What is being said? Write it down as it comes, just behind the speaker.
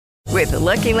With the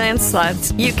Lucky Land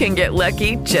Slots, you can get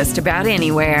lucky just about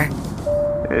anywhere.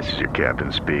 This is your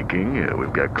captain speaking.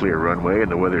 We've got clear runway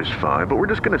and the weather's fine, but we're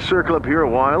just going to circle up here a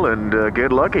while and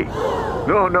get lucky.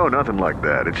 No, nothing like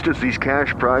that. It's just these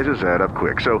cash prizes add up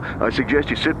quick. So I suggest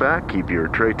you sit back, keep your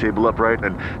tray table upright,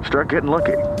 and start getting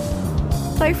lucky.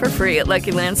 Play for free at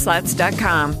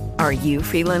LuckyLandSlots.com. Are you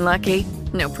feeling lucky?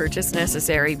 No purchase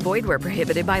necessary. Void where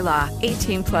prohibited by law.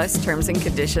 18 plus terms and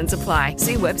conditions apply.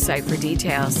 See website for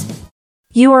details.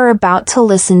 You are about to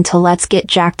listen to Let's Get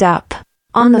Jacked Up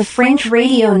on the Fringe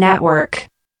Radio Network.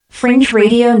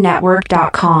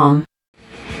 FringeRadioNetwork.com.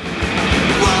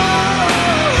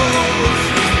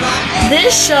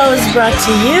 This show is brought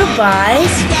to you by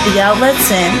The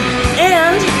Outlets Inn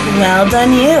and Well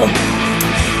Done You.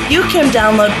 You can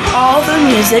download all the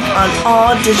music on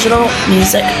all digital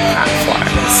music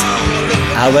platforms.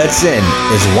 Outlets In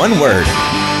is one word.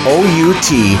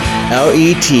 OUTLETSIN.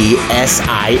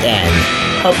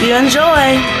 Hope you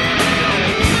enjoy.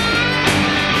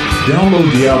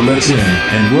 Download The Outlets In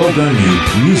and Well Done You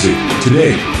music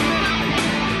today.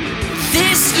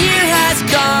 This year has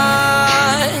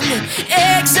gone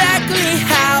exactly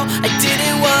how I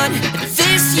didn't want.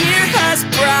 This year has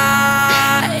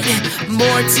brought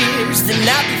more tears than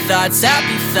happy thoughts,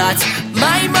 happy thoughts.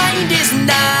 My mind is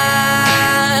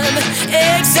numb.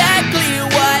 Exactly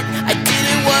what I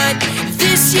didn't want.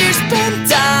 This year's been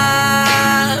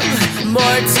dumb. More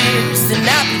tears than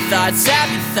happy thoughts,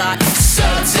 happy thoughts. So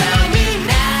tell me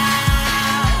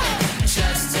now,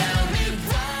 just tell me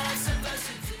what I'm supposed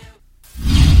to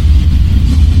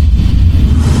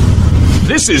do.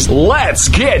 This is Let's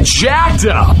Get Jacked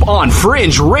Up on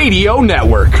Fringe Radio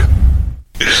Network.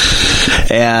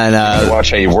 And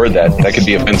watch how you word that. That could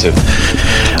be offensive.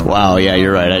 Wow, yeah,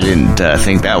 you're right. I didn't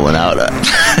think that one out.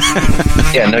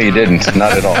 Yeah, no, you didn't.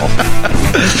 Not at all.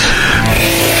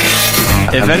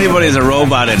 If anybody's a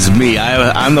robot, it's me.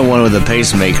 I'm the one with the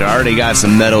pacemaker. I already got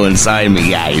some metal inside me,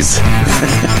 guys.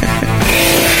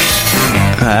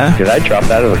 Huh? Did I drop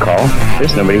out of the call?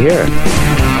 There's nobody here.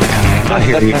 I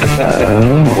hear you.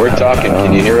 We're talking.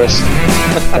 Can you hear us?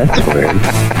 That's weird.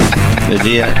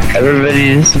 Yeah.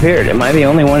 Everybody disappeared. Am I the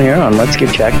only one here on Let's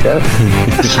Get Jacked Up?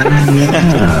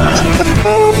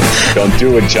 Don't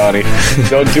do it, Johnny.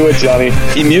 Don't do it, Johnny.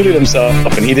 He muted himself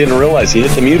and he didn't realize he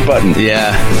hit the mute button.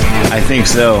 Yeah, I think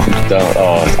so. Don't.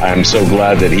 Oh, I'm so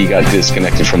glad that he got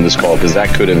disconnected from this call because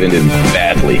that could have ended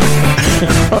badly.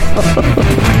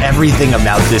 Everything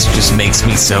about this just makes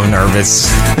me so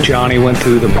nervous. Johnny went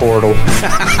through the portal.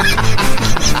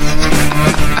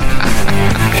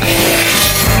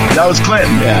 That was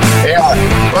Clinton. Yeah.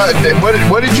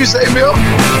 What did you say, Bill?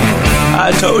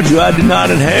 I told you I did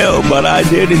not inhale, but I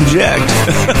did inject.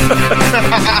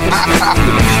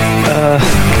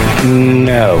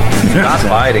 No. Not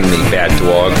biting me, bad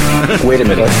dog. Wait a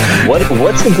minute.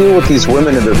 What's the deal with these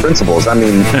women and their principles? I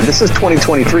mean, this is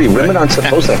 2023. Women aren't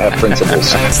supposed to have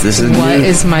principles. What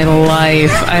is my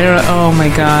life? I don't know. Oh my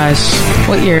gosh.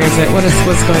 What year is it?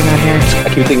 What's going on here? I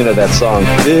keep thinking of that song.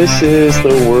 This is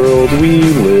the world we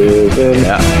live in.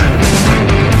 Yeah.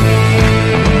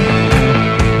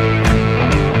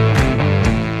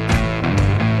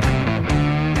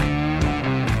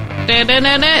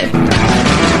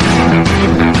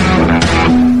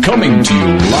 Coming to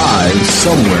you live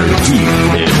somewhere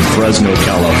deep in Fresno,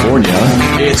 California,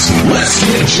 it's Let's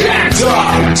Get Jacked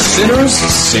Up! Sinners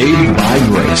saved by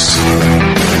grace.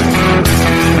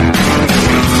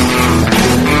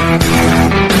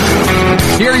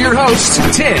 Here are your hosts,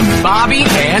 Tim, Bobby,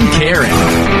 and Karen.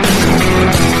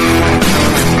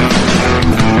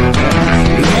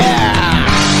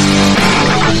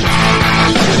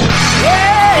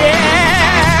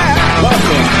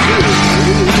 Welcome to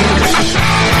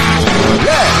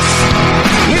Let's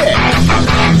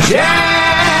Get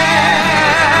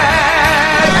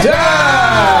Jacked Up!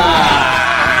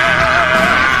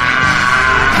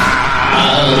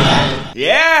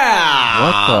 Yeah!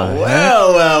 What the heck?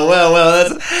 Well,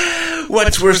 that's...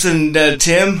 What's worse than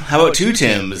Tim? How about two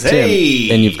Tims? Hey!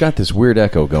 Tim, and you've got this weird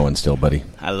echo going still, buddy.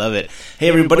 I love it. Hey,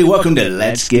 everybody, welcome to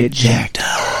Let's Get Jacked Up.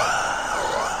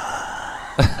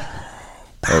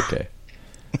 Okay.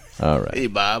 All right. Hey,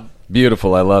 Bob.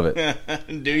 Beautiful. I love it.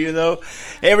 Do you, though?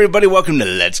 Hey, everybody, welcome to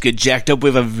Let's Get Jacked Up. We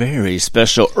have a very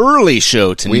special early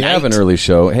show tonight. We have an early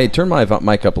show. Hey, turn my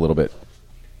mic up a little bit.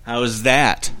 How's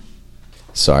that?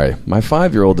 Sorry. My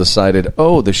 5-year-old decided,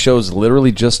 the show's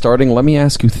literally just starting. Let me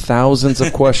ask you thousands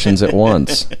of questions at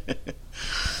once.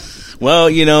 Well,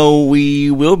 we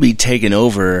will be taken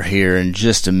over here in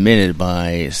just a minute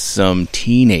by some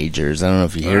teenagers. I don't know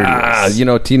if you heard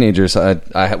this. Teenagers.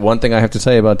 One thing I have to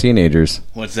tell you about teenagers.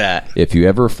 What's that? If you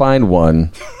ever find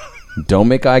one Don't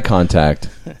make eye contact.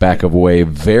 Back away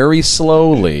very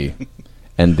slowly,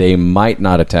 and they might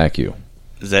not attack you.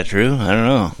 Is that true? I don't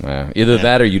know. Either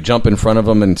that or you jump in front of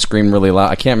them and scream really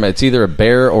loud. I can't remember. It's either a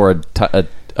bear or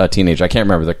a teenager. I can't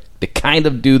remember. They kind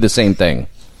of do the same thing.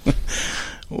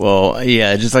 Well,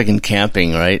 yeah, just like in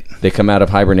camping, right? They come out of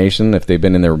hibernation if they've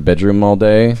been in their bedroom all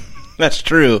day. That's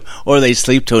true. Or they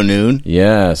sleep till noon.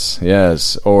 Yes.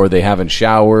 Or they haven't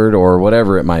showered or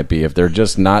whatever it might be. If they're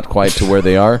just not quite to where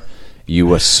they are,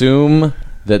 you assume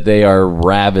that they are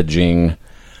ravaging,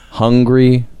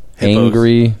 hungry,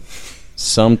 angry,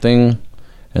 something,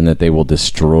 and that they will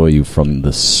destroy you from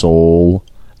the soul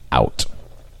out.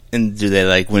 And do they,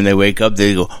 like, when they wake up,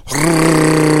 they go...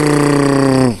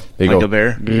 They like go, a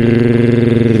bear?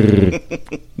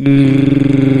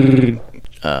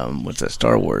 What's that,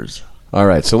 Star Wars? All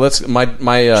right, so let's my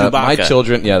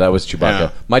children. Yeah, that was Chewbacca.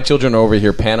 Yeah. My children are over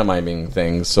here pantomiming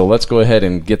things. So let's go ahead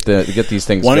and get these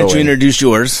things. Why don't going. you introduce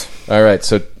yours? All right,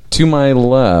 so to my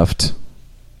left,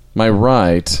 my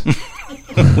right,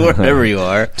 wherever you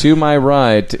are. To my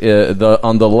right,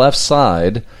 on the left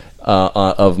side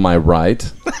of my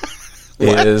right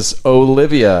is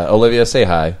Olivia. Olivia, say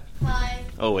hi. Hi.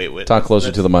 Oh wait. Talk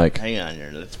closer to the mic. Hang on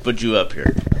here. Let's put you up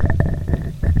here.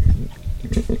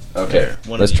 Okay,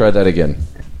 let's try that again.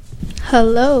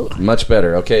 Hello. Much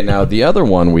better. Okay, now the other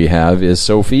one we have is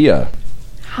Sophia.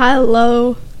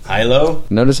 Hello. Hilo?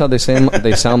 Notice how they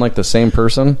sound like the same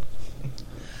person?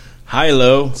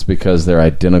 Hilo. It's because they're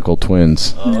identical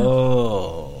twins.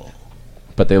 Oh.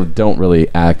 But they don't really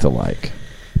act alike.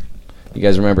 You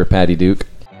guys remember Patty Duke?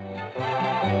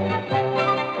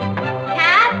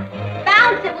 Cat,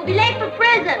 bounce it. We'll be late for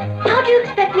prison. How do you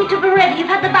expect me to be ready? You've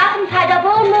had the bathroom tied up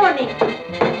all morning.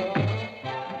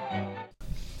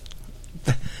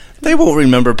 They won't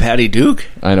remember Patty Duke.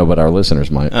 I know, but our listeners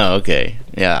might. Oh, okay.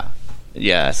 Yeah.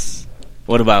 Yes.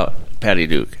 What about Patty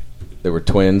Duke? They were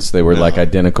twins. They were like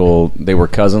identical. They were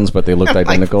cousins, but they looked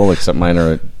identical, except mine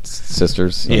are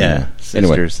sisters. Yeah, sisters.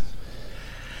 Anyway.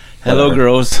 Hello, Whatever.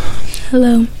 girls.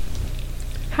 Hello.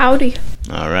 Howdy.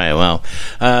 All right, well.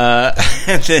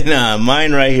 And then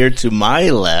mine right here to my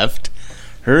left,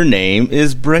 her name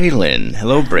is Braylon.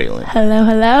 Hello, Braylon.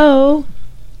 Hello.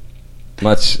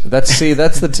 That's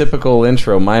the typical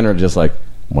intro. Mine are just like,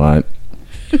 what?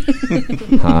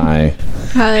 Hi.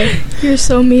 You're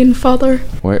so mean, Father.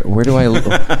 Where do I look?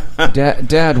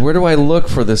 Dad, where do I look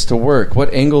for this to work?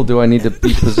 What angle do I need to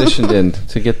be positioned in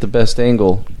to get the best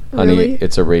angle? Honey, Really?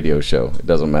 it's a radio show. It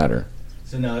doesn't matter.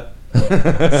 So now,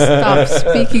 Stop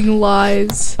speaking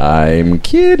lies. I'm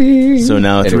kidding. So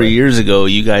now, Anyway. 3 years ago,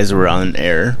 you guys were on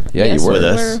air. Yeah, you were with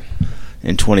us.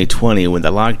 In 2020, with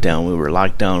the lockdown, we were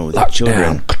locked down with the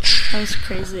children. That was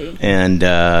crazy. And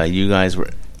you guys were...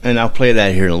 And I'll play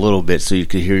that here in a little bit so you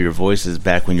could hear your voices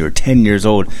back when you were 10 years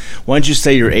old. Why don't you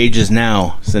say your ages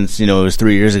now, since, it was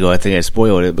 3 years ago. I think I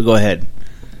spoiled it, but go ahead.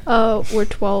 We're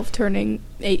 12 turning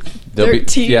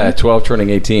 13. 12 turning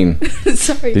 18.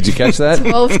 Sorry. Did you catch that?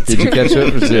 12 Did you catch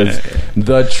it?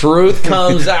 The truth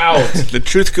comes out. The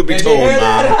truth could be Did told, you hear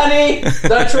that, Mom. honey?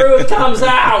 The truth comes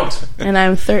out. And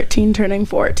I'm 13 turning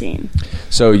 14.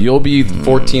 So you'll be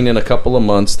 14 in a couple of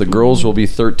months. The girls will be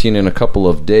 13 in a couple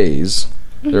of days.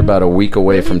 They're about a week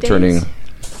away from turning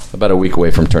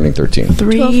 13.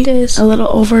 12 days. A little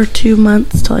over 2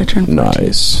 months till I turn 14.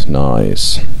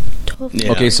 Nice.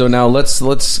 Yeah. Okay, so now let's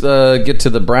get to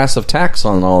the brass of tacks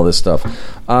on all this stuff.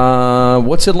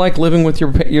 What's it like living with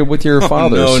your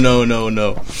fathers? No.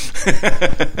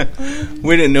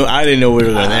 We didn't know. I didn't know we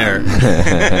were there.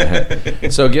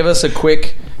 So give us a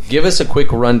quick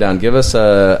rundown. Give us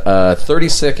a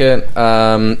 30-second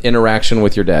interaction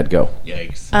with your dad. Go.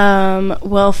 Yikes.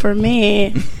 Well, for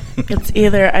me, it's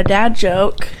either a dad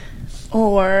joke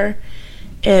or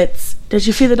it's, did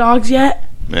you feed the dogs yet?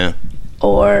 Yeah.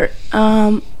 Or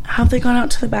have they gone out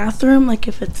to the bathroom? Like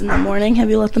if it's in the morning, have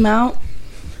you let them out?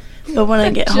 But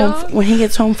when when he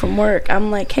gets home from work, I'm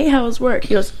like, hey, how was work?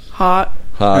 He goes, hot.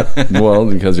 Well,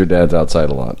 because your dad's outside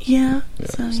a lot. Yeah.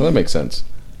 So that makes sense.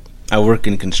 I work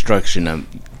in construction.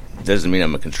 Doesn't mean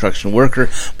I'm a construction worker,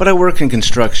 but I work in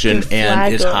construction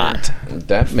and it's hot.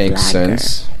 That makes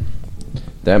sense.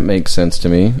 That makes sense to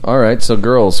me. All right, so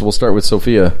girls, we'll start with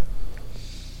Sophia.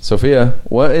 Sophia,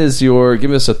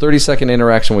 give us a 30-second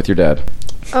interaction with your dad.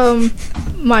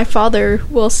 My father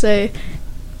will say,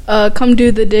 come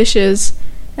do the dishes.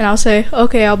 And I'll say,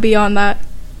 okay, I'll be on that.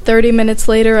 30 minutes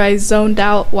later, I zoned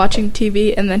out watching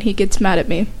TV, and then he gets mad at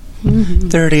me.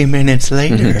 30 minutes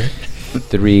later.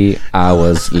 3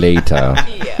 hours later.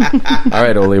 Yeah. All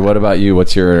right, Oli, what about you?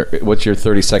 What's your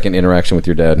 30-second interaction with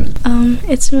your dad?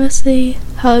 It's mostly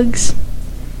hugs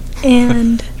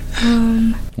and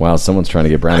Wow, someone's trying to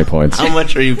get brownie points. How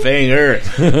much are you paying her?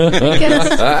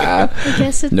 I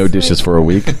guess it's no dishes like, for a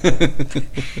week.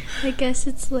 I guess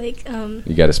it's like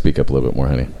You got to speak up a little bit more,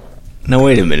 honey. No,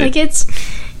 wait a minute. like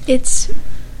it's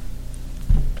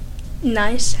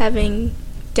nice having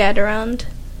Dad around.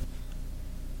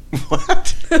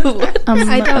 What? What?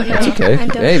 I don't know. That's okay. I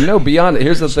don't- Hey, no, beyond.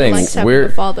 Here's the thing. likes having a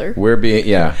father. We're being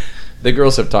The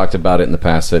girls have talked about it in the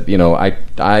past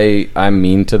that I'm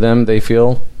mean to them. They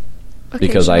feel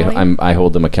because I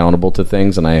hold them accountable to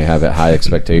things and I have high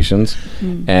expectations,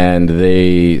 and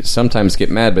they sometimes get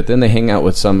mad. But then they hang out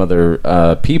with some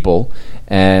other people,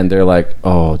 and they're like,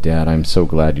 "Oh, Dad, I'm so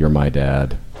glad you're my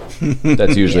dad."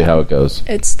 That's usually how it goes.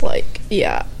 It's like,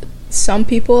 some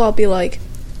people I'll be like,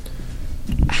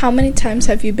 how many times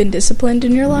have you been disciplined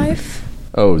in your life?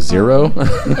 Oh, zero?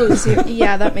 Zero.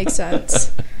 Yeah, that makes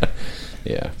sense.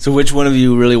 Yeah. So which one of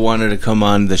you really wanted to come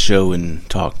on the show and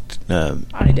talk?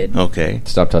 I did. Okay.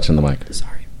 Stop touching the mic.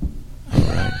 Sorry. All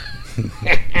right.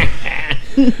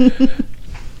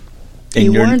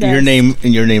 And your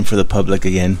name for the public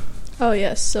again. Oh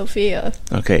yes, Sophia.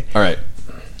 Okay. All right.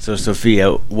 So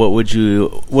Sophia, what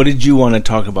did you want to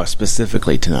talk about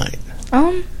specifically tonight?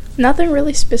 Nothing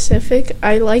really specific.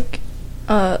 I like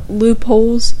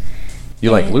loopholes. You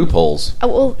like loopholes?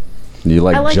 Well, you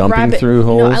like, I like jumping through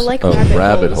holes? No, I like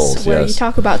rabbit holes. Where yes. you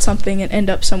talk about something and end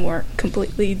up somewhere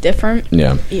completely different.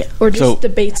 Yeah. Or just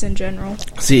debates in general.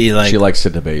 See, she likes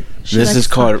to debate. This is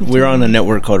called. We're on a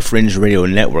network called Fringe Radio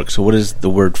Network. So, what does the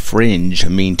word fringe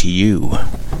mean to you?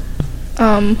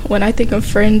 When I think of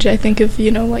fringe, I think of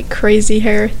like crazy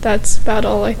hair. That's about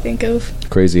all I think of.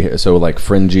 Crazy hair, so like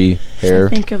fringy hair. I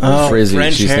think of frizzy.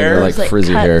 French She's hair, thinking like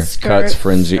frizzy cut hair, skirts cuts,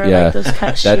 fringy. or Yeah, like those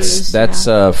cut shoes, that's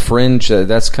fringe.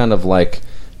 That's kind of like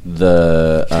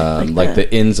the like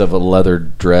the ends of a leather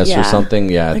dress or something.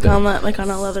 Yeah, like on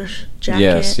a leather jacket.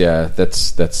 Yes, yeah,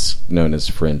 that's known as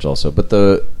fringe also. But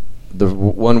the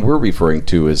one we're referring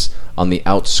to is on the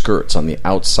outskirts, on the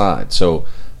outside. So.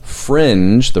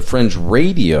 Fringe, the Fringe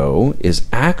Radio is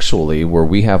actually where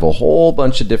we have a whole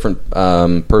bunch of different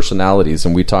personalities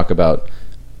and we talk about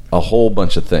a whole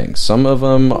bunch of things. Some of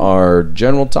them are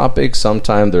general topics,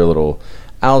 sometimes they're a little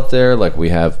out there, like we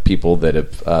have people that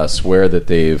have swear that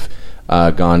they've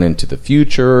gone into the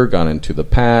future, gone into the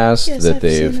past, that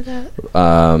they've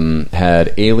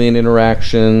had alien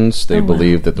interactions, they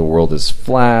believe that the world is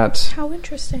flat. How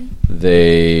interesting.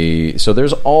 So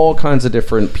there's all kinds of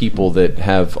different people that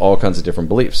have all kinds of different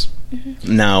beliefs.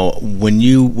 Mm-hmm. Now,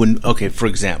 for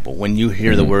example, when you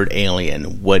hear the word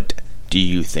alien, what do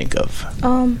you think of?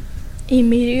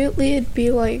 Immediately it'd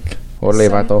be like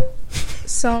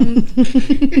some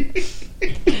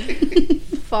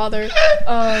father.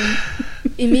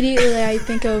 Immediately I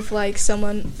think of like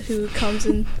someone who comes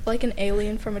in like an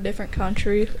alien from a different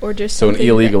country or just an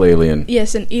illegal alien.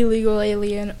 Yes, an illegal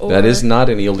alien. Or that is not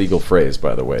an illegal phrase,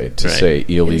 by the way, to say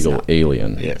illegal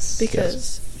alien. Yes,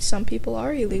 because some people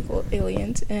are illegal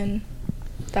aliens, and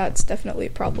that's definitely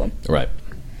a problem. Right.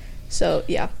 So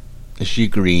yeah. Is she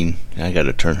green? I got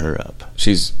to turn her up.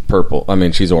 She's purple. I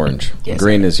mean, she's orange. Yes,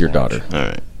 green is your daughter. All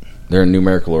right. They're in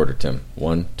numerical order, Tim.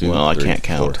 1, 2, Well, 3, I can't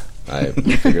count. 4. I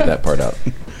figured that part out.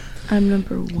 I'm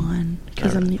number 1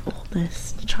 because I'm the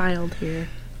oldest child here.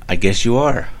 I guess you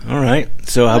are. All right.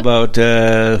 So how about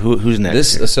who's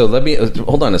next? So let me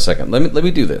hold on a second. Let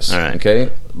me do this. All right. Okay.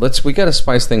 We got to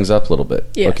spice things up a little bit.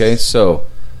 Yes. Okay. So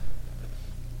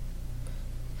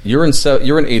you're in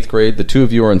 8th grade. The two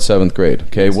of you are in 7th grade.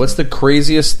 Okay. Yes. What's the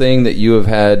craziest thing that you have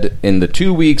had in the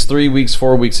 2 weeks, 3 weeks,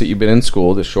 4 weeks that you've been in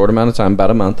school? This short amount of time,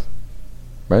 about a month,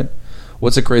 right?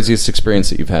 What's the craziest experience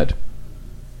that you've had?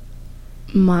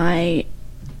 One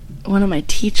of my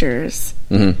teachers.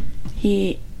 Mm-hmm.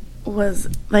 He was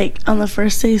like on the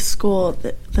first day of school.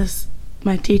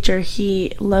 My teacher,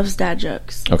 he loves dad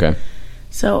jokes. Okay.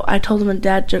 So I told him a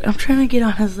dad joke. I'm trying to get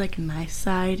on his like nice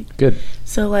side. Good.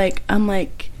 So like I'm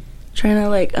like trying to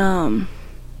like I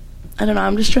don't know.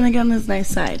 I'm just trying to get on his nice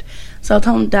side. So I'll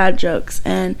tell him dad jokes,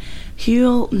 and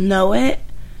he'll know it.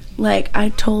 Like I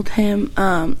told him,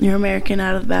 you're American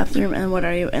out of the bathroom, and what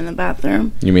are you in the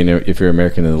bathroom? You mean if you're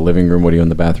American in the living room, what are you in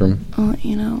the bathroom?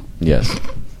 Yes.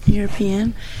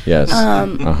 European. Yes.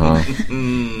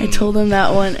 I told him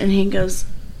that one, and he goes,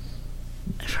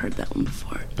 I've heard that one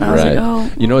before. And I was like,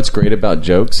 oh. You know what's great about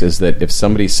jokes is that if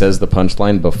somebody says the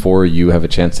punchline before you have a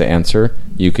chance to answer,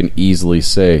 you can easily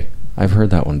say, I've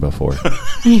heard that one before.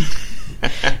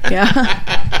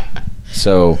 Yeah.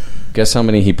 So, guess how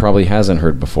many he probably hasn't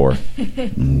heard before?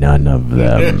 None of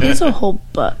them. He has a whole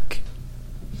book.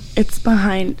 It's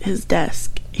behind his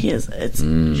desk. He is. It's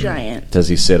giant. Does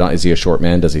he sit on? Is he a short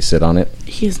man? Does he sit on it?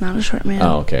 He is not a short man.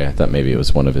 Oh, okay. I thought maybe it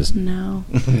was one of his No.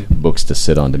 books to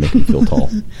sit on to make him feel tall.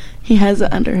 He has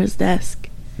it under his desk.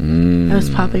 I was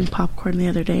popping popcorn the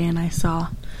other day and I saw.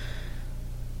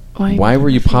 Why were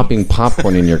you popping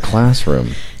popcorn in your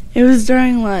classroom? It was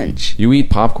during lunch. You eat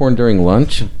popcorn during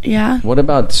lunch? Yeah. What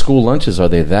about school lunches? Are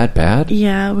they that bad?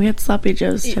 Yeah, we had Sloppy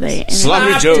Joes today. And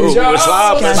Sloppy Joe.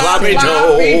 Sloppy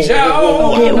Joe.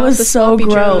 It was so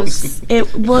gross.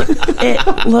 It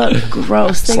looked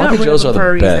gross. They Sloppy got rid Joes are of them the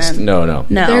for a best. reason. No.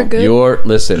 They're good.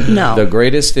 Listen, No. the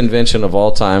greatest invention of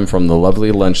all time from the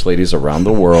lovely lunch ladies around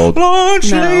the world Lunch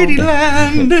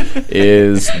Ladyland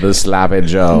is the Sloppy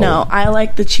Joe. No, I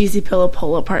like the cheesy pillow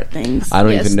pull-apart things. I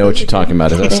don't even know what you're talking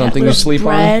about. Is that something you sleep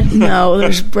on? No,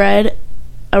 there's bread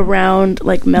around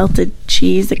like melted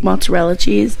cheese, like mozzarella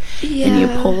cheese, and you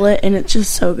pull it, and it's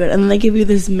just so good. And then they give you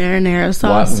this marinara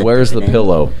sauce. Where's the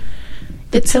pillow?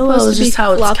 The pillow supposed is to be just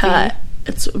how fluffy. it's cut.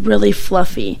 It's really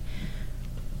fluffy.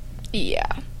 Yeah.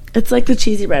 It's like the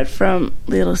cheesy bread from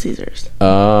Little Caesars.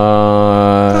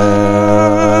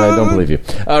 I don't believe you.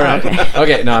 All right.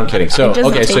 Okay. No, I'm kidding. So, It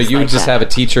doesn't so taste you like just that. have a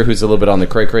teacher who's a little bit on the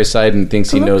cray-cray side and thinks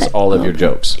he knows all of your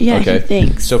jokes. Yeah, okay. he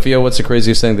thinks. Sophia, what's the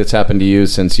craziest thing that's happened to you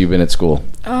since you've been at school?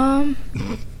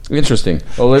 Interesting.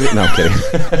 Olivia, no, I'm kidding.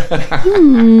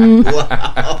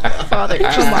 Father,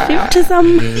 come on.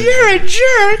 You're a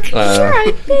jerk. You're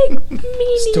a big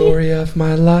meanie. Story of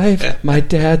my life. My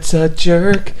dad's a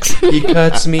jerk. He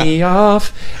cuts me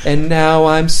off, and now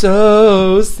I'm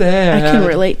so sad. I can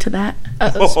relate to that.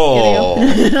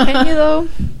 Can you though?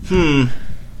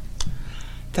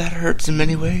 That hurts in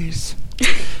many ways.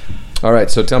 All right,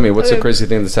 so tell me, what's the crazy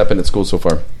thing that's happened at school so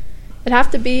far? It'd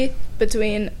have to be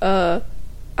between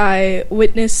I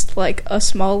witnessed like a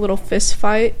small little fist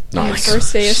fight on the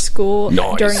first day of school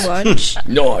during lunch.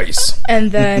 Nice.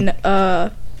 And then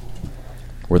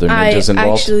Were there ninjas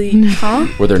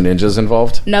involved? Were there ninjas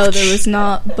involved? No, there was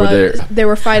not, but they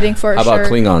were fighting for a How about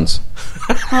shirt. Klingons?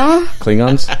 Huh?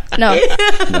 Klingons? No.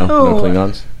 No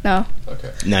Klingons? No. Okay.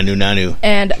 Nanu.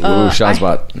 And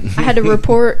Shazbot. I had to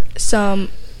report some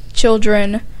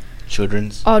children's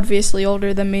obviously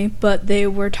older than me, but they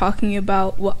were talking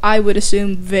about what I would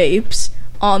assume vapes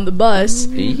on the bus,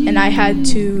 and I had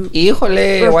to report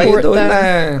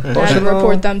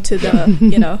them to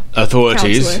the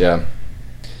authorities. counselor.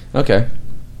 Yeah. Okay.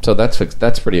 So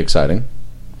that's pretty exciting.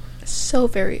 So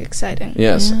very exciting.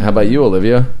 Yes. How about you,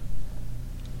 Olivia?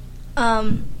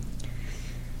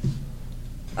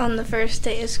 On the first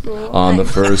day of school. On the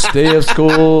first day of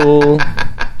school.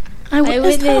 I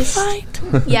witnessed a fight.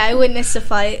 Yeah, I witnessed a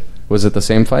fight. Was it the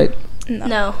same fight?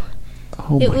 No.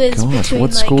 Oh It my was gosh. between,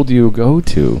 What like, school do you go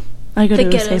to? I go The to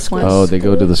the ghetto safe school. one. Oh, they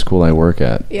go to the school I work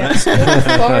at. Yeah, so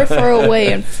far, far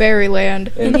away in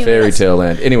Fairyland. In Fairy Tale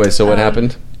Land. Anyway, so what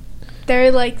happened? There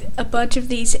are like a bunch of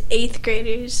these 8th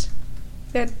graders.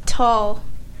 They're tall.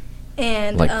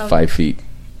 And Like 5 feet.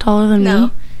 Taller than No.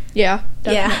 me? Yeah,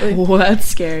 definitely. Well, that's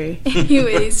scary.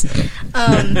 Anyways,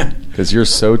 Because you're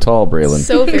so tall, Braylon.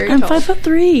 So very I'm tall.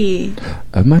 5'3".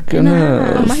 Oh my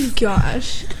goodness. Oh my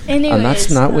gosh. anyways, And that's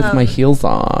not with my heels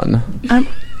on.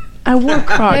 I wore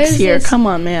Crocs There's here. this- Come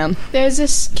on, man. There's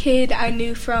this kid I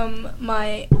knew from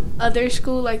my other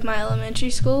school, like my elementary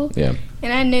school. Yeah.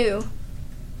 And I knew.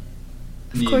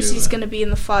 Of course he's going to be in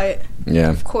the fight. Yeah.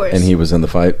 Of course. And he was in the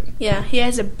fight? Yeah, he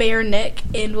has a bare neck,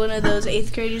 and one of those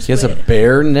 8th graders. He has a would-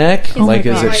 bare neck? Oh my Like,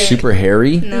 is it God. super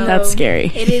hairy? No, That's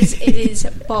scary. It is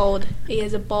bald. He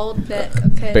has a bald neck.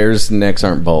 Okay. Bears' necks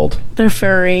aren't bald. They're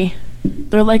furry.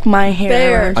 They're like my hair.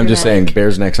 Bear. around I'm your just neck. saying,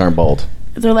 bears' necks aren't bald.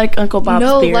 They're like Uncle Bob's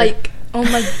No, beard. like, oh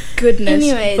my goodness.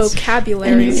 Anyways.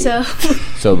 Vocabulary. So,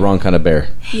 So, wrong kind of bear.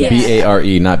 Yeah.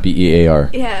 B-A-R-E, not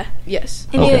B-E-A-R. yeah. Yes.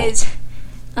 Anyways,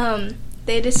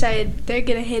 they decided they're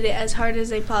gonna hit it as hard as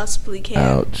they possibly can.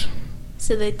 Ouch.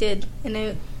 So they did, and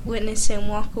I witnessed him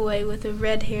walk away with a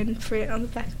red handprint on the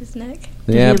back of his neck.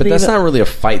 Yeah, he but leave that's it- not really a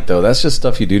fight, though. That's just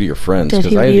stuff you do to your friends. Did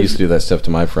Because he I leave- used to do that stuff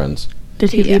to my friends.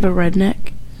 Did he leave a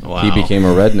redneck? Wow. He became a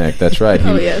redneck. That's right.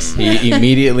 Oh, yes. He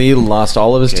immediately lost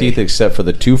all of his teeth except for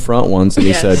the 2 front ones, and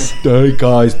he Yes. said, "Hey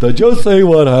guys, did you see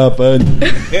what happened?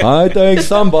 I think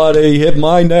somebody hit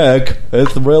my neck.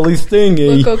 It's really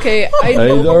stingy. Look, okay, I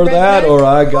know Either a that, redneck. or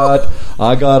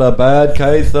I got a bad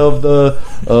case of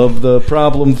the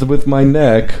problems with my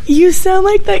neck." You sound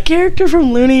like that character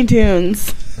from Looney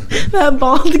Tunes. That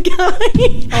bald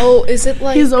guy. Oh, is it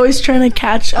like He's always trying to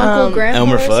catch Uncle Grandpa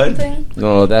Elmer or Fudd? something?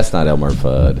 No, that's not Elmer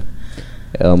Fudd.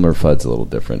 Elmer Fudd's a little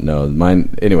different. No, mine.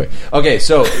 Anyway, okay.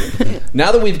 So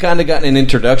now that we've kind of gotten an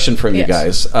introduction from you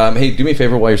Yes. guys, hey, do me a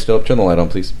favor while you're still up. Turn the light on,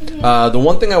 please. The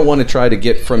one thing I want to try to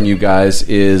get from you guys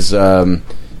is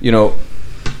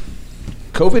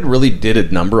COVID really did a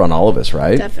number on all of us,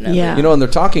 right? Definitely. Yeah. And they're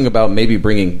talking about maybe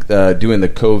doing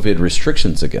the COVID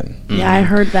restrictions again. Yeah, I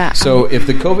heard that. So if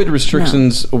the COVID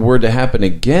restrictions were to happen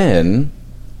again,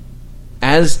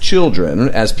 as children,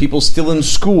 as people still in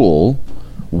school,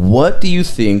 what do you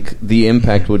think the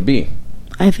impact would be?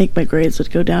 I think my grades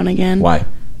would go down again. Why?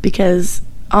 Because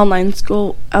online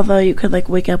school, although you could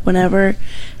wake up whenever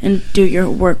and do your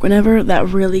work whenever, that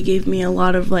really gave me a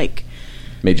lot of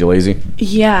Made you lazy?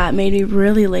 Yeah, it made me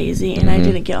really lazy, and I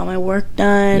didn't get all my work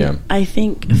done. Yeah. I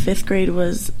think 5th grade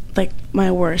was my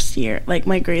worst year.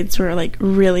 My grades were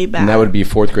really bad. And that would be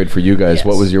 4th grade for you guys. Yes.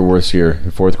 What was your worst year?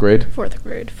 4th grade? 4th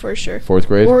grade, for sure. 4th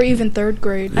grade? Or even 3rd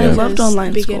grade. I loved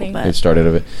online school, but It started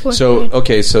of it. Fourth So, grade.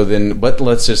 okay, so then, but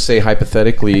let's just say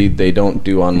hypothetically they don't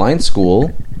do online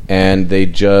school and they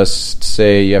just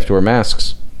say you have to wear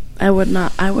masks. I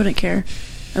wouldn't care.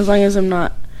 As long as I'm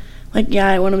not,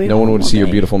 I want to be No one home would all see your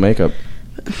day. beautiful makeup.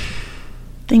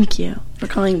 Thank you for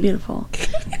calling it beautiful.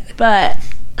 But,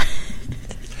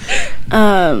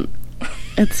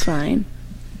 it's fine.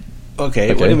 Okay,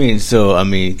 what do you mean? So,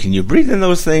 can you breathe in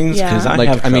those things? Yeah. Because I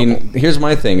have trouble. Here's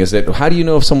my thing, is that how do you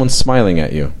know if someone's smiling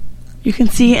at you? You can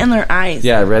see it in their eyes.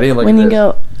 Yeah, ready? When you this.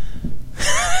 go...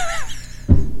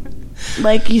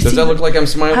 Does that look like I'm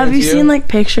smiling Have to you you? seen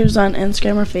pictures on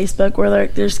Instagram or Facebook where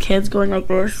there's kids going like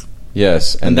this?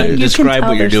 Yes, and then you describe can tell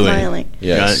what you're they're doing. Smiling.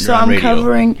 Yes. So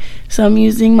I'm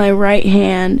using my right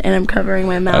hand and I'm covering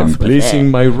my mouth. I'm with placing it.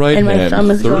 my right and hand my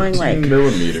thumb is going 13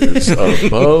 millimeters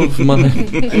above my.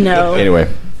 No.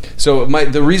 Anyway, so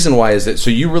the reason why is that so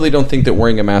you really don't think that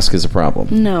wearing a mask is a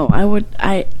problem? No, I would.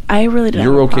 I really don't.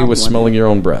 You're have a okay problem with smelling your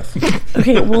own breath.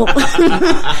 Okay, well,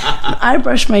 I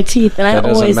brush my teeth and That I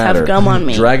doesn't always matter. have gum on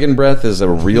me. Dragon breath is a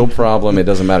real problem. It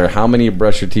doesn't matter how many you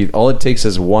brush your teeth. All it takes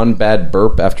is one bad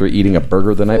burp after eating a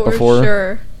burger the night before.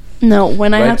 Sure. No,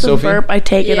 when I Right, have to Sophie? burp, I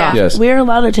take it Yeah. off. Yes. We are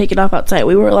allowed to take it off outside.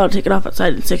 We were allowed to take it off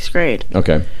outside in 6th grade.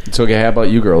 Okay. So, how about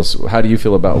you girls? How do you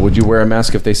feel about would you wear a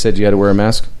mask if they said you had to wear a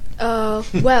mask?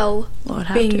 Well,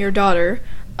 being your daughter,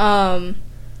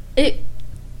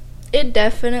 it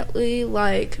definitely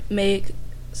make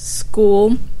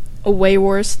school way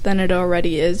worse than it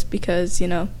already is because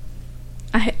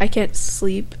I can't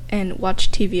sleep and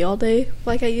watch TV all day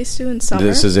like I used to in summer.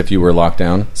 This is if you were locked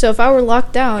down? So if I were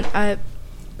locked down,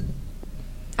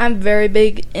 I'm very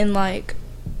big in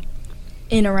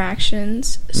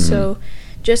interactions. So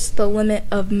just the limit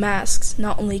of masks.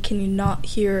 Not only can you not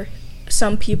hear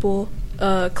some people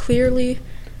clearly.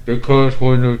 Because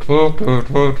when you talk,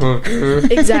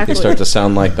 Exactly. they start to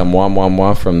sound like the mwah mwah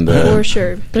mwah from the. For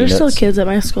sure. There's Peanuts. still kids at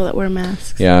my school that wear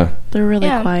masks. Yeah. They're really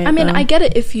quiet. I mean, though. I get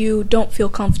it if you don't feel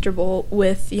comfortable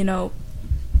with,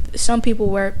 some people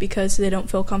wear it because they don't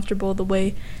feel comfortable the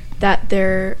way that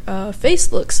their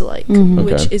face looks like,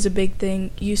 which Okay. is a big thing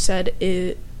you said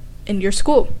in your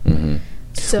school. Mm-hmm.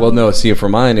 So, Well, no, see, for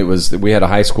mine, it was, we had a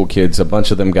high school kids, a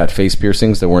bunch of them got face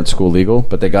piercings that weren't school legal,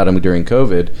 but they got them during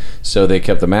COVID, so they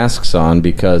kept the masks on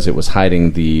because it was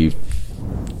hiding the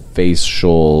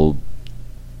facial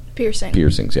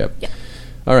piercings, yep. Yeah.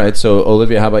 All right, so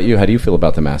Olivia, how about you? How do you feel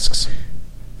about the masks?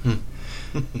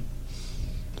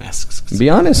 Masks. Be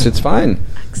honest, it's fine.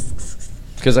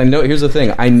 Because I know, here's the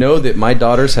thing, I know that my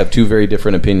daughters have two very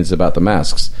different opinions about the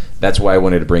masks. That's why I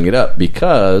wanted to bring it up,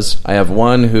 because I have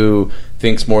one who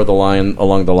thinks more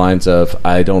along the lines of,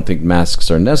 I don't think masks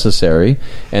are necessary,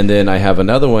 and then I have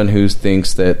another one who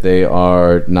thinks that they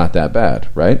are not that bad,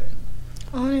 right?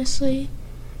 Honestly,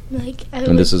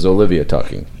 And this is Olivia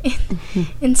talking.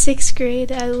 in 6th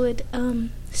grade, I would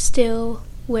still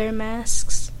wear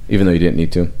masks. Even though you didn't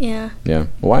need to? Yeah. Yeah.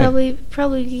 Why?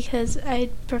 Probably because I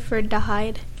preferred to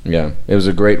hide. Yeah, it was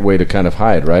a great way to kind of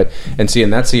hide, right? And see,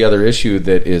 and that's the other issue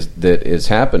that is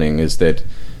happening is that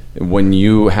when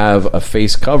you have a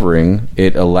face covering,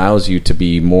 it allows you to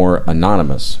be more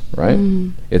anonymous, right?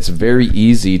 It's very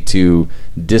easy to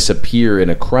disappear in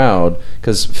a crowd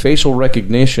because facial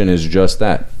recognition is just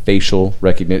that, facial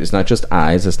recognition. It's not just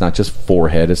eyes, it's not just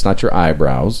forehead, it's not your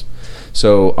eyebrows.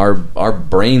 So our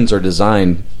brains are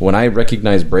designed, when I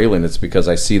recognize Braylon, it's because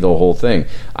I see the whole thing.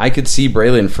 I could see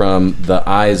Braylon from the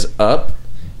eyes up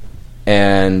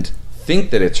and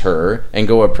think that it's her and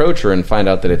go approach her and find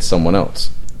out that it's someone else.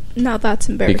 Now that's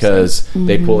embarrassing. Because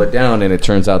they pull it down and it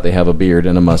turns out they have a beard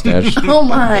and a mustache. Oh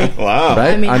my! Wow.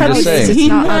 Right? I mean, I'm just saying. it's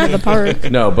not out of the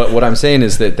park. No, but what I'm saying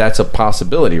is that that's a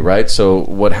possibility, right? So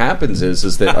what happens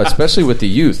is that, especially with the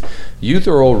youth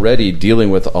are already dealing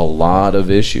with a lot of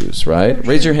issues, right?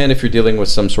 Raise your hand if you're dealing with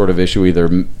some sort of issue,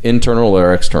 either internal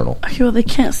or external. Okay, well, they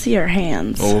can't see our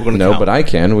hands. Well, we're No, but I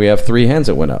can. We have 3 hands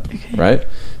that went up, right?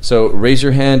 So raise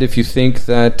your hand if you think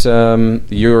that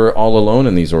you're all alone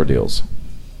in these ordeals.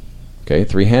 Okay,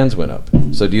 3 hands went up.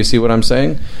 So do you see what I'm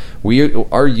saying?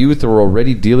 Our youth are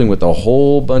already dealing with a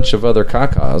whole bunch of other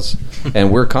cacas,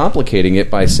 and we're complicating it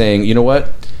by saying, you know what?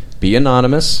 Be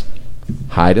anonymous,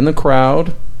 hide in the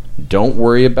crowd, don't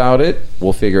worry about it.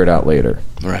 We'll figure it out later.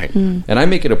 Right. And I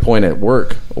make it a point at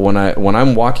work when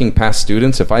I'm walking past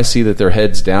students, if I see that their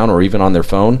head's down or even on their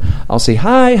phone, I'll say,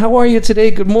 "Hi, how are you today?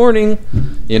 Good morning."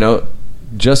 You know,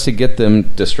 just to get them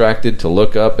distracted, to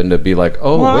look up and to be like,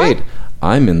 "Oh, What? wait,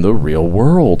 I'm in the real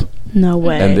world." No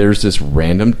way. And there's this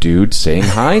random dude saying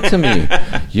hi to me.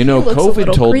 You know,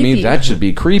 COVID told me that should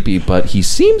be creepy, but he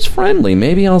seems friendly.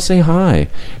 Maybe I'll say hi.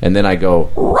 And then I go,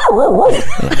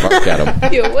 and I bark at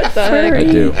him. Yo, what the heck? I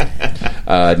do.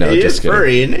 No, He just is kidding.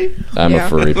 furry, isn't he? I'm a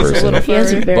furry person. He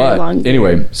has a very But long beard.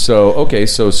 anyway,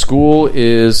 so school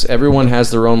is, everyone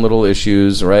has their own little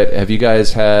issues, right? Have you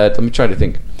guys had, let me try to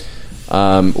think.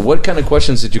 What kind of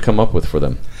questions did you come up with for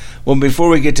them? Well, before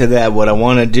we get to that, what I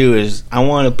want to do is I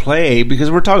want to play,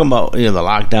 because we're talking about the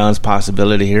lockdown's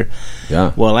possibility here.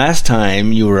 Yeah. Well, last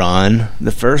time you were on,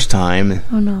 the first time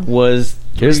was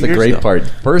Here's the 3 years great ago. part.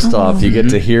 First off, you get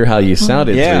to hear how you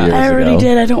sounded 3 years ago. I already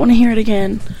did. I don't want to hear it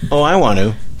again. Oh, I want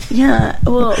to. Yeah,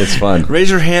 well, It's fun. Raise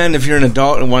your hand if you're an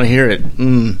adult and want to hear it.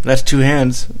 That's 2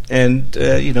 hands, and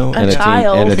And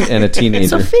child. and a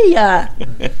teenager. Sophia.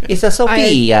 It's a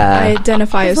I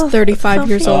identify as 35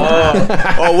 years old.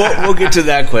 We'll get to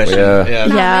that question. Yeah.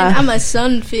 Yeah. I'm a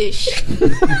sunfish.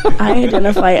 I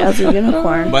identify as a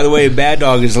unicorn. By the way, Bad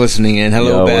Dog is listening in.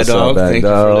 Hello, Yo, Bad what's up, Dog. Bad Thank you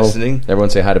Dog? for listening. Everyone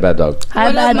say hi to Bad Dog. Hi,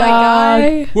 What Bad up, my Dog.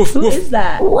 guy? Woof, Who woof. is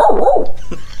that?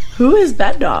 Who is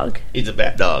Bad Dog? He's a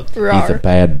bad dog. He's a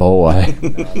bad boy.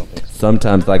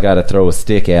 Sometimes I got to throw a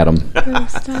stick at him.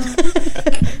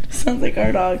 Sounds like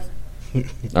our dog.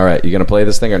 All right, you going to play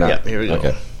this thing or not? Yeah, here we go.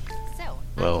 Okay.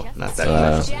 Well, not that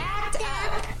much.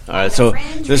 All right, so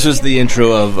this was the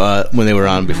intro of when they were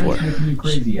on before.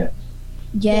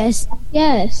 Yes.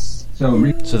 Yes. So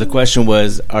the question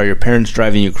was, are your parents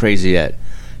driving you crazy yet?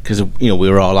 Because, we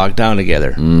were all locked down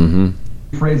together. Mm-hmm.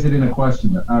 Rephrase it in a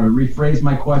question. Rephrase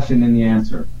my question in the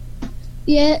answer.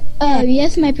 Yeah.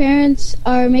 Yes, my parents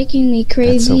are making me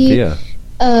crazy. Sophia.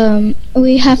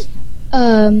 We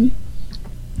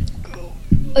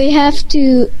have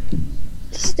to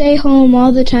stay home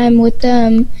all the time with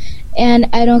them, and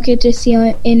I don't get to see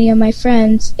any of my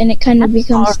friends, and it kind of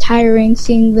becomes tiring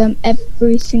seeing them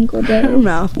every single day. Her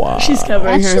mouth. Wow. She's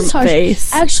covering her just harsh.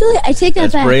 face. Actually, I take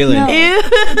that That's back. Braylon.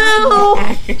 No.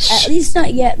 At least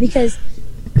not yet, because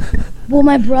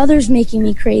my brother's making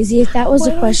me crazy. If that was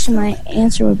the question, my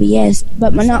answer would be yes,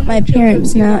 but not my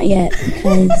parents, not yet,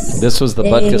 because This was the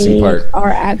butt kissing part. are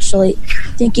actually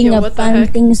thinking Yo, of what the fun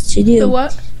heck? things to do. The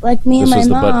what? Like me This and was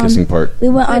my the butt kissing mom, part. we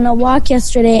went on a walk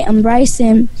yesterday, and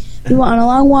Bryson, we went on a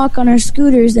long walk on our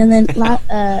scooters, and then the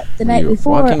night You were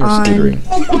before walking or on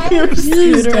scootering?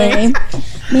 Tuesday,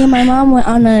 me and my mom went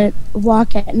on a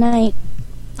walk at night.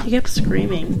 He kept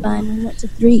screaming. Fun. We went to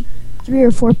three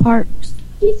or four parks.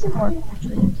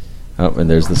 Oh, and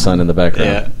there's the sun in the background.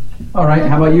 Yeah. All right.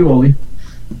 How about you, Oli?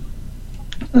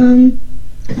 I mean,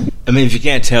 if you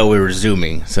can't tell, we were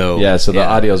Zooming. So Yeah, so the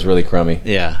audio's really crummy.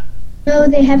 Yeah. No,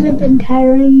 they haven't been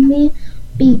tiring me.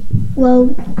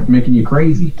 Making you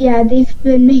crazy. Yeah, they've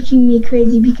been making me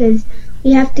crazy because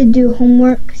we have to do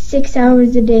homework 6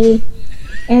 hours a day,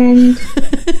 and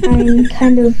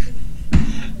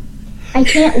I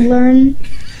can't learn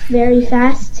very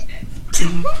fast, so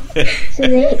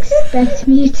they expect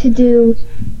me to do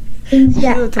things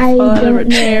that I don't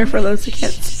know. For those who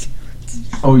can't see.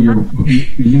 Oh, you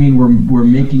mean we're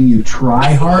making you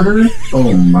try harder?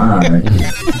 Oh my!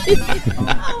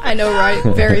 I know, right?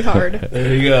 Very hard.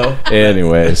 There you go.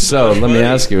 Anyway, so let me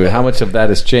ask you, how much of that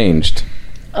has changed?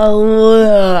 A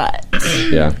lot.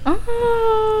 Yeah.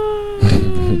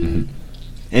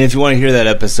 And if you want to hear that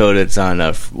episode, it's on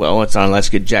it's on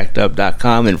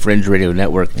letsgetjackedup.com and Fringe Radio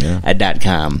Network at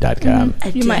 .com.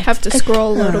 You might have to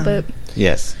scroll a little bit.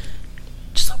 Yes.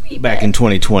 Back in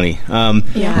 2020.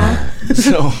 Yeah.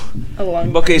 So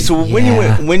okay, so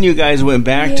when you guys went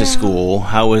back to school,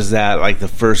 how was that? Like the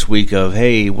first week of,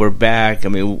 hey, we're back. I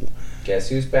mean, guess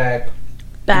who's back?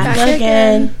 Back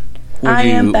again. I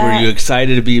am back. Were you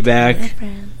excited to be back?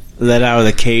 let out of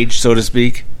the cage, so to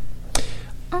speak?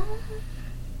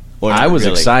 I was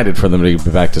excited for them to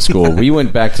be back to school. We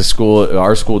went back to school.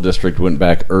 Our school district went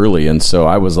back early, and so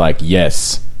I was like,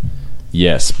 yes.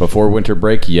 Before winter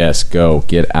break, yes, go.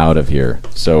 Get out of here.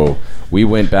 So we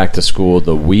went back to school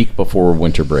the week before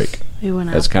winter break. We went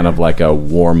out as kind of like a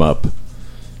warm-up,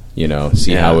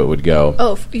 see how it would go.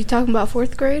 Oh, you talking about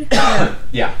 4th grade?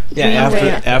 Yeah,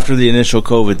 after the initial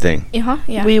COVID thing.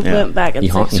 Yeah. We went back in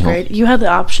 6th grade. You had the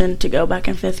option to go back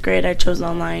in 5th grade. I chose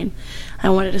online. I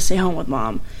wanted to stay home with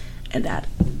Mom and Dad.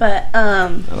 But I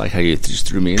like how you just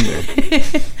threw me in there.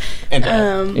 And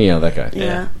Dad. That guy.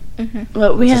 Yeah.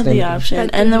 But we had the option,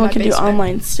 and then we could do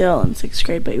online still in 6th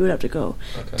grade, but you would have to go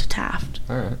to Taft.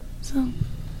 All right. So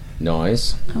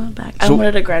nice. I went back. I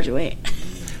wanted to graduate.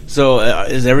 So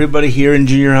is everybody here in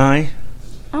junior high?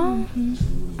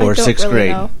 Or 6th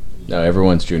grade? Know. No,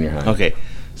 everyone's junior high. Okay.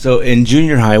 So in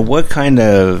junior high, what kind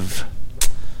of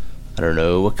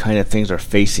things are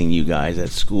facing you guys at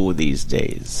school these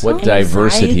days? What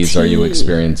diversities are you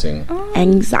experiencing?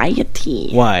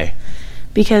 Anxiety. Why?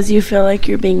 Because you feel like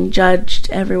you're being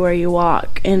judged everywhere you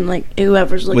walk, and like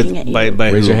whoever's looking at you.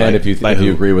 Raise your hand if you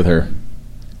agree with her.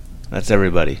 That's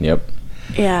everybody. Yep.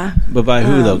 Yeah. But by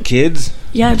who though? Kids?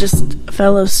 Yeah, just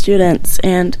fellow students,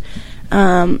 and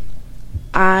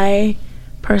I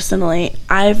personally,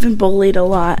 I've been bullied a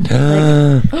lot.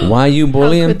 Why are you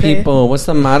bullying people? What's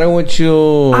the matter with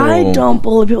you? I don't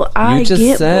bully people. You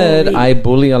just said bullied. I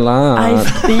bully a lot.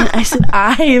 I said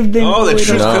I have been. Oh, the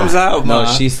truth comes out. No,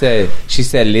 she said.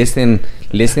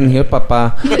 Listen here,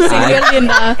 Papa.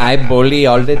 I bully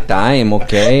all the time.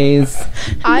 Okay.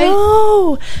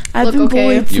 I've been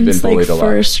bullied since like a lot.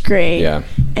 1st grade. Yeah,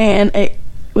 and it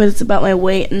was about my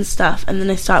weight and stuff, and then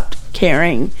I stopped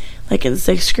caring. Like in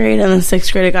 6th grade, and then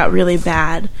 6th grade it got really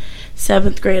bad.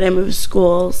 7th grade I moved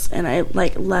schools, and I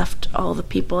like left all the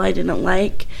people I didn't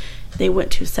like. They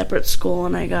went to a separate school,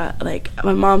 and I got like,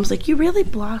 my mom's like, you really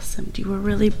blossomed. You were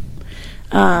really,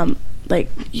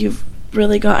 you've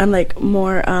really gotten like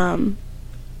more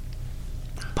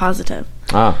positive.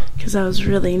 Because I was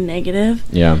really negative.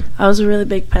 Yeah. I was a really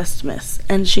big pessimist.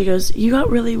 And she goes, you got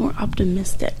really more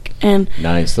optimistic. And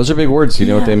nice. Those are big words. Do you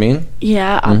know what they mean?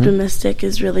 Yeah. Optimistic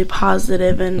is really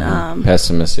positive, and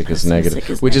pessimistic is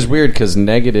negative. Which is weird because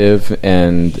negative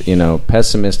and,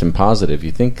 pessimist and positive,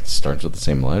 you think it starts with the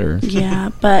same letter.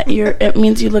 Yeah, but it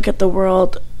means you look at the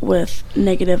world with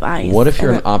negative eyes. What if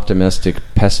you're an optimistic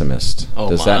pessimist?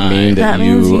 Does that mean that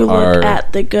means you look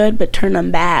at the good but turn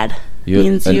them bad?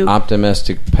 An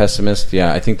optimistic pessimist,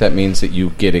 I think that means that you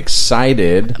get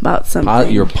excited about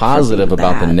something. You're positive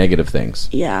about the negative things.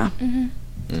 Yeah.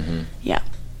 Yeah.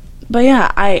 But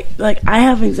I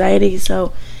have anxiety,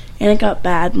 so, and it got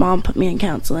bad. Mom put me in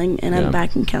counseling, and I'm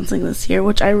back in counseling this year,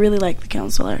 which I really like the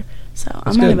counselor. So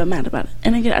I'm not even mad about it,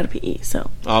 and I get out of PE.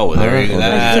 So there you go.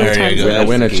 There you go. I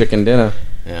win a chicken dinner.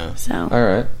 Yeah. So all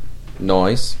right,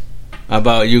 nice. How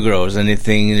about you girls?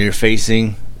 Anything you're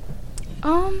facing?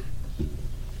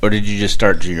 Or did you just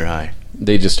start junior high?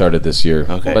 They just started this year.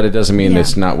 Okay. But it doesn't mean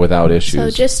it's not without issues.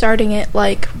 So just starting it,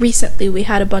 like, recently we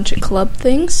had a bunch of club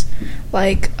things.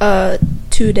 Like, 2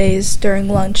 days during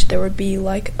lunch, there would be,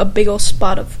 like, a big old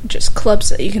spot of just clubs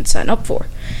that you can sign up for.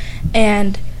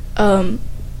 And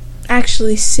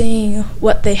actually seeing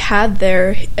what they had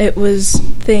there, it was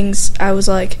things I was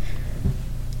like,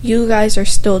 you guys are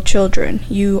still children.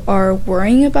 You are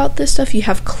worrying about this stuff. You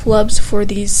have clubs for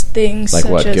these things. Like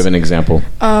what? Give an example.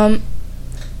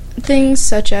 Things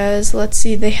such as, let's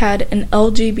see, they had an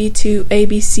LGBT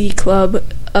ABC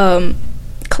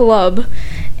club,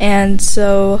 and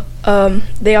so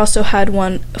they also had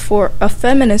one for a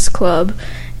feminist club,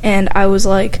 and I was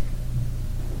like,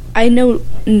 I know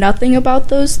nothing about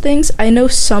those things. I know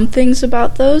some things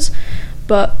about those,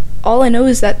 but all I know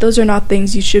is that those are not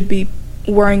things you should be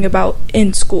worrying about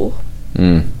in school.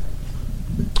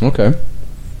 Okay.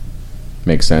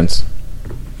 Makes sense.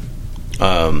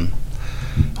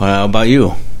 How about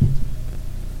you?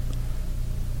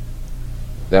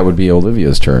 That would be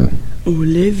Olivia's turn.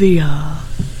 Olivia.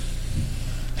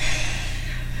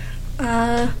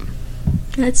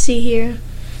 Let's see here.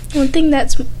 One thing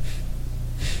that's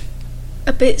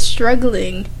a bit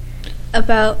struggling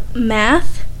about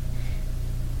math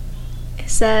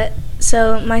is that,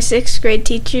 so my 6th grade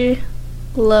teacher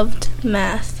loved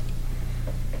math.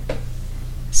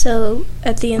 So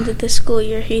at the end of the school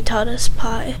year, he taught us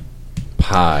pi.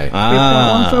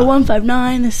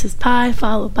 3.14159. This is pi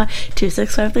followed by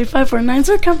 2653549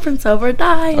 circumference over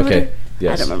diameter. Okay.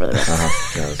 Yes. I don't remember the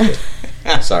rest. Yeah, that was good.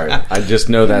 Sorry, I just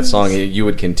know that song. You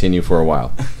would continue for a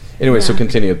while. Anyway, so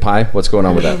continue with pi. What's going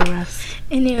on with that?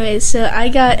 Anyway, so I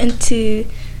got into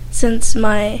since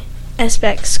my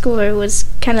SBAC score was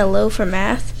kind of low for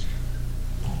math,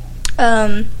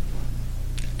 I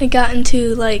got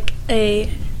into like a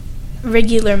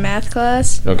regular math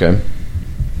class. Okay.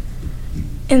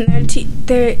 And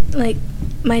they're like,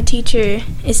 my teacher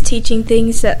is teaching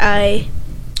things that I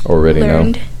already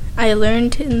learned. know. I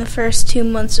learned in the first 2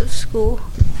 months of school.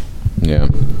 Yeah.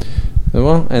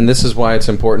 Well, and this is why it's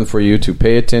important for you to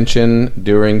pay attention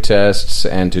during tests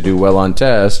and to do well on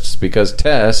tests, because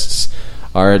tests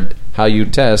are how you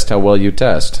test how well you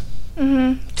test.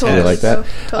 Mm-hmm. Totally. You like that?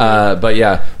 Totally. But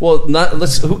yeah, well,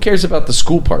 who cares about the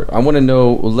school part? I want to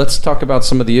know. Let's talk about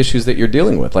some of the issues that you're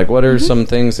dealing with. Like, what are some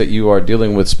things that you are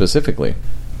dealing with specifically?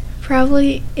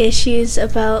 Probably issues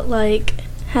about like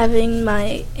having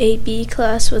my AB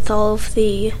class with all of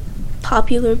the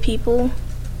popular people.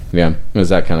 Yeah, is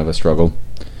that kind of a struggle?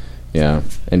 Yeah,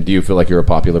 and do you feel like you're a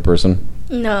popular person?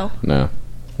 No. No.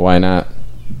 Why not?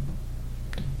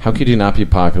 How could you not be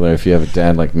popular if you have a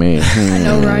dad like me? I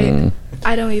know, right?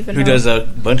 I don't even know. Who does a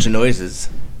bunch of noises.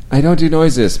 I don't do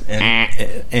noises.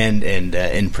 And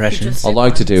impressions. I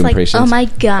like to do It's like, impressions. oh my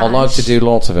gosh. I like to do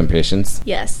lots of impressions.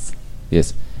 Yes.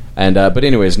 Yes. And but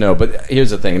anyways, no. But here's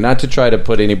the thing: not to try to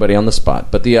put anybody on the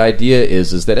spot, but the idea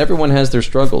is that everyone has their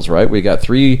struggles, right? We got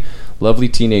 3 lovely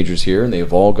teenagers here, and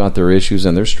they've all got their issues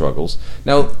and their struggles.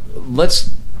 Now,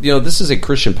 let's. This is a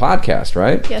Christian podcast,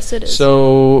 right? Yes, it is.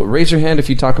 So raise your hand if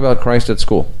you talk about Christ at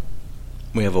school.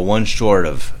 We have a short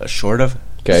of.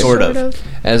 Okay. Sort of.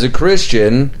 As a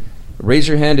Christian, raise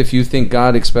your hand if you think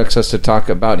God expects us to talk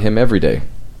about Him every day.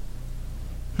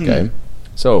 Okay.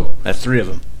 So that's 3 of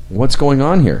them. What's going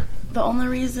on here? The only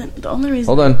reason.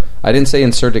 Hold on. I didn't say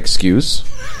insert excuse.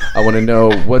 I want to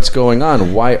know what's going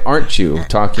on. Why aren't you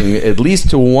talking at least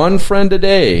to one friend a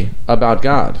day about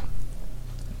God?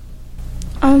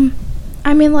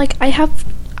 I mean, like,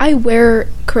 I wear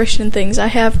Christian things. I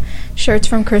have shirts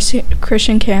from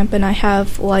Christian camp, and I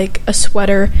have, like, a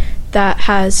sweater that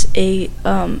has a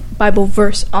Bible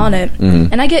verse on it.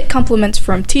 Mm-hmm. And I get compliments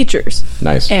from teachers.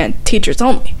 Nice. And teachers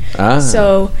only. Ah.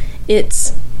 So,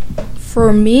 it's,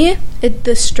 for me,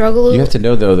 the struggle. You have to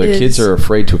know, though, that kids are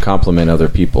afraid to compliment other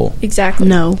people. Exactly.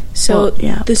 No. So, Well,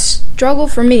 yeah. the struggle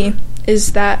for me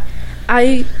is that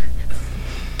I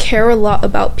care a lot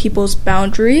about people's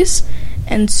boundaries,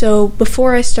 and so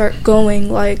before I start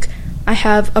going, like, I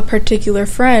have a particular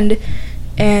friend,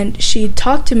 and she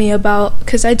talked to me about,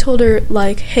 because I told her,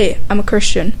 like, hey, I'm a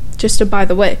Christian, just by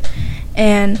the way,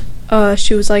 and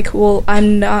she was like, well,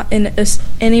 I'm not in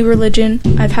any religion.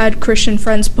 I've had Christian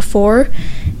friends before,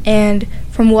 and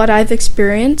from what I've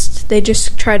experienced, they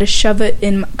just try to shove it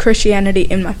in Christianity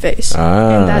in my face,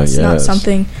 and that's not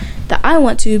something that I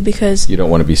want to, because you don't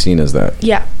want to be seen as that.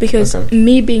 Yeah, because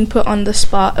me being put on the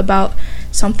spot about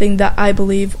something that I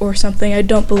believe or something I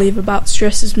don't believe about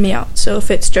stresses me out. So if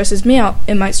it stresses me out,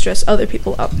 it might stress other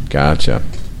people out. Gotcha.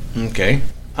 Okay.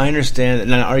 I understand.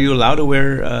 Now, are you allowed to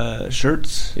wear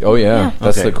shirts? Oh, yeah.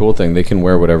 That's the cool thing. They can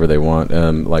wear whatever they want,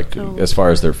 as far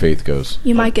as their faith goes.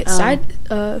 You might get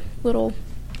little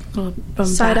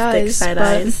side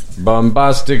eyes.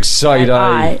 Bombastic side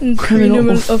eye.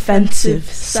 Criminal offensive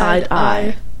side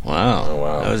eye.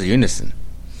 Wow. That was unison.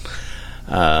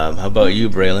 How about you,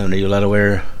 Braylon? Are you allowed to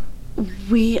wear?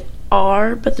 We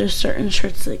are, but there's certain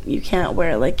shirts that you can't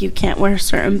wear. Like, you can't wear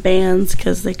certain bands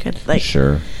because they could, like...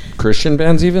 Sure. Christian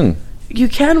bands, even? You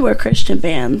can wear Christian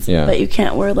bands, yeah, but you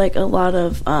can't wear, like, a lot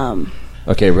of...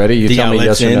 Okay, ready? You tell me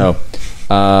yes or no.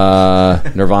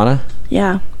 Nirvana?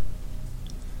 Yeah.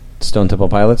 Stone Temple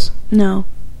Pilots? No.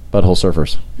 Butthole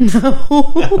Surfers?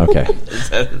 No. Okay.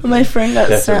 My friend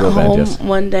got sent home yes.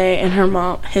 one day, and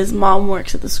his mom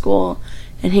works at the school,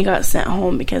 and he got sent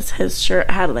home because his shirt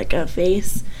had, like, a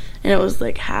face, and it was,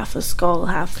 like, half a skull,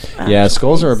 half... Yeah,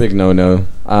 skulls are a big no-no.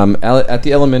 At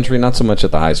the elementary, not so much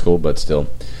at the high school, but still.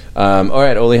 All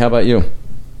right, Oli, how about you?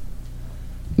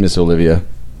 Miss Olivia.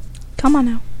 Come on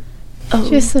now. Oh.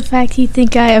 Just the fact you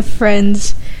think I have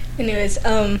friends. Anyways,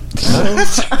 okay,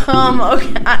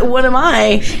 what am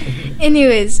I?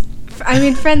 Anyways, I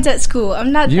mean friends at school.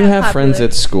 I'm not You that have popular. friends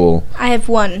at school. I have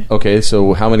one. Okay,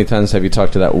 so how many times have you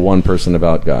talked to that one person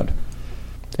about God?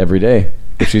 Every day.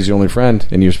 If she's your only friend,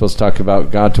 and you're supposed to talk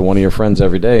about God to one of your friends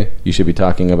every day, you should be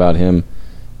talking about Him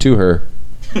to her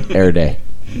every day.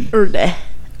 Every day.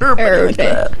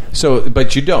 So,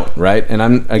 but you don't, right? And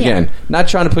I'm, again, not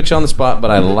trying to put you on the spot,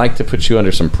 but I like to put you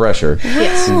under some pressure.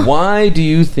 Yes. Why do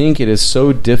you think it is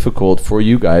so difficult for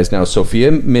you guys? Now,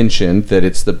 Sophia mentioned that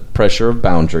it's the pressure of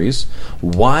boundaries.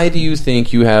 Why do you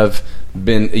think you have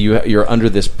been, you're under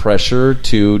this pressure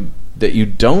that you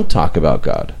don't talk about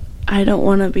God? I don't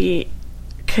want to be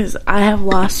because I have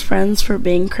lost friends for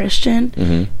being Christian.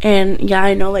 Mm-hmm. And yeah,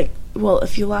 I know, like, well,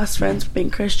 if you lost friends for being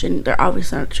Christian, they're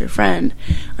obviously not your friend.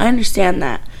 I understand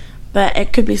that. But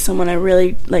it could be someone I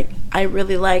really like and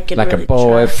like really a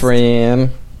boyfriend.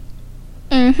 Trust.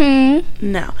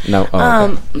 Mm-hmm. No. No.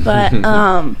 Oh, okay. But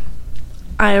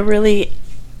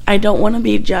I don't want to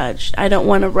be judged. I don't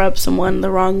want to rub someone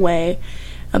the wrong way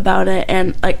about it.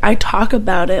 And like, I talk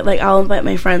about it. Like, I'll invite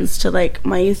my friends to like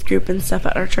my youth group and stuff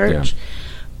at our church. Yeah.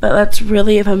 But that's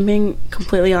really, if I'm being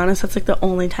completely honest, that's like the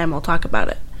only time I'll talk about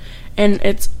it. And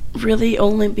it's really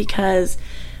only because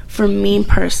for me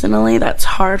personally, that's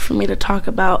hard for me to talk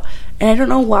about. And I don't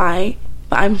know why,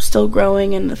 but I'm still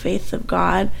growing in the faith of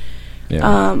God.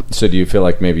 Yeah. So do you feel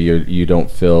like maybe you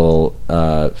don't feel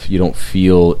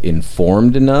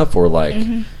informed enough or like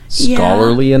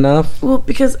scholarly enough? Well,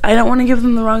 because I don't want to give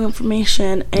them the wrong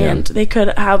information, and they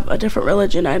could have a different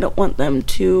religion. I don't want them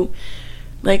to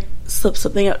like slip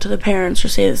something out to the parents or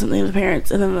say something to the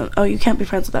parents, and then you can't be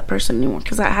friends with that person anymore,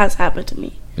 because that has happened to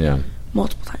me. Yeah.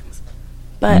 Multiple times.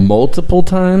 But multiple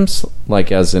times,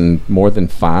 like as in more than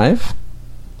 5?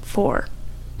 4.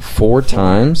 4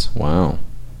 times? Wow.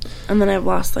 And then I've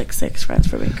lost like 6 friends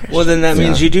for being Christian. Well, then that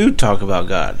means you do talk about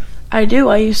God. I do.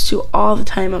 I used to all the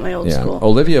time at my old school.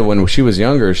 Olivia, when she was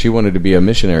younger, she wanted to be a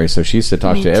missionary, so she used to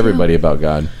talk to everybody about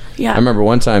God. Yeah. I remember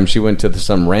one time she went to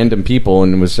some random people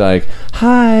and was like,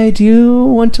 "Hi, do you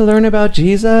want to learn about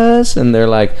Jesus?" And they're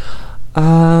like,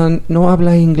 no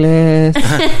habla inglés.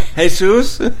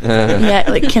 Jesus? Yeah,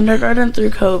 like kindergarten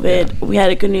through COVID, we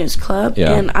had a Good News Club,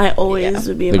 and I always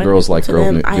would be invited. The girls like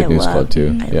Good News Club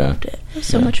too. I loved it.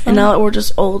 So much fun. And now that we're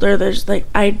just older, there's like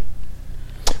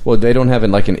Well, they don't have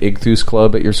like an Ichthus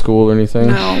club at your school or anything?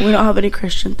 No, we don't have any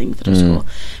Christian things at our school.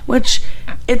 Which,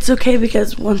 it's okay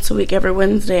because once a week, every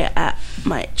Wednesday at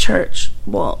my church,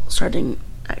 well, starting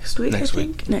next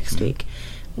week, next week,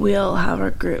 we'll have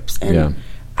our groups. And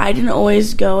I didn't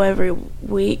always go every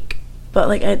week, but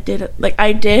like I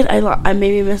did. I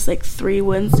maybe missed like 3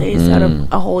 Wednesdays out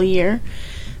of a whole year.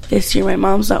 This year, my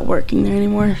mom's not working there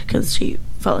anymore because she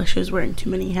felt like she was wearing too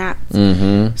many hats.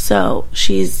 Mm-hmm. So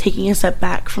she's taking a step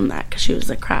back from that because she was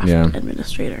a craft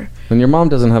administrator. And your mom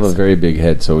doesn't have a very big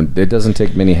head, so it doesn't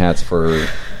take many hats for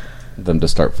them to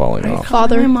start falling off.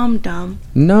 Father, my mom dumb.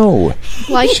 No,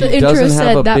 like the intro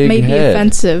said, that may be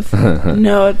offensive.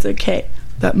 No, it's okay.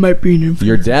 That might be an influence.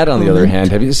 Your dad, on the other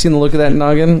hand, have you seen the look of that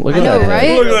noggin? Look at that right?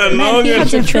 head. Look at that noggin. He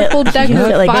has a triple deck of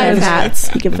like 5 hats.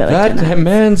 He can fit like that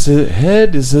man's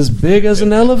head is as big as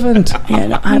an elephant. Yeah,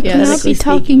 no, I'm not be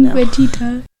talking,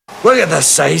 Vegeta. Look at the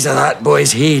size of that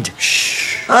boy's head.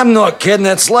 Shh. I'm not kidding.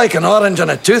 It's like an orange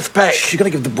on a toothpick. You're gonna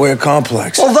give the boy a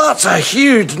complex. Well, that's a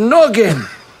huge noggin.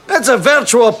 It's a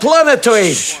virtual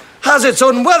planetoid. Has its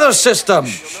own weather system.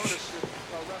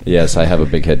 Yes, I have a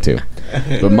big head too.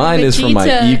 But mine is from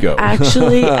my ego.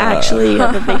 Actually, you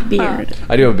have a big beard.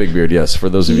 I do have a big beard, yes, for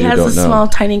those of you who don't know. He has a small,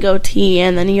 tiny goatee,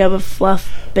 and then you have a fluff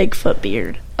Bigfoot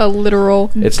beard. A literal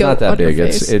It's goat not that on your big.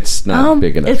 face. It's not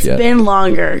big enough yet. It's been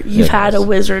longer. You've had a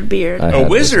wizard beard. A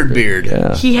wizard beard?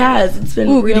 Yeah. He has. It's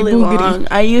been really long.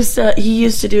 He used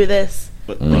to do this.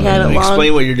 We had it long.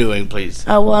 Explain what you're doing, please.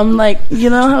 Oh, well, I'm like, you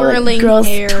know how like, girls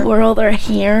hair. twirl their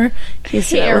hair? He used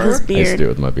to do it with his I used beard. to do it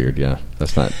with my beard, yeah.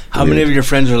 That's not How weird. many of your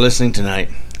friends are listening tonight?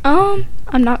 I'm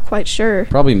not quite sure.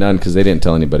 Probably none, because they didn't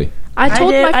tell anybody. I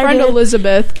told my friend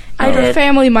Elizabeth. Her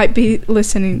family might be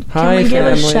listening. Hi, Can we give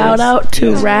a shout out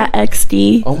to Rat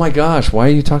XD? Oh my gosh, why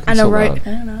are you talking so loud? I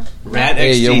don't know. Rat XD.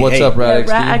 Hey, yo, what's up, Rat XD?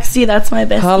 Rat XD, that's my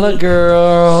bestie. Holla,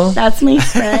 girl. That's my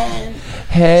friend.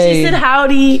 Hey. She said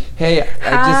howdy. Hey,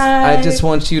 I just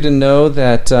want you to know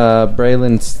that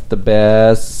Braylon's the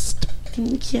best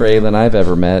Braylon I've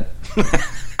ever met.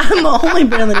 I'm the only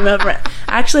Braylon you've ever met.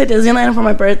 Actually, at Disneyland for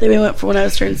my birthday, we went for when I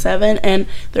was turned 7, and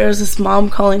there was this mom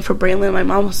calling for Braylon. My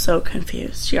mom was so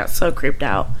confused. She got so creeped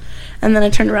out. And then I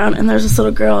turned around, and there was this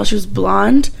little girl. She was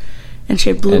blonde, and she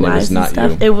had blue eyes and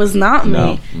stuff. You. It was not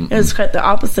me. No. It was quite the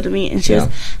opposite of me. And she was,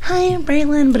 hi, I'm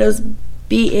Braylon, but it was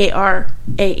BARAELYNN,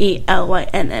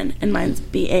 and mine's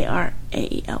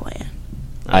BARAELYN.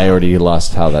 I already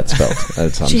lost how that's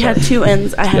spelled. She had 2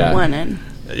 N's. I had 1 N.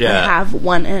 Yeah. I have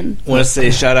 1 N. I want to say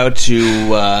a shout out to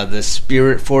the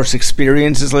Spirit Force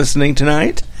Experience is listening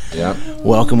tonight. Yeah.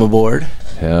 Welcome aboard.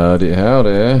 Howdy,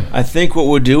 howdy. I think what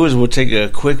we'll do is we'll take a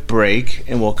quick break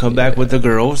and we'll come back with the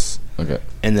girls. Okay.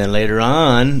 And then later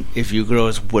on, if you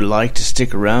girls would like to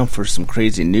stick around for some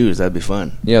crazy news, that'd be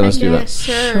fun. Yeah, let's do that.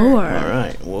 Sure. All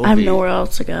right. I have nowhere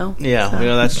else to go. Yeah,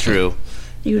 so. That's true.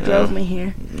 You drove me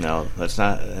here. No, let's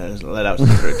not let out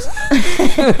secrets.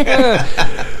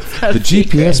 The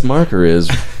GPS marker is...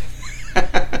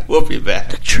 We'll be back.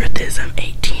 The truth is I'm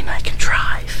 18. I can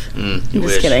drive.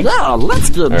 Just kidding. Yeah, let's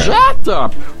get jacked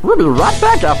up. We'll be right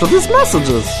back after these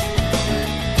messages.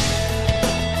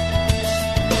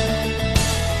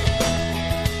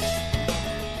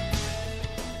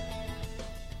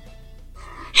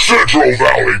 Central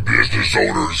Valley business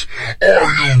owners,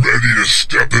 are you ready to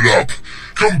step it up?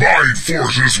 Combine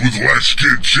forces with Let's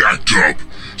Get Jacked Up.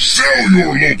 Sell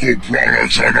your local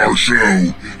products on our show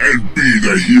and be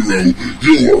the hero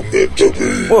you are meant to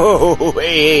be. Whoa,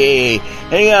 hey.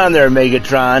 Hang on there,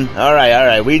 Megatron. All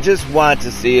right. We just want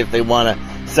to see if they want to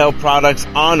sell products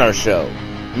on our show.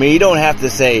 I mean, you don't have to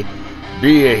say,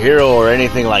 be a hero or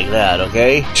anything like that,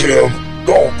 okay? Tim,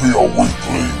 don't be a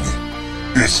weakling.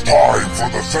 It's time for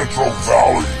the Central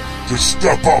Valley to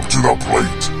step up to the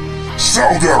plate.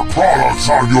 Sell their products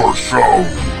on your show.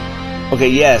 Okay,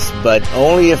 yes, but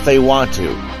only if they want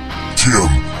to. Tim,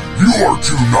 you are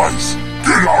too nice.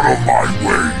 Get out of my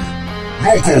way.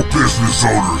 Local business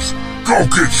owners, go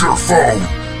get your phone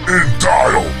and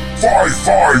dial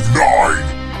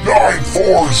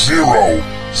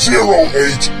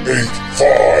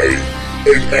 559-940-0885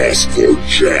 and ask for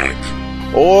Jack.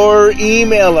 Or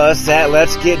email us at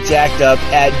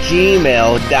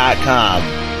letsgetjackedup@gmail.com.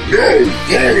 No,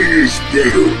 calling is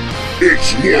better.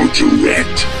 It's more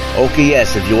direct. Okay,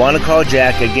 yes, if you want to call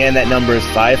Jack, again, that number is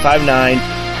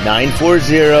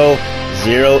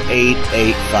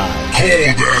 559-940-0885. Call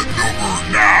that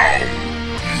number now,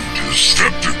 you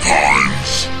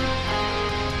Decepticons.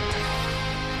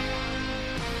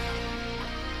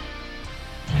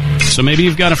 So maybe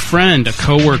you've got a friend, a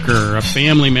coworker, a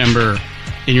family member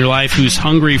in your life who's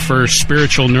hungry for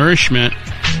spiritual nourishment.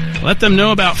 Let them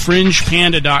know about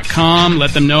FringePanda.com.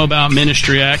 Let them know about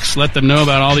Ministry X. Let them know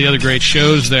about all the other great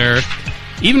shows there.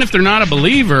 Even if they're not a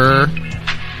believer,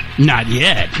 not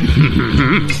yet.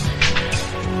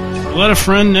 Let a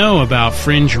friend know about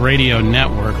Fringe Radio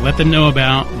Network. Let them know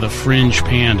about the Fringe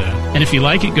Panda. And if you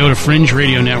like it, go to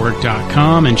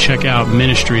FringeRadioNetwork.com and check out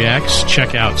Ministry X,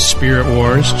 check out Spirit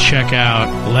Wars, check out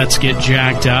Let's Get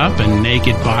Jacked Up and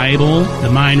Naked Bible,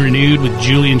 The Mind Renewed with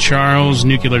Julian Charles,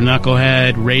 Nuclear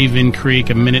Knucklehead, Raven Creek,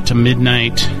 A Minute to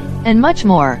Midnight, and much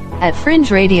more at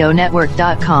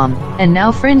FringeRadioNetwork.com and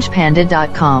now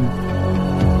FringePanda.com.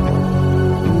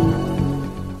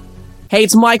 Hey,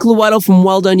 it's Mike Luetto from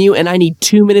Well Done You, and I need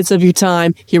 2 minutes of your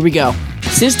time. Here we go.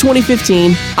 Since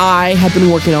 2015, I have been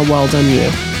working on Well Done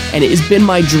You, and it has been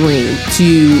my dream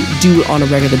to do it on a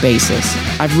regular basis.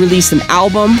 I've released an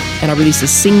album, and I released a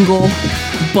single,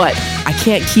 but I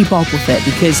can't keep up with it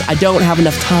because I don't have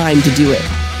enough time to do it.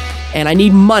 And I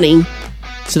need money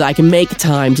so that I can make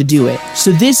time to do it.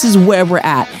 So this is where we're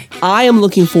at. I am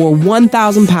looking for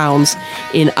 £1,000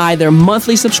 in either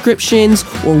monthly subscriptions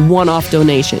or one-off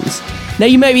donations. Now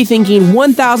you may be thinking,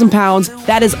 £1,000,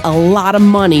 that is a lot of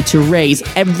money to raise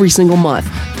every single month.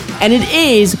 And it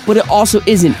is, but it also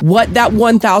isn't. What that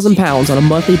 £1,000 on a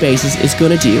monthly basis is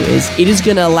going to do is it is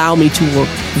going to allow me to work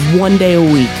 1 day a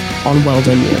week on Well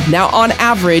Done You. Now, on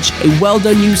average, a Well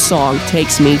Done You song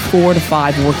takes me 4 to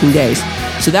 5 working days.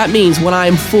 So that means when I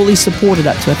am fully supported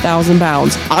up to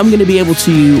 £1,000, I'm going to be able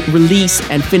to release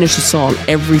and finish a song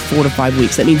every 4 to 5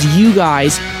 weeks. That means you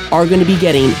guys are going to be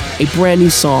getting a brand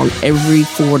new song every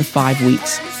 4 to 5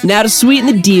 weeks. Now, to sweeten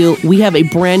the deal, we have a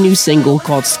brand new single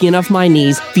called Skin Off My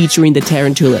Knees featuring the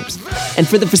Terran Tulips. And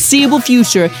for the foreseeable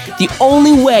future, the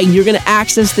only way you're going to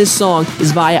access this song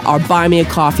is via our Buy Me a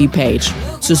Coffee page.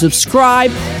 So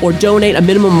subscribe or donate a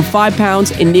minimum of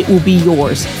 £5 and it will be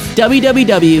yours.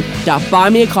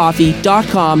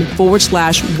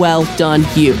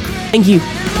 www.buymeacoffee.com/welldoneyou. Thank you.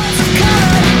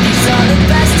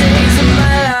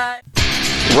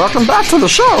 Welcome back to the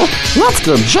show. Let's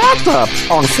get jacked up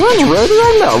on Fringe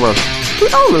Radio Network, the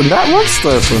only network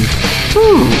station.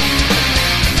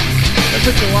 I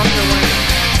took the longer one.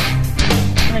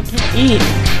 I can't eat.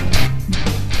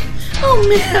 Oh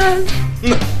man.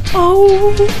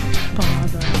 Oh,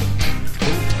 bother.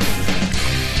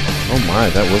 Oh my,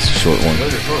 that was a short one.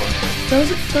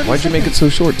 Why'd you make it so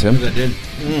short, Tim? I did.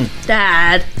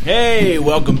 Dad. Hey,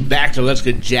 welcome back to Let's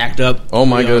Get Jacked Up. Oh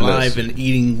my goodness. Live and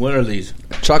eating, what are these?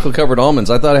 Chocolate covered almonds.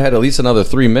 I thought I had at least another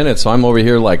 3 minutes, so I'm over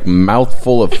here like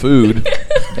mouthful of food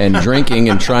and drinking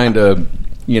and trying to,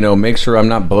 make sure I'm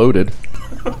not bloated.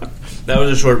 That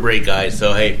was a short break, guys,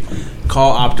 so hey,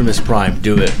 call Optimus Prime.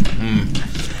 Do it.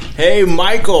 Hey,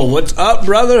 Michael, what's up,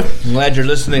 brother? I'm glad you're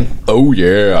listening. Oh,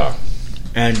 yeah.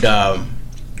 And,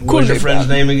 what's your friend's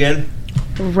name again?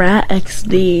 Rat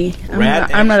XD.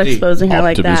 Rat I'm not XD. exposing her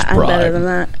like Optimus that. Prime. I'm better than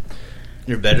that.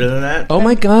 You're better than that? Oh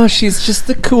my gosh, she's just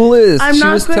the coolest. I'm she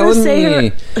not was gonna telling say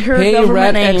me, her hey, government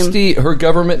Rat name. XD. Her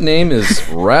government name is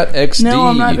Rat XD. No,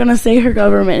 I'm not going to say her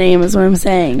government name is what I'm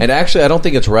saying. And actually, I don't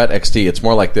think it's Rat XD. It's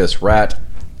more like this, Rat.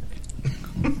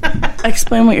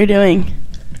 Explain what you're doing.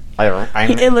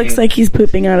 It looks like he's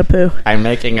pooping out a poo. I'm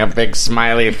making a big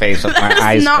smiley face with my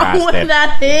eyes That's not crossed. what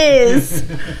that is.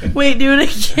 Wait, do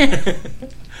it again.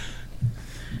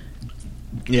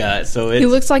 Yeah, so He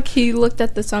looks like he looked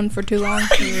at the sun for too long.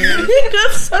 He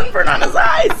got sunburn on his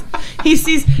eyes.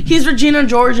 He's Regina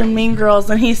George in Mean Girls,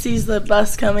 and he sees the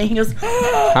bus coming. He goes,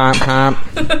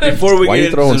 Before we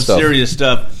get into some serious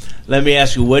stuff, let me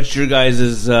ask you, what's your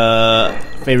guys'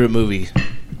 favorite movie?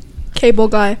 Cable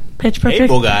Guy. Pitch Perfect.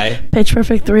 Cable Guy. Pitch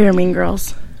Perfect 3 or Mean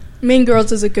Girls? Mean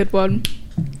Girls is a good one.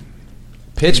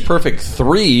 Pitch Perfect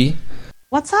 3.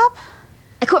 What's up?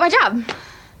 I quit my job.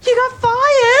 You got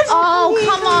fired? Oh,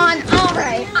 come on. All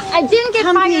right. I didn't get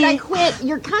fired. I quit.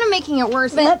 You're kind of making it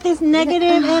worse. Let this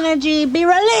negative energy be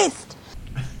released.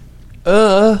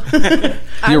 The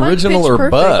original or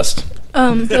bust?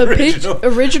 The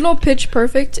original Pitch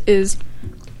Perfect is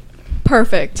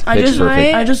perfect. I just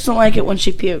don't like it when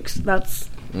she pukes. That's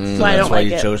why I don't like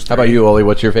it. How about you, Oli?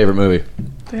 What's your favorite movie?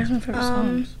 There's my favorite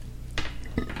songs.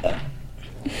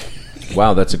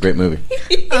 Wow, that's a great movie.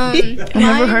 I've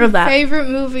never heard of that. My favorite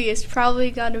movie is probably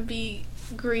got to be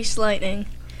Grease Lightning.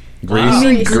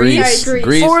 Grease.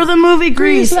 Or the movie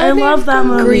Grease. I love that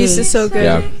movie. Grease is so good.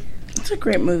 Yeah. It's a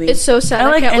great movie. It's so sad.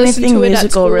 I like can't listen anything to it at musical,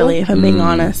 school. really, if I'm being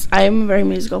honest. I am a very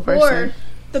musical person.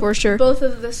 For sure. Both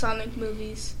of the Sonic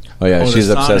movies. Oh, yeah, she's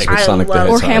obsessed with Sonic the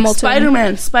Hedgehog. Or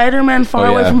Hamilton. Spider-Man Far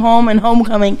Away from Home and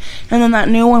Homecoming. And then that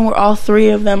new one where all three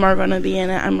of them are going to be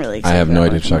in it. I'm really excited. I have no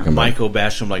idea what you're talking about. Michael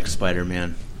Basham likes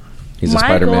Spider-Man. He's a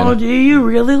Spider-Man. Michael, do you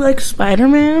really like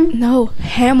Spider-Man? No,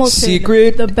 Hamilton.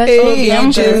 Secret the best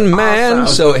Agent Man.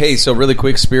 So, hey, really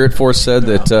quick, Spirit Force said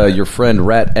that your friend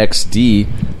Rat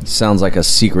XD sounds like a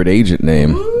secret agent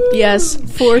name. Yes,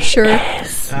 for sure.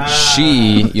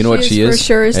 She, you know what she is? For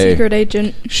sure a secret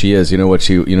agent. She is. You know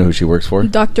who she works for?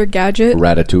 Dr. Gadget.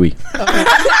 Ratatouille.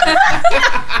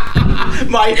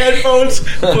 My headphones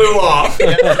flew off.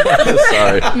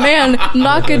 Sorry. Man,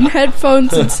 knocking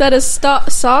headphones instead of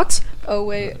socks. Oh,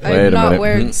 wait. I'm not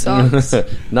wearing socks.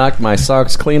 Knocked my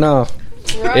socks clean off.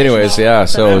 Right. Anyways, yeah,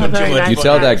 so you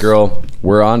tell that girl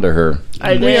we're on to her.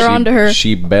 We are on to her.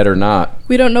 She better not.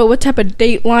 We don't know what type of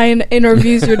Dateline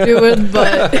interviews you're doing,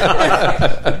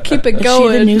 but keep it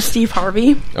going. Is she the new Steve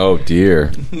Harvey? Oh, dear.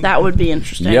 That would be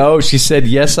interesting. Yo, she said,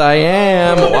 yes, I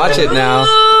am. Watch it now.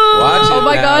 Watch it Oh,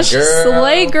 my now, gosh. girl.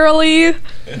 Slay, girly.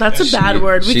 That's a bad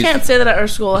word. We can't say that at our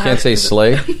school. Can't say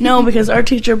slay? No, because our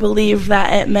teacher believed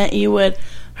that it meant you would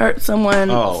hurt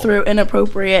someone through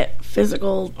inappropriate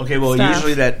physical Okay, well, stuff.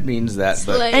 usually that means that.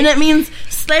 But And it means,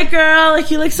 slay girl,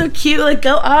 like you look so cute, like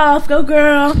go off, go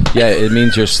girl. Yeah, it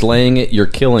means you're slaying it, you're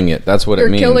killing it. That's what it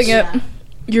means. You're killing it.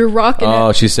 You're rocking it.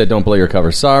 Oh, she said don't blow your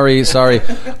cover. Sorry. Rat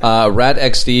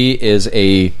XD is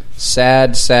a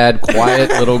sad, quiet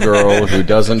little girl who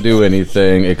doesn't do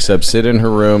anything except sit in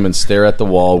her room and stare at the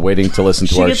wall waiting to listen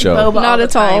to She our gets show. boba Not all the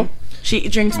at all. time. She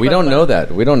drinks We boba. don't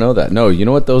know that. No, you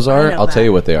know what those are? I'll tell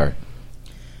you what they are.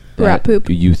 Rat poop.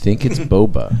 You think it's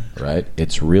boba, right?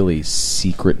 It's really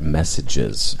secret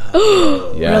messages.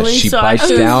 Yeah, Really? she So bites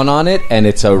I- down on it, and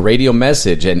it's a radio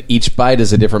message, and each bite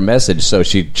is a different message. So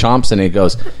she chomps, and it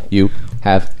goes, "You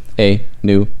have a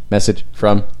new message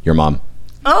from your mom."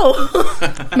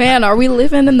 Oh. Man, are we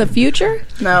living in the future?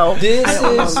 No.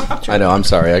 I know. I'm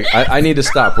sorry. I need to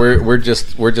stop. We're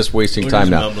just wasting time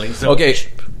just now. mumbling. So- Okay.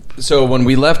 So when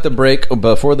we left the break,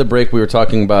 before the break, we were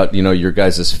talking about your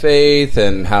guys' faith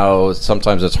and how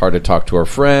sometimes it's hard to talk to our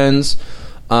friends.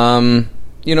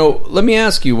 Let me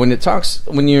ask you, what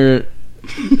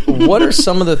are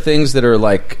some of the things that are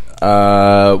like?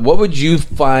 What would you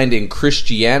find in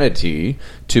Christianity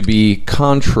to be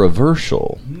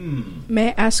controversial? May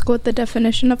I ask what the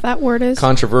definition of that word is?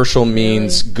 Controversial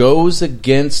means goes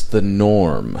against the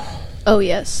norm. Oh,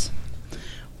 yes.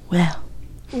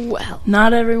 Well,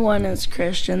 not everyone is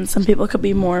Christian. Some people could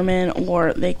be Mormon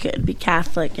or they could be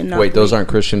Catholic and not. Wait, those aren't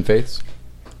Christian faiths?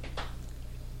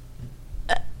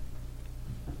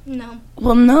 No.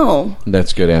 Well, no.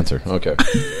 That's a good answer. Okay.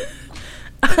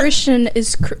 Christian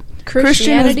is Christian is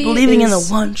Christianity believing in the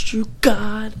is- one true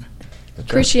God.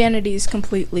 Christianity is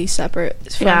completely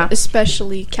separate from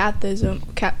especially Catholicism.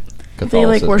 They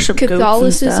like worship goats and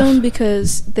Catholicism stuff.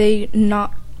 because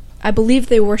I believe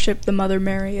they worship the Mother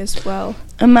Mary as well.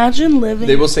 Imagine living.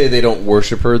 They will say they don't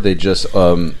worship her. They just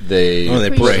they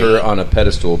put pray. her on a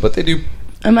pedestal, but they do.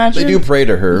 Imagine They do pray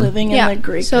to her. living in Yeah, the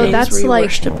Greek so days that's where you like-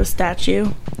 worship a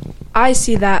statue. I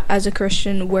see that as a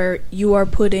Christian where you are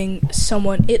putting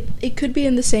someone, it could be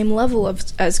in the same level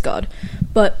as God,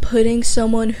 but putting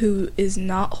someone who is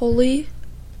not holy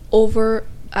over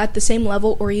at the same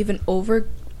level or even over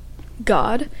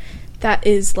God, that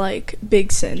is like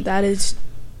big sin. That is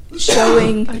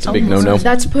showing it's a big no-no.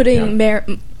 That's putting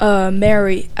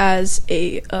Mary as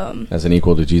as an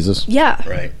equal to Jesus. Yeah.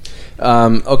 Right.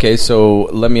 Okay, so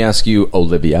let me ask you,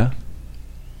 Olivia.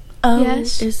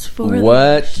 Yes. Is for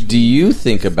What do you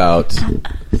think about?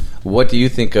 What do you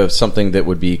think of something that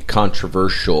would be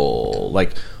controversial?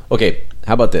 Like, okay,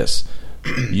 how about this?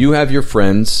 You have your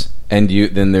friends, and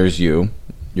then there's you,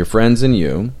 your friends, and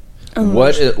you.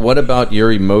 What about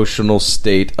your emotional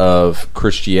state of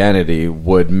Christianity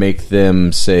would make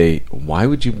them say, "Why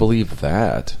would you believe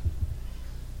that?"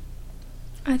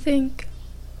 I think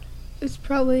it's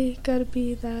probably got to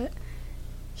be that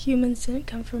humans didn't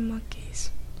come from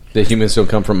monkeys. That humans don't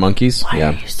come from monkeys? Why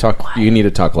are you so Talk. You need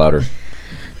to talk louder.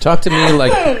 Talk to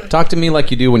me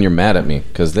like you do when you're mad at me,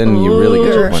 because then you really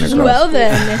get your point across. Well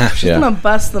then, she's gonna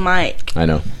bust the mic. I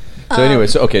know. So anyway,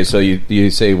 so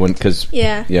you say when because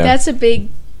yeah, that's a big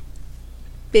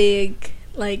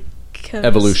like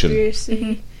evolution,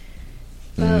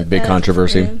 big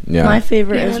controversy. Yeah, my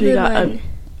favorite is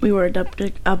we were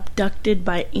abducted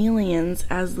by aliens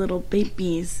as little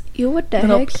babies. What the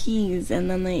little heck? peas, and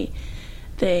then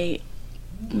they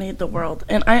made the world.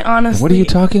 And I honestly, what are you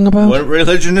talking about? What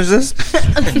religion is this?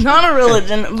 It's not a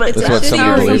religion, but that's what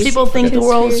some people think the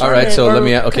world started. All right, so let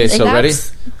me. Okay, so ready?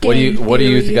 What do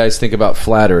you guys think about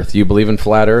flat Earth? Do you believe in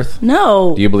flat Earth?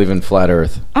 No. Do you believe in flat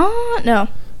Earth? No.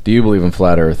 Do you believe in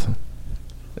flat Earth?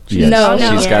 Yes.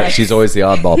 No. She's always the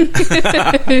oddball.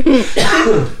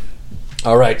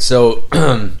 All right, so,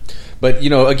 but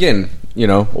again,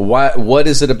 what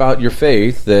is it about your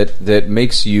faith that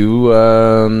makes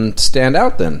you stand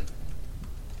out? Then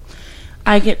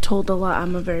I get told a lot.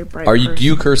 I'm a very bright. person. Do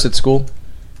you curse at school?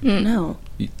 No.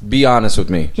 Be honest with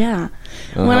me. Yeah.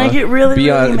 When I get really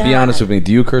mad. Be honest with me.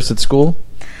 Do you curse at school?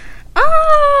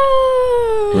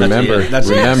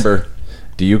 Remember.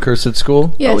 Do you curse at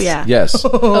school? Yes. Oh yeah. Yes.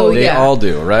 They all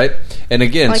do, right? And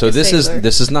again, like so this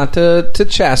is not to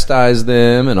chastise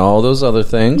them and all those other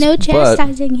things. No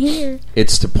chastising here.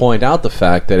 It's to point out the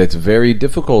fact that it's very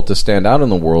difficult to stand out in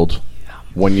the world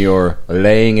when you're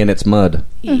laying in its mud.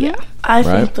 Yeah. I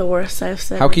think the worst I've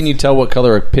said. How can you tell what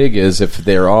color a pig is if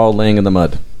they're all laying in the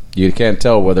mud? You can't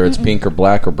tell whether it's pink or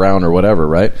black or brown or whatever,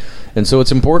 right? And so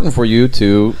it's important for you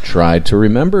to try to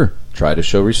remember, try to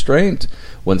show restraint.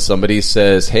 When somebody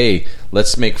says, "Hey,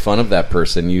 let's make fun of that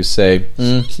person," you say,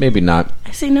 "Maybe not."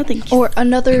 I say nothing. Or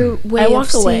another way of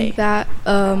walk away. seeing that,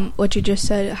 what you just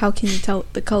said, how can you tell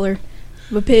the color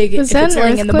of a pig if that it's an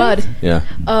laying in the mud? Yeah.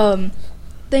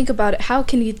 Think about it. How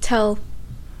can you tell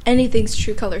anything's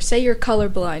true color? Say you're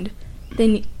colorblind,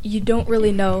 then you don't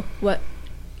really know what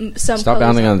some Stop colors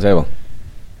pounding on the table.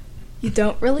 You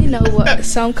don't really know what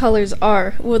some colors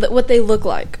are, what they look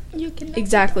like.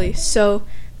 Exactly. So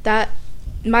that,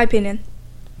 in my opinion,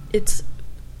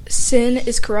 sin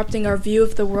is corrupting our view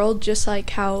of the world, just like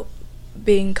how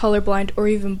being colorblind or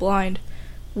even blind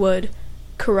would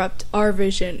corrupt our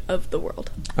vision of the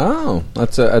world. Oh,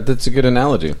 that's a good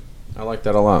analogy. I like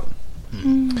that a lot.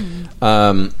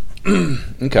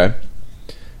 Okay.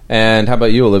 And how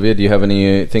about you, Olivia? Do you have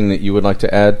anything that you would like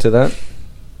to add to that?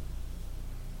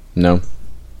 No?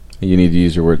 You need to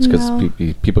use your words because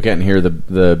people can't hear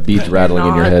the beads rattling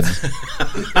in your head.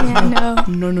 Yeah,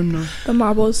 No. The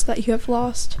marbles that you have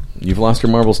lost. You've lost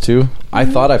your marbles too? I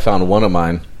thought I found one of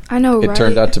mine. I know, It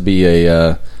turned out to be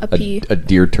a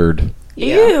deer turd.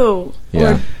 Ew.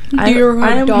 Yeah.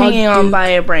 I'm hanging on by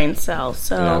a brain cell,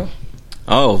 so... Yeah.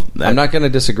 I'm not going to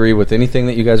disagree with anything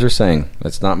that you guys are saying.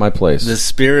 That's not my place. The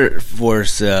Spirit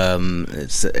Force,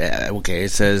 it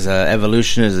says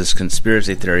evolution is this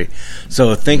conspiracy theory.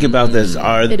 So think about this.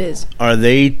 Are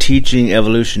they teaching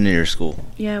evolution in your school?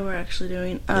 Yeah, we're actually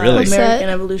doing really? American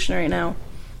evolution right now.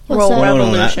 What's that?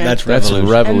 Revolution. That's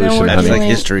revolution. That's like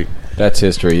history. That's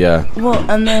history, yeah.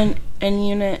 Well, and then in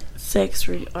Unit 6,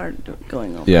 we are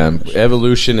going over. Yeah,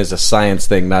 evolution is a science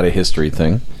thing, not a history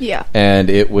thing. Yeah. And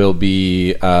it will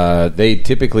be, they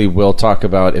typically will talk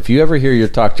about, if you ever hear your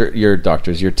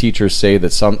teachers say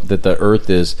that the Earth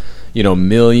is,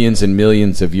 millions and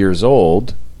millions of years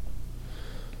old,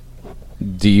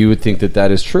 do you think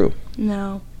that is true?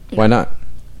 No. Why not?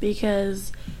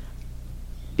 Because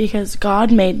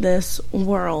God made this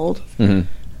world. Mm-hmm.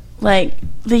 Like,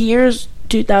 the year's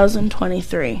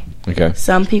 2023. Okay.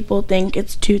 Some people think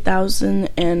it's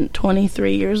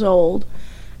 2023 years old,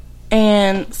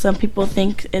 and some people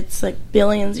think it's like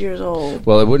billions years old.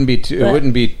 Well, it wouldn't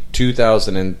be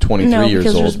 2023 no, years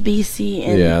because old. there's BC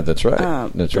and Yeah, that's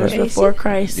right. That's right. Before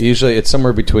Christ. Usually, it's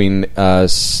somewhere between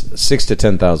 6 to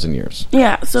 10,000 years.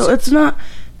 Yeah, so it's not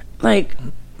like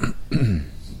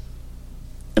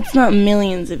it's not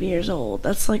millions of years old.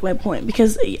 That's like my point,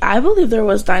 because I believe there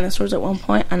was dinosaurs at one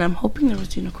point, and I'm hoping there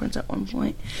was unicorns at one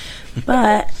point.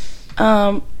 But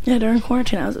yeah, during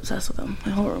quarantine, I was obsessed with them.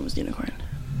 My whole room was unicorn.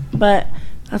 But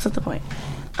that's not the point.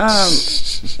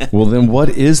 Well, then, what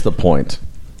is the point?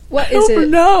 What is it?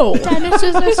 No,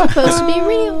 dinosaurs are supposed to be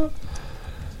real.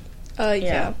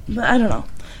 Yeah, but I don't know.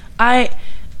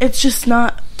 It's just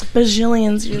not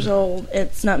bajillions years old.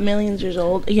 It's not millions years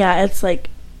old. Yeah, it's like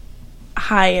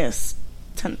highest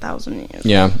 10,000 years.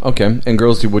 Yeah. Okay. And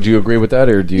girls, would you agree with that,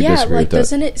 or do you disagree with that?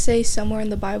 Doesn't it say somewhere in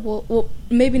the Bible? Well,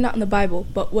 maybe not in the Bible,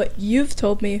 but what you've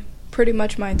told me pretty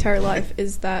much my entire life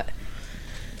is that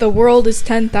the world is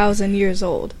 10,000 years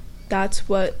old. That's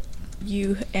what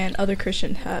you and other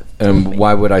Christians have. And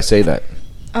why would I say that?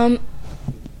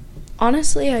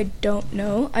 Honestly, I don't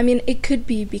know. I mean, it could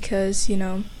be because,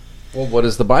 Well, what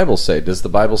does the Bible say? Does the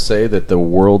Bible say that the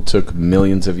world took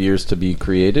millions of years to be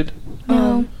created?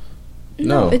 No.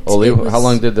 No. How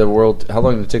long did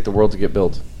it take the world to get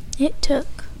built? It took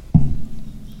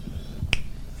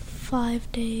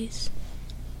 5 days.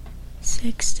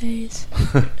 6 days.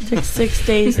 It took 6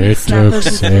 days. It took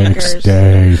 6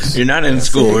 days. You're not in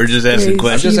school. We're just asking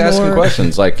questions. I'm just asking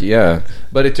questions.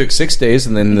 But it took 6 days,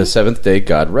 and then the seventh day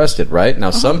God rested, right? Now,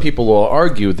 some people will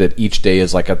argue that each day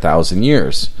is like 1,000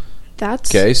 years. That's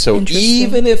okay. So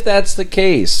even if that's the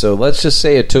case, so let's just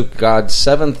say it took God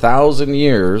 7,000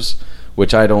 years,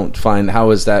 which I don't find. How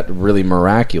is that really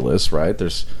miraculous, right?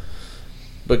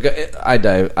 But I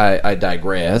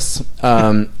digress.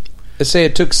 Let's say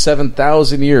it took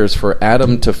 7,000 years for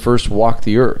Adam to first walk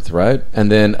the earth, right?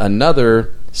 And then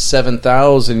another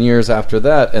 7,000 years after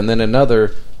that, and then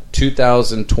another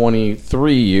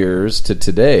 2,023 years to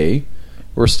today.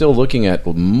 We're still looking at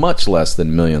much less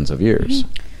than millions of years.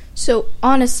 Mm-hmm. So,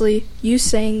 honestly, you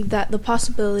saying that the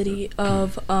possibility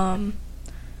of,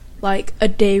 like, a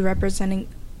day representing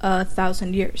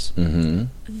 1,000 years,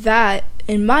 that,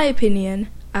 in my opinion,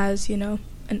 as, an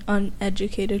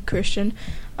uneducated Christian,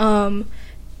 like,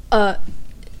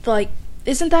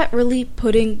 isn't that really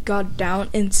putting God down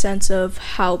in sense of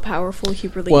how powerful he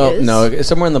really is? Well, no,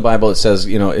 somewhere in the Bible it says,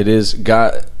 it is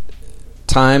God,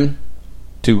 time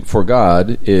for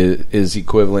God is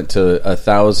equivalent to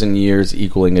 1,000 years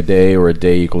equaling a day, or a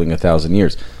day equaling 1,000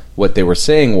 years. What they were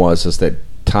saying is that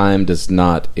time does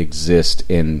not exist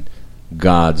in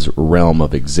God's realm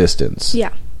of existence.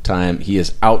 Yeah. Time, he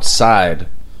is outside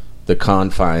the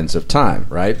confines of time,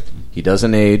 right? He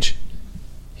doesn't age.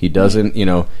 He doesn't,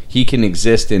 he can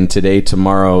exist in today,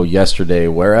 tomorrow, yesterday,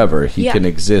 wherever. He can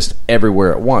exist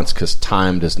everywhere at once because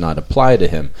time does not apply to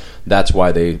him. That's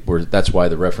why that's why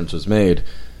the reference was made.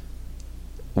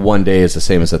 One day is the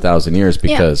same as 1,000 years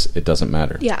because it doesn't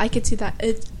matter. Yeah, I could see that.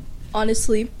 It's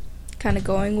honestly kind of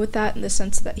going with that in the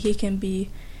sense that he can be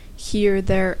here,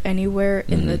 there, anywhere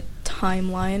in the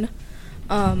timeline.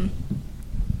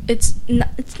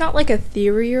 It's not like a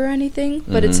theory or anything,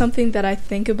 but it's something that I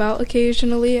think about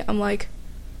occasionally. I'm like,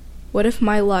 what if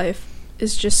my life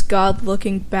is just God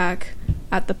looking back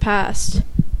at the past,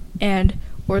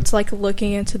 or it's like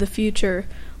looking into the future,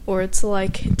 or it's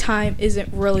like time isn't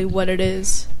really what it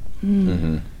is.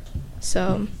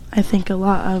 So I think a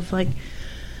lot of like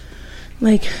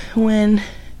when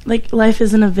life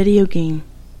isn't a video game.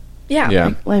 Yeah.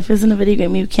 Like, life isn't a video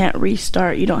game. You can't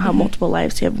restart. You don't have multiple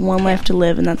lives. You have one life to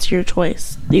live, and that's your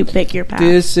choice. You pick your path.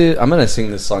 I'm going to sing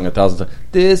this song 1,000 times.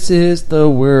 This is the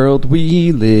world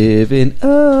we live in.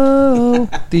 Oh,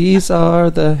 these are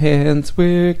the hands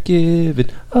we're given.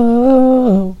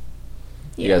 Oh.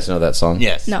 You guys know that song?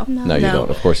 Yes. No, you don't.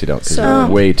 Of course you don't, because So, you're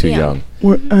way too young.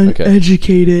 We're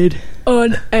uneducated.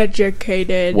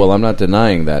 Uneducated. Well, I'm not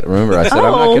denying that. Remember, I said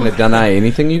I'm not going to deny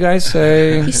anything you guys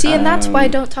say. You see, and that's why I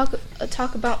don't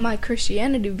talk about my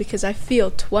Christianity, because I feel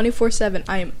 24/7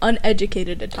 I am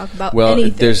uneducated to talk about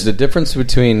anything. There's the difference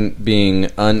between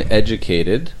being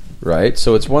uneducated, right?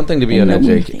 So it's one thing to be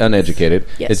uneducated.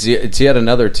 Yes. It's yet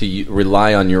another to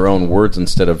rely on your own words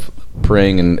instead of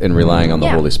praying and relying on the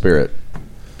Holy Spirit.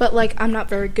 But, like, I'm not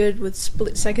very good with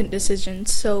split-second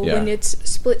decisions, so when it's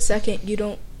split-second, you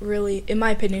don't really, in my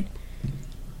opinion,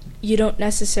 you don't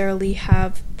necessarily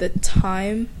have the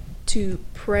time to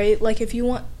pray. Like, if you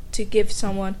want to give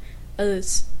someone a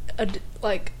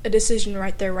decision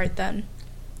right there, right then,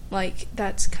 like,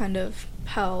 that's kind of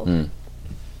how,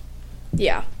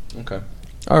 Okay.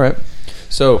 All right.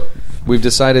 So we've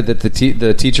decided that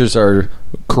the teachers are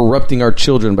corrupting our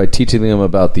children by teaching them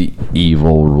about the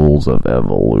evil rules of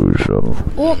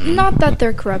evolution. Well, not that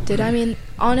they're corrupted. I mean,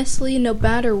 honestly, no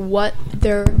matter what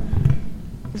their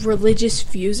religious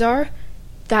views are,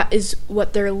 that is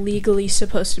what they're legally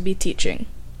supposed to be teaching.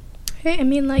 Hey, I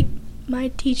mean, like, my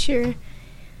teacher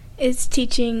is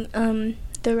teaching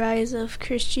the rise of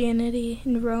Christianity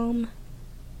in Rome.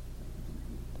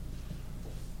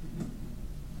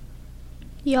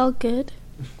 Y'all good?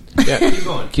 Yeah, keep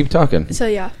going. Keep talking. So,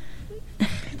 yeah.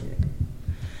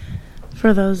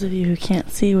 For those of you who can't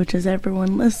see, which is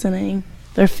everyone listening,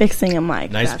 they're fixing a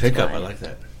mic. Nice that's pickup. why. I like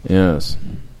that. Yes.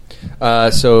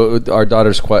 So our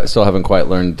daughters still haven't quite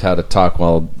learned how to talk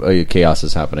while chaos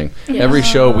is happening. Yeah. Every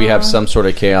show we have some sort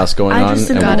of chaos going on, just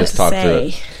and didn't we know just what talk to through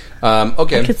it.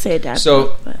 Okay. I could say a dad So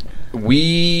joke, but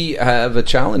we have a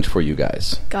challenge for you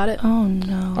guys. Got it. oh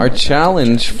no. Our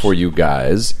challenge for you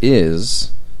guys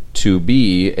is to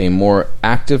be a more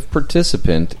active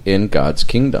participant in God's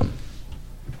kingdom.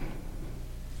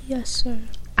 Yes, sir.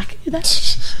 I can do that.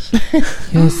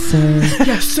 Yes, sir.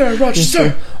 Yes, sir. Roger,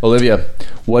 sir. Olivia,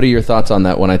 what are your thoughts on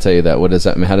that when I tell you that? What does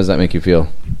that mean? How does that make you feel?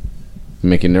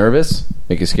 Make you nervous?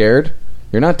 Make you scared?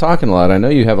 You're not talking a lot. I know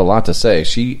you have a lot to say.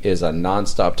 She is a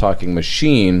nonstop talking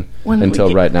machine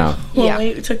until right now. When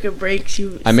we took a break,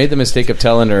 I made the mistake of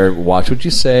telling her, watch what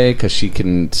you say, because she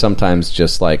can sometimes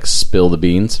just, like, spill the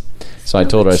beans. So I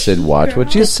told her, I said, watch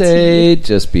what you say,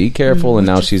 just be careful. And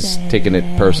now she's taking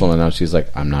it personal, and now she's like,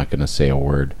 I'm not going to say a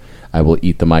word. I will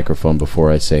eat the microphone before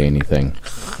I say anything.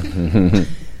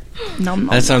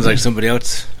 That sounds like somebody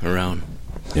else around.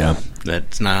 Yeah.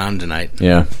 That's not on tonight.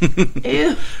 Yeah.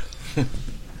 Ew.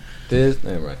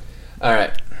 Never mind. All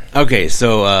right. Okay,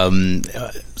 so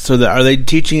are they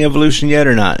teaching evolution yet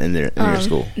or not in your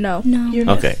school? No.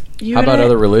 Okay. How about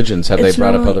other religions? Have they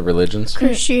brought up other religions?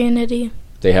 Christianity.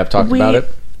 They have talked about it?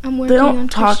 I'm They working on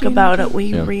don't talk about it.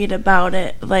 Christianity. We read about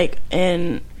it. Like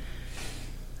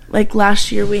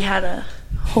last year, we had a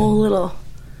whole little.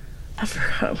 I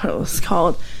forgot what it was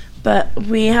called, but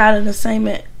we had an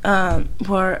assignment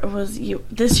where it was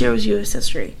this year was U.S.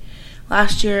 history.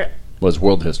 Last year was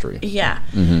world history. Yeah.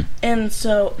 Mm-hmm. And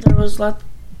so there was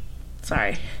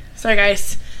sorry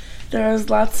guys. There was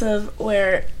lots of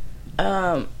where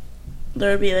there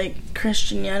would be like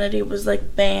Christianity was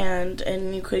like banned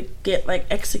and you could get like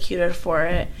executed for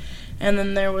it. And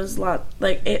then there was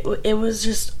it was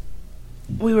just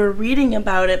we were reading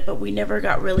about it but we never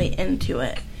got really into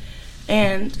it.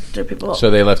 And there are people. So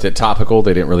they left it topical.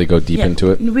 They didn't really go deep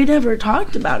into it. We never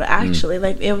talked about it actually.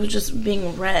 Like it was just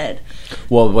being read.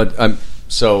 Well,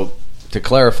 so to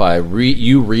clarify,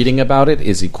 you reading about it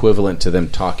is equivalent to them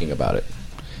talking about it.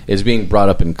 It's being brought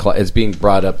up it's being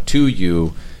brought up to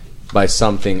you by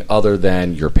something other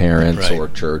than your parents or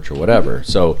church or whatever.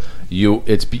 So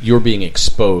you're being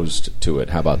exposed to it.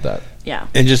 How about that? Yeah.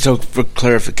 And just so for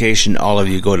clarification, all of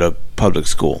you go to public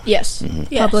school. Yes. Mm-hmm.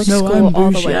 Yes. Public No, school I'm all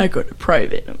the bougie. way. I go to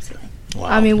private. I'm saying. Wow.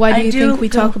 I mean, why do you think we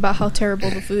go- talk about how terrible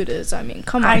the food is? I mean,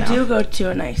 come on now. I do go to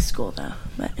a nice school though.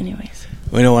 But anyways.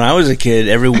 Well, when I was a kid,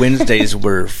 every Wednesdays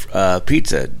were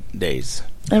pizza days.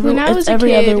 When I was a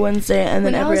every kid, other Wednesday, and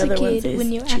then when every I was other a kid, Wednesday.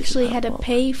 when you actually had to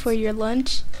pay for your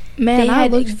lunch, Man, they I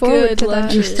had looked forward good to that.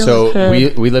 lunches. So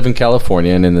we live in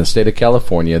California, and in the state of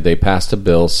California, they passed a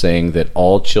bill saying that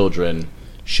all children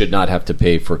should not have to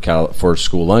pay for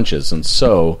school lunches, and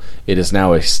so it is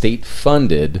now a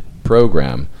state-funded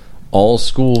program. All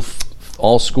school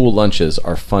lunches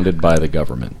are funded by the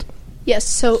government. Yes,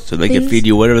 so they can feed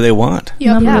you whatever they want.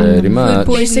 Yeah, Pretty much.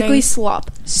 basically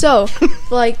slop. So,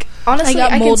 like, honestly, I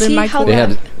got I can mold in see my how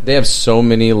They have so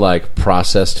many like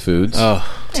processed foods. Oh,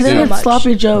 And then it's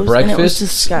sloppy joes, and it was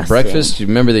disgusting. Breakfast. You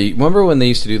remember when they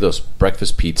used to do those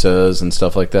breakfast pizzas and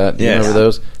stuff like that? Do you remember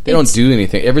those? They don't do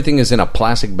anything. Everything is in a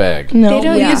plastic bag. No, They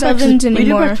don't use ovens anymore. We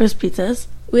do breakfast pizzas.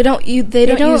 They don't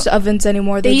use ovens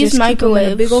anymore. They use just keep them in a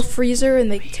microwaves. big old freezer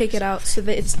and they take it out. So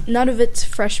that none of it's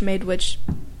fresh made. Which,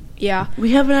 yeah,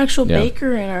 We have an actual Yeah.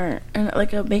 baker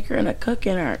like a baker and a cook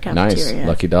in our cafeteria. Nice,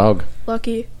 lucky dog.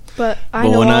 lucky. But I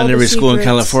Well, know not all the every school in secrets.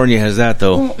 California has that,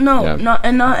 though. Well, no,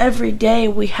 Yeah. not every day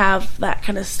we have that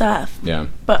kind of stuff. Yeah.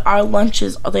 But our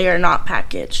lunches, they are not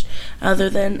packaged. Other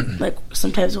than like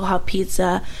sometimes we'll have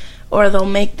pizza, or they'll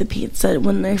make the pizza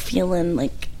when they're feeling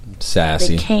like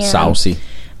Sassy, They can. saucy.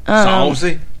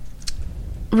 Saucy?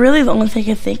 Really, the only thing I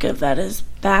can think of that is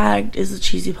bagged is the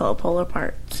cheesy polar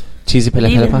parts. Cheesy pila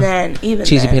Even pila pa. then, even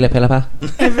Cheesy then. pila pila pa.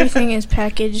 Everything is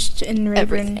packaged and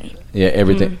written Yeah,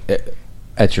 everything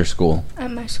at your school. at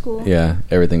my school. Yeah,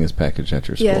 everything is packaged at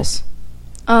your school. Yes.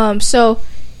 So,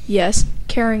 yes.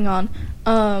 Carrying on.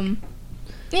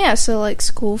 Yeah, so like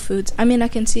school foods. I mean, I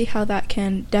can see how that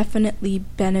can definitely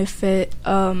benefit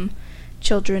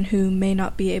children who may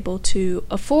not be able to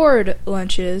afford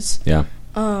lunches. Yeah.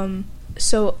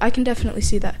 So I can definitely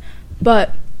see that.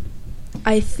 But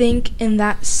I think in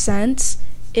that sense,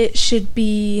 it should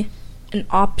be an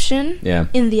option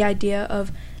in the idea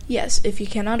of, yes, if you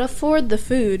cannot afford the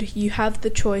food, you have the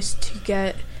choice to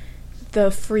get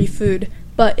the free food.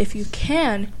 But if you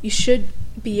can, you should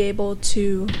be able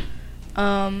to,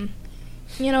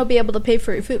 be able to pay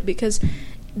for your food, because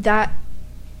that,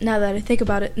 now that I think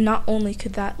about it, not only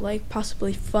could that like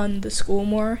possibly fund the school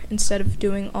more instead of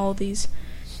doing all these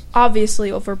obviously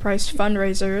overpriced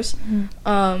fundraisers,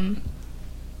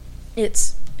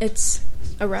 it's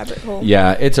a rabbit hole.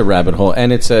 Yeah, it's a rabbit hole,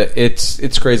 and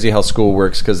it's crazy how school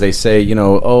works, because they say,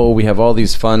 we have all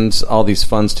these funds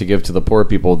to give to the poor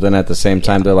people. Then at the same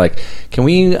time, they're like, can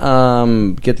we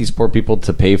get these poor people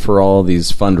to pay for all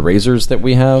these fundraisers that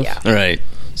we have? Yeah. Right.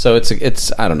 So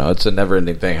it's I don't know, it's a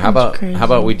never-ending thing. How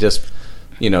about we just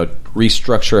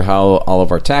restructure how all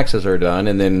of our taxes are done,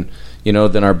 and then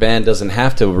then our band doesn't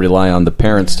have to rely on the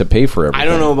parents to pay for everything. I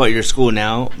don't know about your school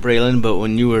now, Braylon, but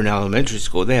when you were in elementary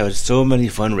school, they had so many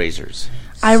fundraisers.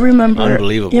 I remember.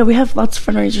 Unbelievable. Yeah, we have lots of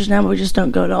fundraisers now, but we just don't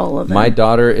go to all of them. My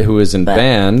daughter, who is in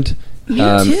band,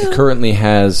 currently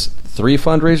has 3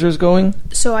 fundraisers going.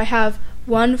 So I have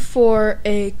one for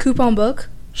a coupon book.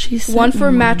 One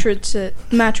for mattresses.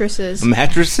 Mattresses?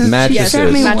 Mattresses. Yes,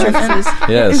 mattresses.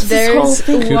 Yes. There's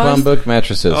coupon book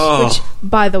mattresses. Oh. Which,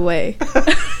 by the way,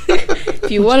 if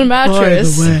you want a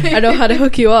mattress, I know how to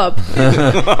hook you up.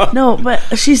 No, but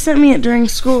she sent me it during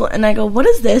school, and I go, "What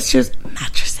is this?" She goes,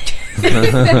 "Mattresses."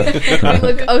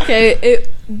 Look, okay.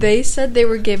 They said they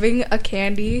were giving a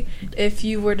candy if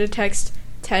you were to text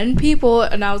 10 people,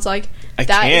 and I was like,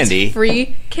 "That is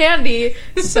free candy."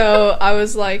 So I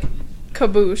was like,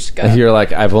 kaboosh. You're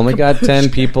like, I've only got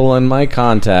 10 people in my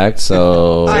contact,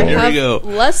 so I have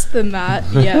less than that.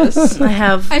 Yes, I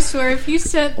have. I swear, if you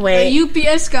sent the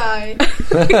UPS guy,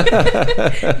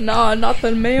 nah, not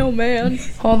the mailman.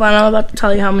 Hold on, I'm about to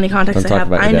tell you how many contacts I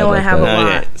have. I know I have a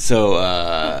lot. So,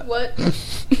 what?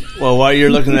 Well, while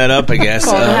you're looking that up, I guess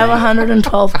I have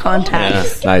 112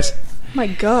 contacts. Yeah. Nice. My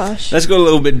gosh. Let's go a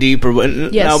little bit deeper.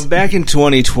 But yes. Now, back in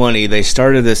 2020, they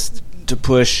started this to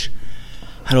push.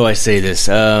 How do I say this?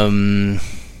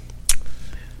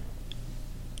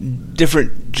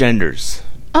 Different genders.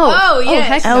 Oh,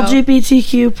 yes. heck no.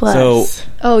 LGBTQ plus.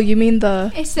 So, you mean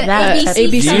the it's the ABC?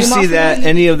 Do you see that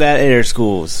any of that at your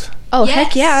schools? Oh,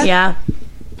 heck yeah. Yeah.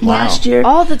 Wow. Last year,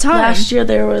 all the time. Last year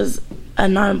there was a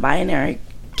non-binary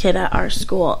kid at our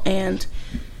school, and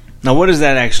now what does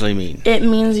that actually mean? It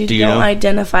means you don't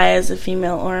identify as a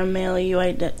female or a male.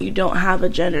 You don't have a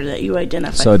gender that you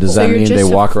identify. So does that mean they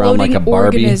walk around like a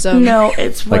Barbie? No,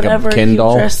 it's like whatever a Ken you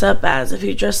doll? dress up as. If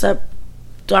you dress up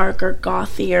dark or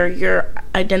gothy, or you're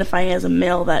identifying as a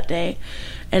male that day,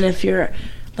 and if you're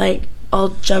like all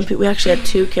jumpy, we actually had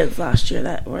 2 kids last year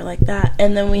that were like that,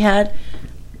 and then we had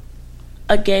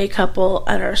a gay couple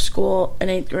at our school in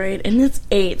 8th grade, and it's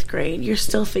 8th grade. You're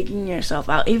still figuring yourself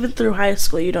out. Even through high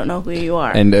school, you don't know who you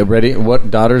are. And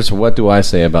what do I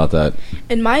say about that?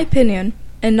 In my opinion,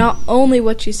 and not only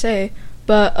what you say,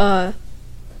 but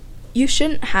you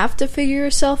shouldn't have to figure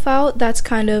yourself out. That's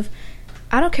kind of,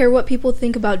 I don't care what people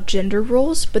think about gender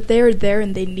roles, but they are there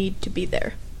and they need to be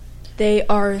there. They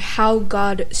are how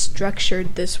God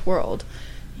structured this world.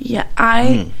 Yeah,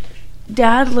 my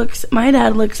dad looks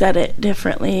at it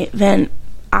differently than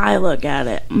I look at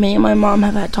it. Me and my mom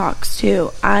have had talks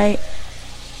too. I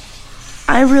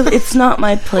really, it's not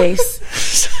my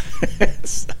place.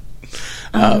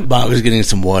 Bob was getting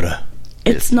some water.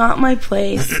 It's not my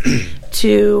place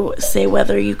to say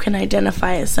whether you can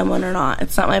identify as someone or not.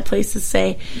 It's not my place to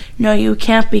say, no, you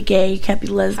can't be gay, you can't be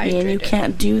lesbian, you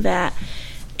can't do that.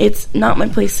 It's not my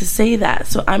place to say that.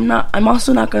 So I'm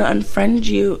also not going to unfriend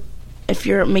you if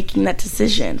you're making that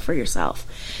decision for yourself.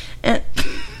 And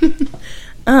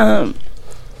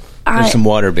there's some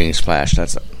water being splashed.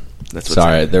 That's what's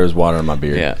Sorry, happening. there was water in my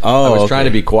beard. Yeah. I was trying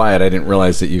to be quiet. I didn't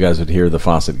realize that you guys would hear the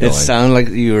faucet going. It sounded like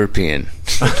European.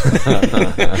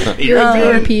 You're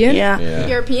European? Yeah.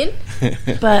 European?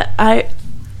 But I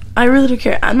really don't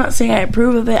care. I'm not saying I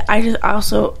approve of it.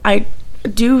 I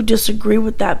do disagree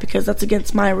with that because that's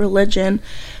against my religion.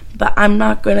 But I'm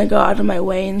not going to go out of my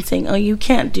way and saying, oh, you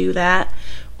can't do that.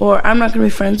 Or I'm not going to be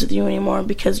friends with you anymore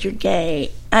because you're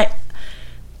gay.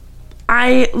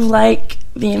 I like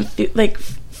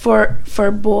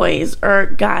for boys or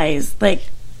guys, like.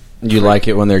 You like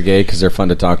it when they're gay because they're fun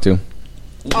to talk to?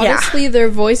 Honestly, their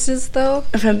voices, though,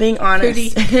 if I'm being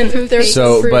honest, they're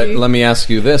so. pretty. But let me ask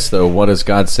you this, though: what does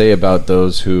God say about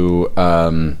those who?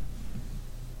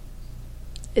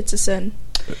 It's a sin.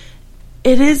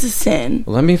 It is a sin.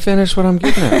 Let me finish what I'm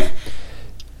getting at.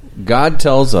 God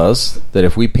tells us that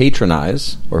if we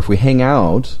patronize or if we hang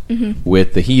out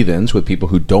with the heathens, with people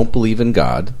who don't believe in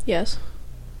God, Yes.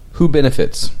 who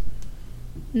benefits?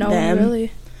 No one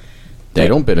really. They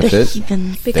don't benefit.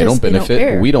 They don't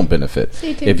benefit. We don't benefit.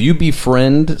 If you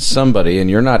befriend somebody and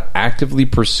you're not actively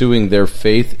pursuing their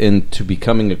faith into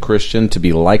becoming a Christian, to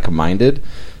be like-minded,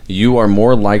 you are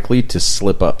more likely to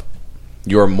slip up.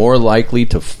 You are more likely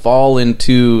to fall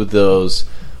into those,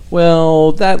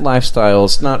 well, that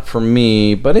lifestyle's not for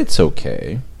me, but it's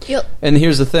okay. Yep. And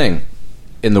here's the thing.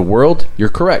 In the world, you're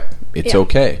correct. It's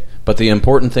okay. But the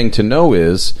important thing to know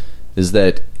is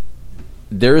that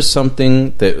there is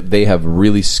something that they have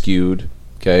really skewed,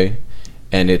 okay?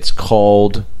 And it's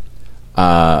called,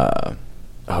 what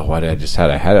did I just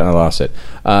had? I had it and I lost it.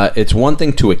 It's one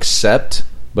thing to accept,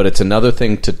 but it's another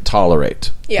thing to tolerate,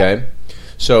 okay?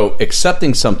 So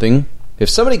accepting something, if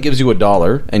somebody gives you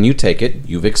 $1 and you take it,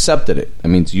 you've accepted it. That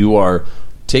means you are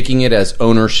taking it as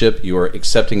ownership. You are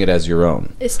accepting it as your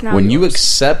own. It's not when yours. you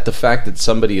accept the fact that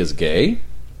somebody is gay,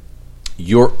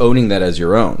 you're owning that as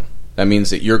your own. That means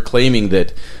that you're claiming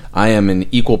that I am an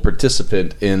equal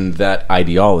participant in that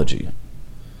ideology.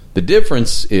 The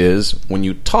difference is when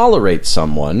you tolerate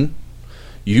someone,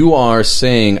 you are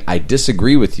saying, I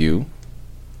disagree with you,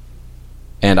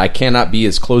 and I cannot be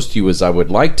as close to you as I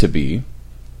would like to be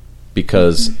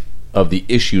because of the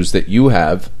issues that you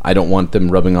have. I don't want them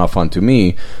rubbing off onto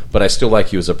me, but I still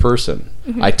like you as a person.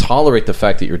 I tolerate the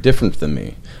fact that you're different than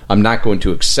me. I'm not going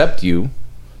to accept you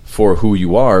for who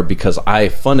you are because I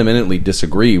fundamentally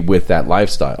disagree with that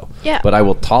lifestyle. Yeah. But I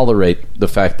will tolerate the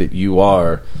fact that you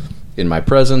are in my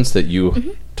presence, that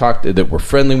you that we're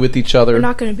friendly with each other. We're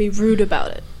not going to be rude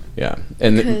about it. Yeah,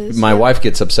 and my wife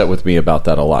gets upset with me about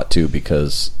that a lot too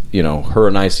because, her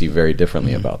and I see very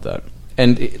differently about that.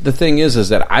 And the thing is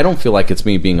that I don't feel like it's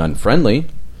me being unfriendly.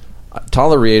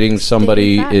 Tolerating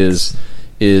somebody is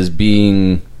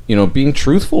being, being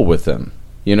truthful with them.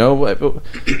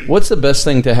 What's the best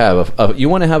thing to have? You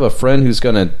want to have a friend who's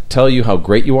going to tell you how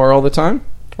great you are all the time?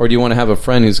 Or do you want to have a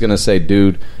friend who's going to say,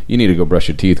 dude, you need to go brush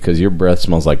your teeth because your breath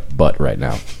smells like butt right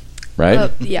now?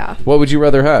 Right? Yeah. What would you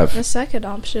rather have? The second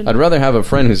option. I'd rather have a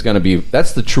friend who's going to be...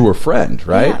 That's the truer friend,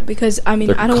 right? Yeah, because,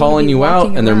 they're I don't calling you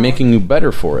out and they're making you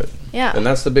better for it. Yeah. And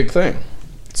that's the big thing.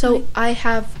 So I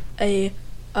have a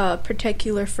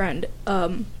particular friend.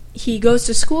 He goes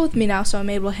to school with me now, so I'm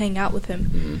able to hang out with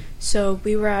him. So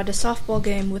we were at a softball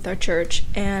game with our church,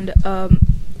 and I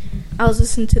was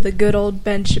listening to the good old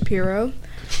Ben Shapiro.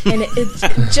 And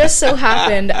it just so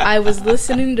happened I was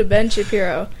listening to Ben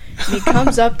Shapiro, and he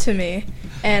comes up to me,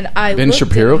 and I Ben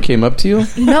Shapiro came up to you?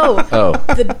 No. Oh.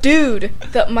 The dude,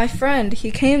 my friend,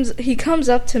 he comes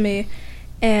up to me,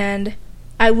 and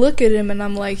I look at him, and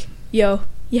I'm like, yo,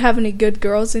 you have any good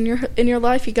girls in your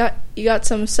life? You got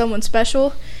someone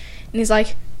special? And he's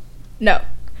like, no,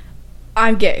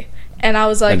 I'm gay. And I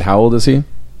was like... And how old is he?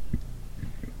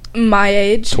 My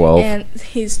age. 12. And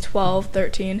he's 12,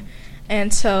 13.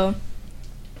 And so,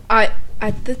 at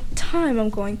the time, I'm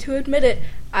going to admit it,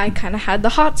 I kind of had the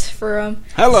hots for him.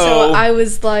 Hello. So I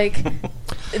was like,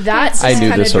 that I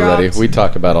knew this already. dropped. We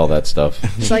talk about all that stuff.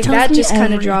 It's like, that just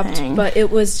kind of dropped. But it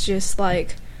was just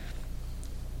like,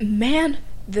 man,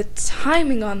 the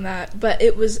timing on that. But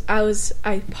it was,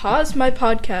 I paused my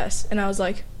podcast, and I was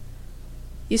like,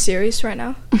 you serious right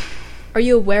now? Are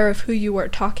you aware of who you are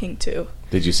talking to?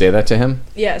 Did you say that to him?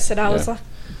 Yes, and I was like,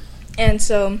 and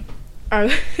so,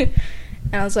 and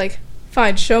I was like,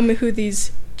 fine, show me who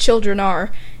these children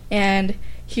are. And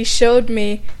he showed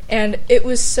me, and it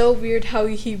was so weird how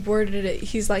he worded it.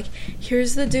 He's like,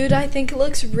 here's the dude I think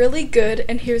looks really good,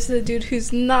 and here's the dude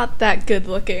who's not that good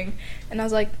looking. And I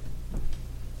was like,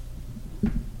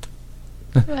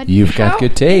 you've got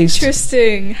good taste.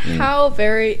 Interesting. How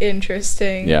very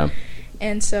interesting. Yeah.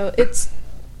 And so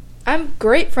I'm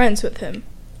great friends with him.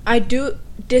 I do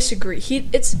disagree.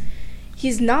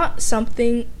 He's not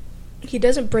something, he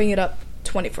doesn't bring it up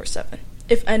 24/7.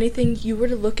 If anything, you were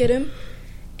to look at him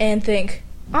and think,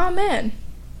 oh man,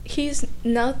 he's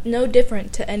no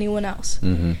different to anyone else.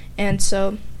 Mm-hmm. And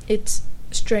so it's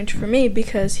strange for me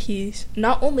because he's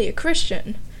not only a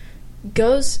Christian,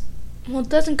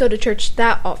 doesn't go to church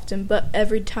that often, but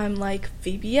every time like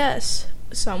VBS,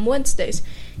 some Wednesdays,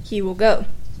 he will go.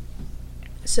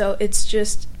 So it's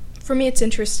just, for me, it's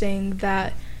interesting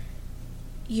that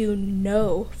you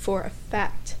know for a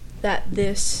fact that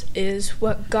this is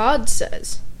what God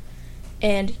says.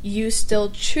 and you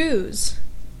still choose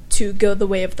to go the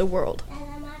way of the world. And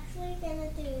I'm actually gonna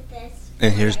do this.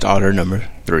 And here's daughter number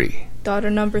 3. Daughter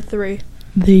number 3.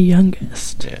 The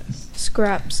youngest. Yes.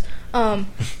 Scraps.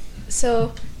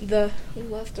 So the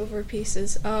leftover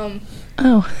pieces. Oh.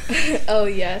 Oh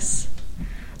yes.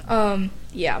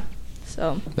 Yeah.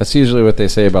 So. That's usually what they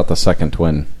say about the second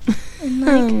twin.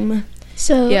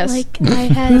 So, Yes. like, I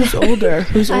had... Who's older?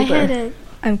 Who's older?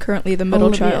 I'm currently the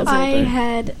middle child. I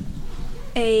had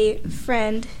a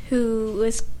friend who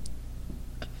was...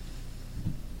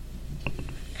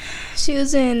 She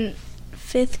was in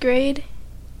 5th grade.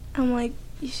 I'm like,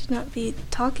 you should not be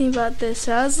talking about this.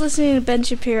 So I was listening to Ben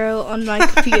Shapiro on my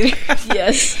computer.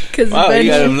 Yes, because Wow,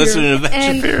 you got him listening to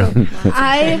Ben Shapiro.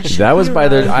 That was by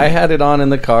their. I had it on in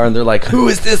the car, and they're like, "Who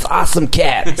is this awesome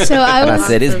cat?" So I and I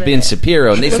said, "It's Ben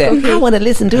Shapiro," and they said, "I want to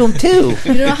listen to him too."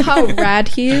 You know how rad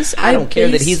he is? I don't care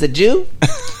that he's a Jew.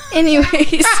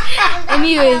 Anyways,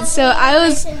 so I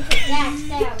was...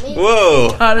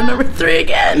 Whoa. Daughter number 3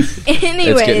 again. Anyways.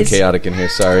 It's getting chaotic in here,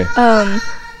 sorry.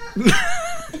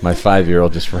 My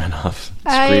 5-year-old just ran off,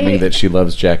 screaming that she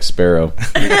loves Jack Sparrow.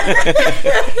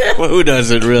 Well, who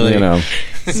doesn't, really? You know.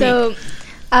 So,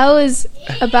 I was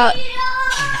about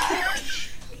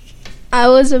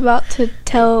to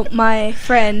tell my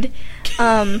friend,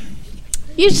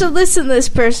 you should listen to this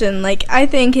person. Like, I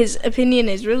think his opinion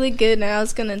is really good, and I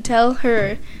was gonna tell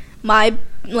her my,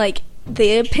 like,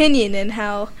 the opinion and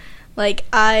how, like,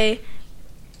 I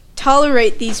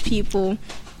tolerate these people.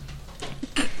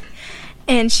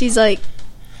 And she's like,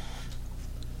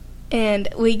 and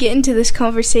we get into this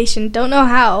conversation, don't know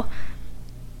how,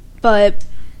 but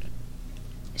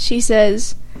she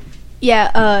says,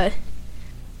 yeah,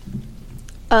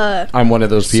 I'm one of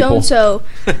those people.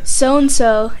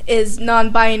 So-and-so is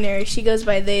non-binary. She goes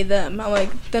by they, them. I'm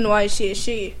like, then why is she a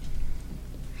she?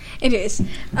 Anyways,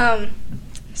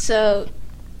 so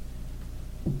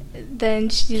then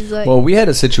she's like... Well, we had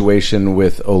a situation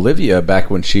with Olivia back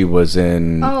when she was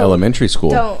in elementary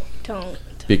school. Don't.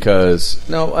 Because,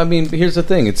 no, I mean, here's the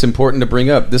thing. It's important to bring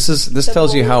up. This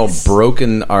tells you how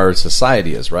broken our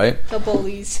society is, right? The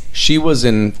bullies. She was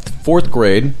in 4th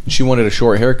grade. She wanted a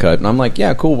short haircut. And I'm like,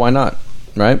 yeah, cool, why not?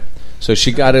 Right? So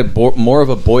she got more of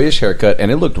a boyish haircut,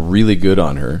 and it looked really good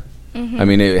on her. Mm-hmm. I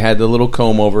mean, it had the little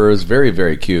comb over. It was very,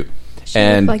 very cute. She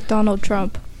looked like Donald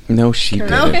Trump. No, she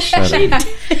didn't. Shut up.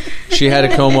 She had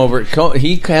a comb over.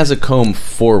 He has a comb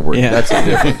forward. Yeah. That's the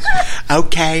difference.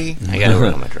 Okay. I got to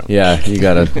work on my drum. Yeah, you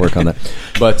got to work on that.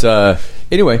 But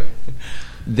anyway,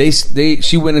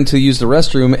 she went in to use the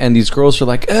restroom, and these girls are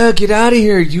like, get out of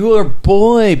here. You are a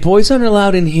boy. Boys aren't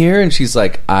allowed in here. And she's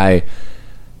like, I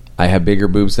have bigger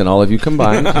boobs than all of you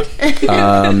combined.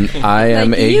 I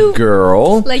am a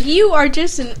girl. Like, you are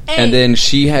just an A. And then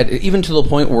she had, even to the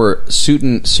point where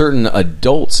certain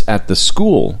adults at the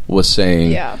school was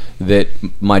saying that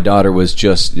my daughter was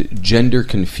just gender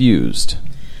confused.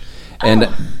 And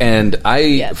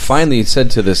I finally said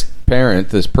to this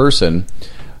person,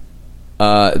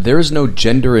 there is no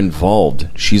gender involved.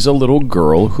 She's a little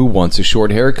girl who wants a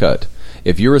short haircut.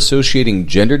 If you're associating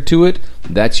gender to it,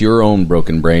 that's your own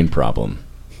broken brain problem.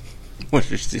 What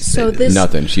did she say?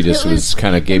 Nothing. She just was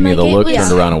kind of gave me the look,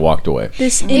 turned around, and walked away.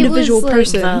 This individual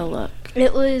person.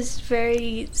 It was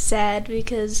very sad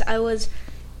because I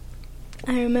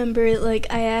remember, like,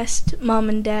 I asked mom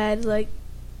and dad, like,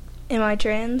 am I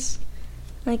trans?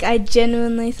 Like, I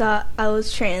genuinely thought I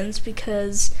was trans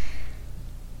because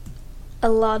a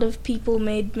lot of people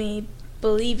made me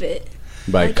believe it.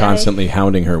 By like constantly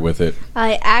hounding her with it.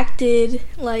 I acted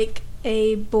like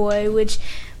a boy, which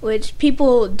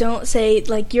people don't say,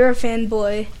 like, you're a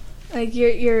fanboy, like,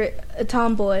 you're a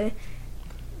tomboy.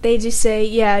 They just say,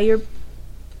 yeah, you're...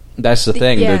 That's the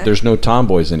thing. Yeah. There's no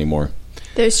tomboys anymore.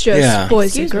 There's just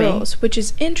boys and girls, which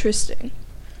is interesting.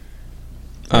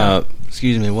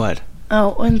 Excuse me, what?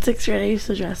 Oh, in 6th grade, I used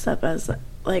to dress up as,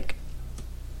 like,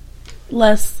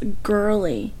 less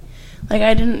girly. Like,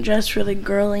 I didn't dress really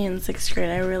girly in 6th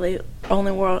grade. I really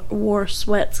only wore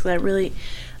sweats because I really,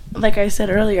 like I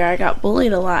said earlier, I got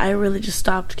bullied a lot. I really just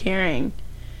stopped caring.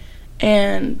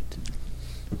 And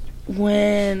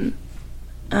when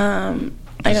I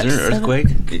got Is there an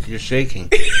earthquake? You're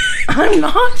shaking. I'm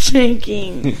not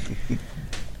shaking.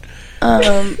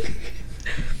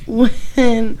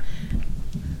 When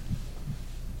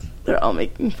they're all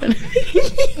making fun of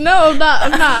me. No,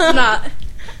 I'm not.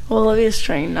 Well, Olivia's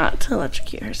trying not to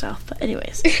electrocute herself. But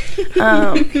anyways, in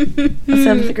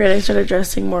 7th grade, I started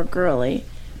dressing more girly.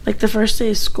 Like, the first day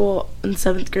of school in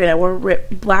 7th grade, I wore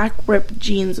black ripped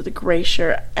jeans with a gray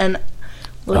shirt. And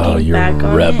Looking back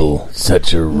on rebel.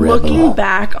 Such a rebel. Looking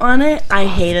back on it, I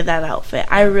hated that outfit.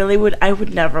 I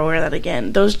would never wear that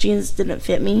again. Those jeans didn't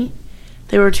fit me.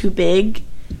 They were too big,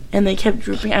 and they kept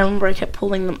drooping. I remember I kept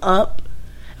pulling them up.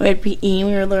 We had PE,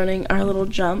 we were learning our little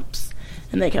jumps,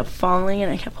 and they kept falling,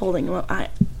 and I kept holding them up.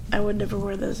 I would never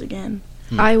wear those again.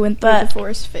 I went through the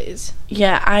forest phase.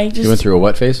 Yeah, You went through a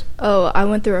what phase? Oh, I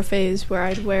went through a phase where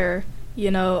I'd wear,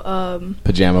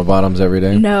 pajama bottoms every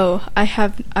day? No,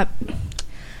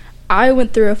 I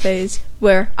went through a phase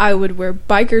where I would wear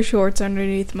biker shorts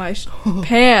underneath my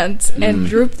pants and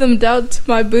droop them down to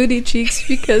my booty cheeks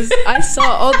because I saw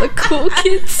all the cool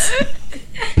kids.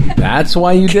 That's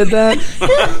why you did that?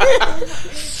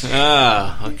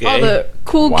 Okay. All the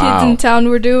cool kids in town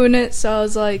were doing it, so I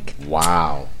was like,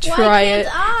 wow. Try it.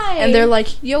 And they're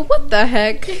like, yo, what the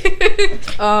heck?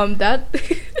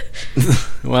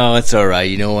 Well, it's all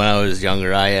right. When I was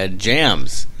younger, I had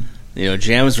jams.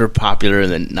 Jams were popular in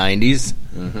the 90s.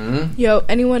 Mm-hmm. Yo,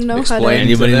 anyone know how to...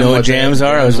 Anybody know what jams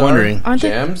are? I was wondering. Aren't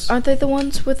they the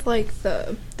ones with,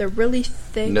 they're really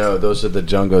thick? No, those are the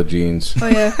Jungo jeans. Oh,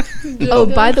 yeah. Oh,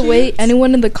 by the way,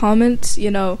 anyone in the comments,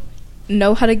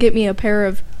 know how to get me a pair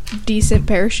of decent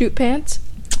parachute pants?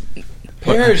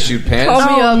 Parachute pants?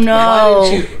 Call me up.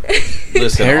 No.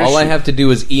 Listen, all I have to do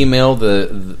is email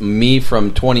the me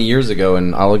from 20 years ago,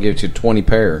 and I'll give you 20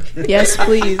 pair. Yes,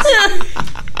 please.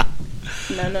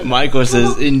 No. Michael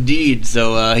says, indeed.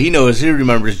 So he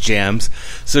remembers jams.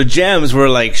 So jams were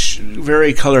like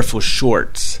very colorful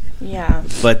shorts. Yeah.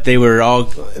 But they were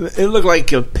it looked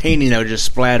like a painting that was just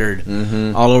splattered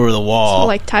all over the wall. So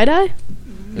like tie-dye?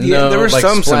 Yeah, there were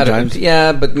some splatter, sometimes.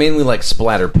 Yeah, but mainly like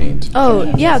splatter paint.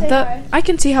 Oh, yeah, I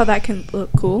can see how that can look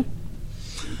cool.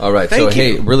 All right,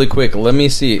 hey, really quick, let me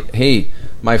see. Hey,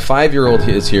 my 5-year-old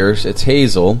is here. It's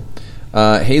Hazel.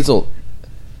 Hazel,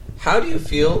 how do you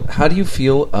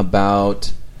feel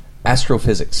about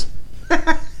astrophysics?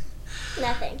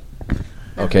 Nothing.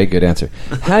 Okay, good answer.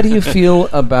 How do you feel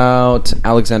about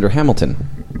Alexander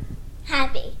Hamilton?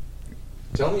 Happy.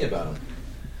 Tell me about him.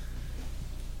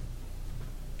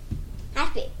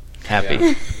 Happy. Yeah.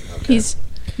 Okay. He's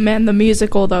the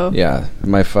musical though. Yeah,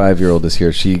 my 5-year-old is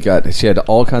here. She had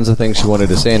all kinds of things she wanted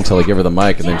to say until I give her the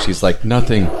mic, and then she's like,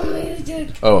 nothing.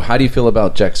 Oh, how do you feel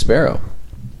about Jack Sparrow?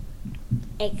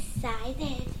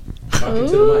 Excited. Talking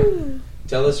to the mic.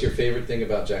 Tell us your favorite thing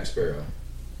about Jack Sparrow.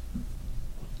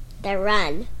 The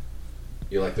run.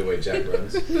 You like the way Jack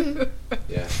runs?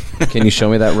 Yeah. Can you show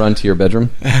me that run to your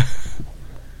bedroom?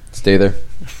 Stay there.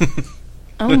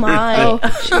 Oh my!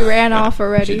 She ran off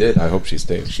already. She did. I hope she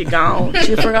stays. She gone.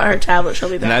 She forgot her tablet. She'll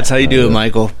be back. And that's how you do it,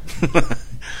 Michael.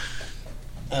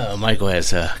 Michael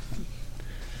has I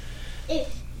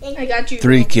got you.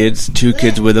 3 kids, 2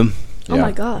 kids with him. Oh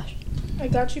my gosh! I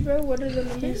got you, bro. What are the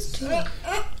numbers?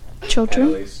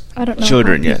 Children? I don't know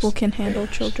Children, how people can handle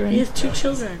children. He has 2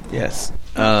 children. Yes.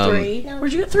 3.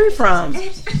 Where'd you get 3 from?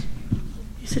 You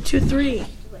said 2, 3.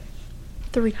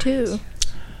 3, 2.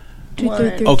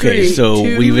 Okay, so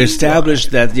we've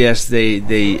established that yes,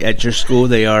 they at your school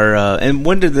they are. And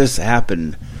when did this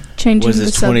happen? Changing was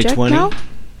this the subject 2020? Now?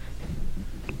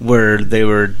 Where they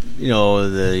were,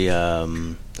 the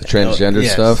transgender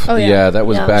yes. stuff. Oh, yeah. That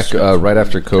was back right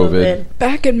after COVID.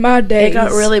 Back in my days, it got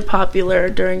really popular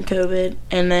during COVID,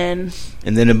 and then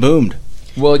it boomed.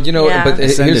 Well, but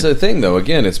here's the thing, though.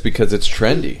 Again, it's because it's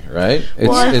trendy, right?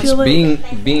 It's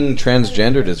being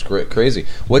transgendered is crazy.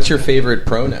 What's your favorite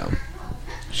pronoun?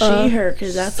 She, her,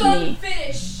 because that's me.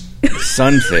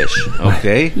 Sunfish.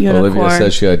 Okay. Unicorn. Olivia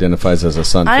says she identifies as a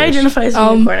sunfish. I identify as a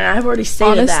unicorn, and I've already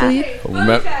stated honestly,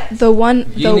 that.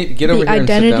 The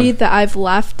identity that I've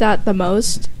laughed at the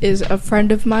most is a friend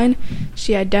of mine.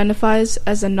 She identifies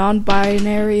as a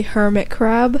non-binary hermit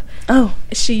crab. Oh.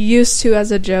 She used to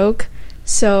as a joke.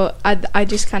 So I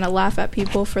just kind of laugh at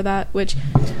people for that, which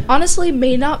honestly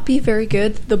may not be very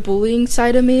good. The bullying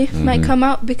side of me might come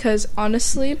out because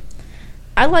honestly,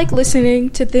 I like listening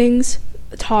to things,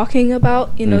 talking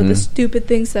about, the stupid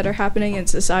things that are happening in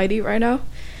society right now.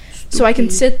 So I can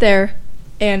sit there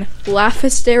and laugh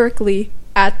hysterically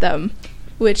at them,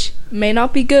 which may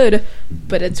not be good,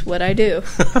 but it's what I do.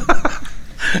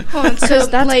 Because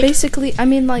that's basically,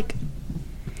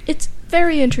 it's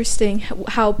very interesting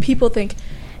how people think,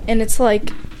 and it's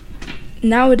like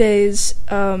nowadays,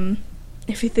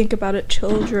 if you think about it,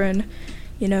 children,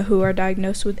 who are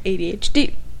diagnosed with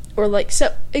ADHD, or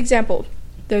example,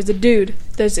 there's a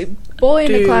boy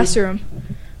in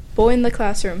the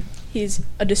classroom. He's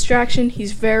a distraction.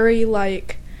 He's very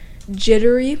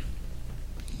jittery.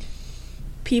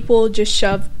 People just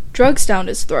shove drugs down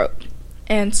his throat,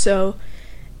 and so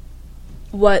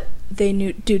what they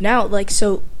do now,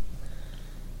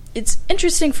 it's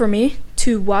interesting for me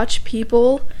to watch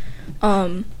people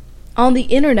on the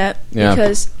internet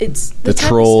because it's the type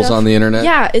trolls of stuff, on the internet.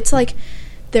 Yeah, it's like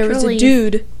there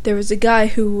was a guy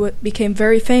who became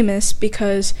very famous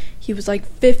because he was like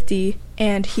 50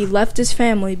 and he left his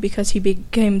family because he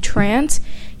became trans.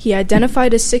 He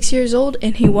identified as 6 years old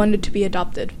and he wanted to be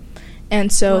adopted.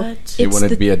 And so he wanted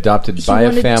to be adopted by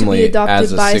a family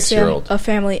as a 6-year-old. A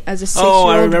family as a 6-year-old Oh,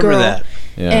 I remember girl. that.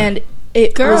 Yeah. And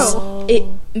it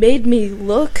made me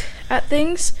look at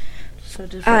things so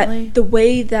differently. At the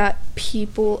way that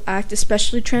people act,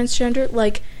 especially transgender.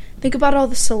 Like, think about all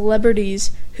the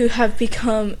celebrities who have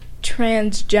become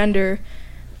transgender.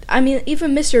 I mean,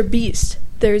 even Mr. Beast.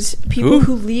 There's people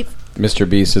who leave. Mr.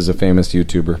 Beast is a famous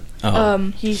YouTuber.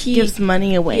 He gives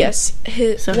money away. Yes,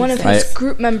 one of his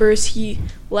group members, he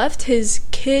left his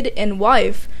kid and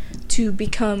wife to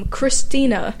become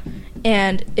Christina,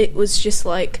 and it was just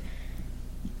like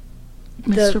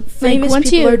the famous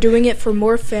people are doing it for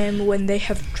more fame when they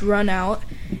have run out,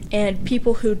 and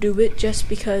people who do it just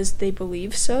because they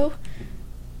believe so.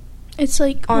 It's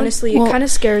like, honestly, it kind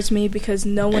of scares me because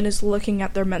no one is looking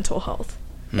at their mental health.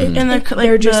 And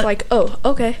they're just like, oh,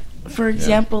 okay. For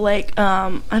example, like,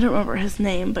 I don't remember his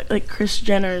name, but like Kris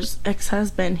Jenner's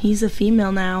ex-husband, he's a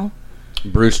female now.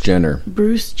 Bruce Jenner.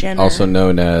 Also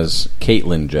known as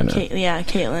Caitlyn Jenner.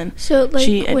 Caitlyn. So, like,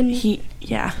 I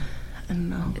don't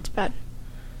know. It's bad.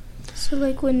 So,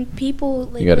 like, when people...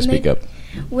 Like, you gotta speak up.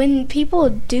 When people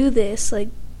do this, like,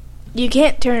 you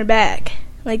can't turn back.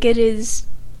 Like, it is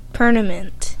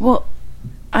permanent. Well,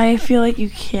 I feel like you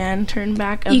can turn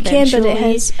back eventually. You can, but it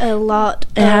has a lot.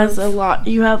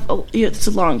 It's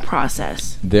a long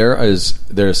process. There is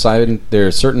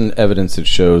certain evidence that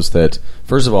shows that,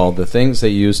 first of all, the things they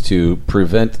use to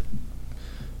prevent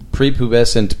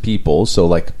prepubescent people, so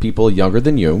like people younger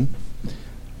than you,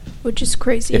 which is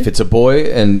crazy. If it's a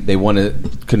boy and they want to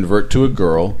convert to a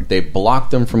girl, they block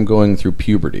them from going through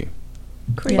puberty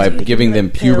by giving them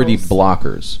puberty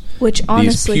blockers. Which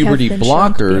honestly, these puberty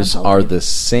blockers are the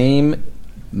same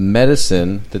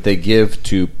medicine that they give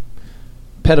to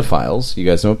pedophiles. You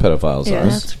guys know what pedophiles are.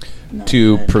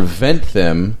 To prevent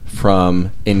them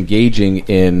from engaging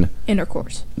in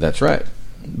intercourse. That's right.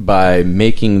 By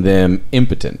making them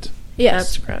impotent.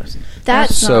 Yes. That's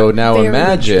gross. So now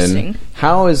imagine,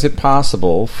 how is it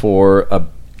possible for a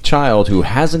child who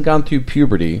hasn't gone through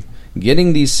puberty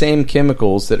getting these same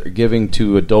chemicals that are giving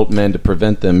to adult men to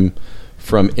prevent them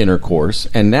from intercourse,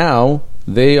 and now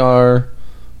they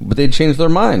changed their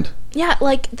mind. Yeah,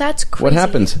 like, that's crazy. What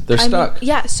happens? They're stuck.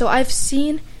 So I've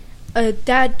seen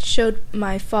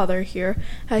my father here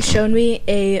has shown me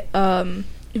a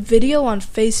video on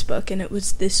Facebook, and it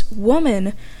was this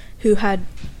woman who had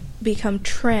become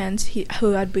trans,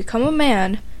 who had become a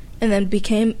man, and then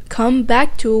come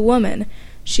back to a woman.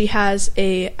 She has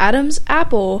a Adam's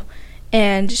apple,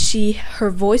 and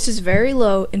her voice is very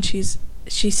low, and she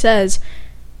says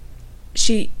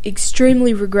she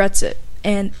extremely regrets it.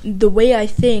 And the way I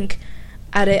think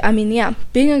at it, I mean, yeah,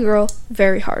 being a girl,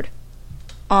 very hard.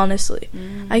 Honestly.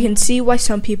 I can see why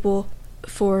some people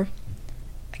I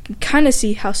can kind of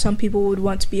see how some people would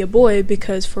want to be a boy,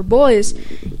 because for boys,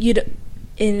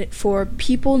 for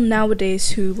people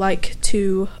nowadays who like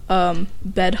to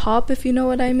bed hop, if you know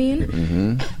what I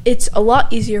mean, it's a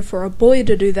lot easier for a boy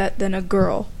to do that than a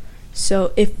girl.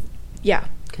 So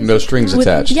no strings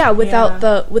attached. Yeah, without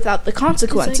the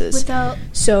consequences.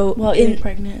 Getting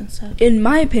pregnant and stuff. In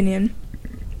my opinion,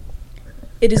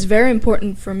 it is very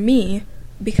important for me,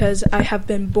 because I have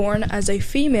been born as a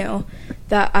female,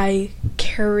 that I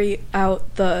carry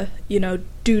out the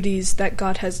duties that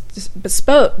God has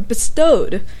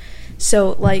bestowed.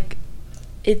 So like,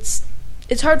 it's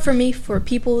hard for me for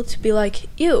people to be like,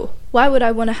 ew, why would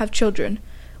I want to have children?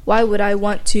 Why would I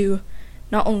want to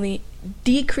not only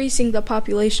decreasing the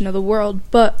population of the world,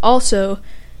 but also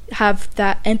have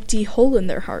that empty hole in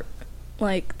their heart?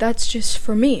 Like, that's just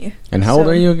for me. And how old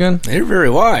are you again? You're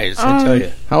very wise, I tell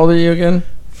you. How old are you again?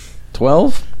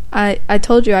 12? I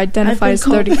told you I identify as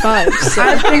 35. So.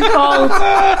 I've been called.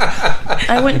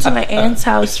 I went to my aunt's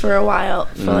house for a while,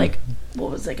 for like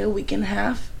a week and a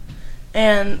half,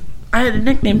 and I had a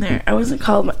nickname there. I wasn't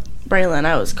called Braylon.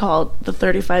 I was called the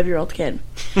 35-year-old kid.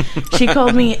 She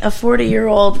called me a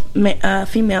 40-year-old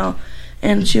female,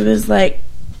 and she was like,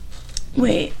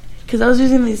 "Wait," because I was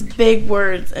using these big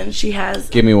words, and she has.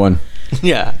 Give me one.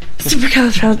 Yeah.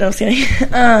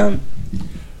 Supercalifragilistic.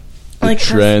 Like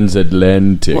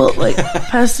transatlantic. Well, like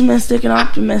pessimistic and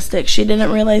optimistic. She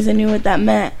didn't realize I knew what that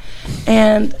meant,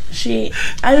 and I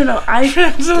don't know.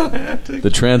 The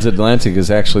transatlantic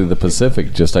is actually the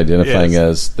Pacific, just identifying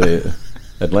as the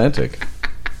Atlantic.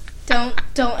 Don't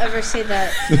Don't ever say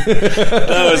that.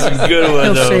 That was a good one,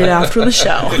 He'll though. say it after the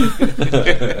show.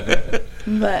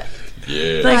 But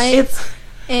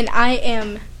I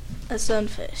am a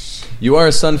sunfish. You are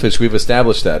a sunfish. We've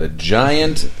established that. A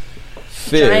giant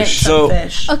fish.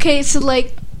 Okay, so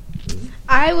like,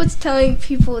 I was telling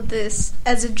people this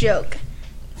as a joke,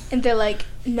 and they're like,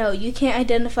 "No, you can't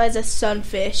identify as a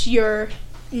sunfish. You're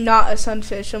not a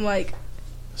sunfish." I'm like,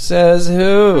 says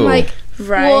who? I'm like,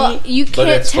 well, you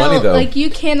can't tell. Funny, though. Like, you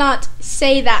cannot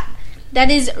say that. That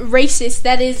is racist.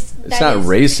 It's not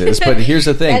racist, but here's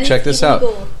the thing. Check this out.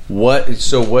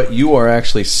 What you are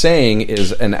actually saying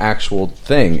is an actual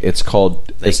thing. It's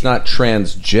called. It's not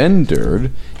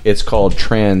transgendered. It's called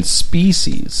trans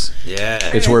species. Yeah.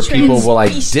 It's where people will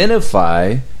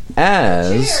identify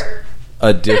as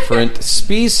a different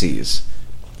species.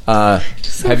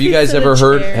 Have you guys ever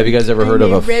heard? Have you guys ever heard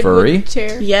of a furry?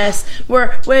 Yes.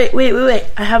 Wait.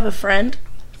 I have a friend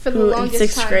For the who in longest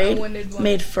 6th time, I grade wanted one.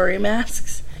 made furry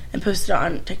masks and posted it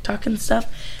on TikTok and stuff.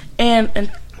 And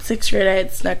in 6th grade, I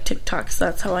had snuck TikTok, so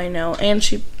that's how I know. And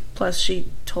she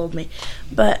told me.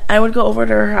 But I would go over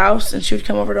to her house, and she would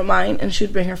come over to mine, and she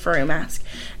would bring her furry mask.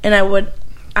 And I would,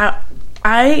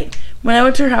 when I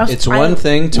went to her house, It's one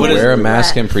thing to wear a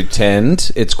mask and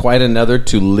pretend. It's quite another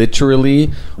to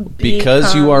literally,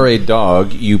 because you are a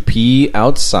dog, you pee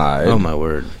outside. Oh, my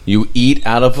word. You eat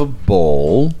out of a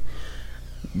bowl.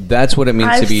 That's what it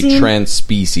means to be trans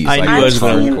species. I knew I was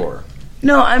hardcore.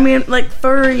 No, I mean, like,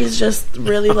 furry is just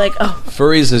really like,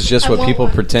 Furries is just what people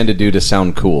pretend to do to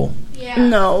sound cool. Yeah.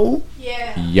 No.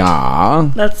 Yeah.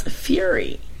 That's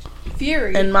fury.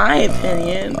 Fury. In my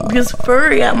opinion. Because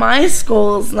furry at my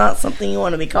school is not something you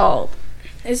want to be called.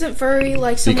 Isn't furry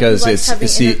like someone Because who likes having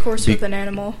it's- see, intercourse with an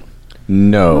animal?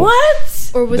 No.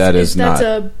 What? Or was That is that's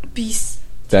not. a beast?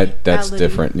 That's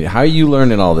different. How are you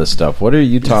learning all this stuff? What are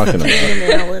you talking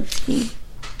about?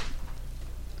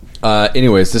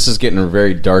 Anyways, this is getting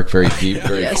very dark, very deep,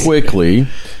 very quickly.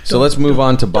 So let's move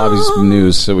on to Bobby's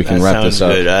news so we can That wrap this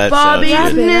sounds up. good. That Bobby's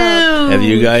sounds good. news. Have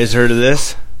you guys heard of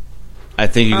this? I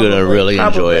think you're going to Probably, really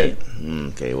enjoy it. probably.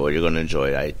 Okay, well, you're going to enjoy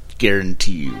it. I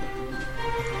guarantee you.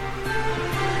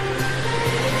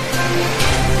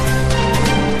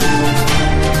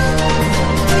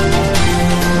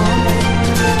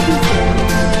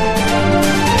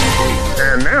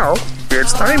 And now,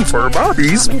 it's time for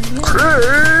Bobby's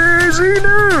Crazy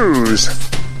News.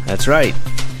 That's right.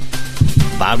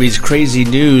 Bobby's Crazy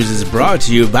News is brought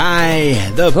to you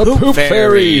by the Poop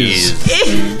Fairies.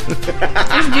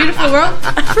 Beautiful world.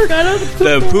 I forgot all the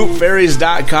poop.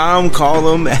 ThePoopFairies.com. Call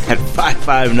them at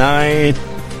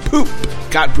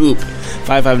 559-POOP. Got poop.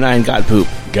 559-GOT-POOP.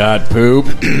 Got poop.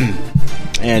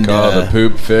 And call the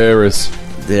Poop Fairies.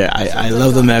 Yeah, I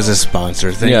love them as a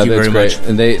sponsor. Thank you very much.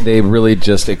 And they really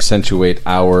just accentuate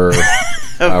our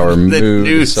mood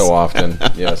news. so often.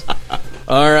 Yes.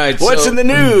 All right. What's in the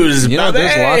news, You know,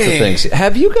 there's Bobby? lots of things.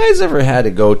 Have you guys ever had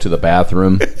to go to the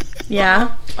bathroom?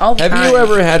 Yeah. All the Have time. you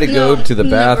ever had to go No, to the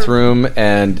never. bathroom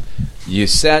and you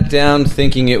sat down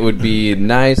thinking it would be a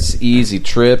nice, easy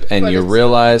trip, and you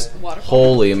realized,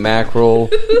 holy mackerel,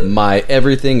 my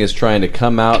everything is trying to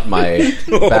come out my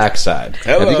backside.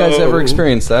 Have you guys ever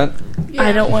experienced that?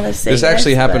 I don't want to say This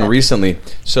actually yes, happened but- recently.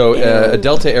 So,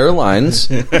 Delta Airlines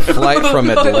flight from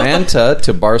Atlanta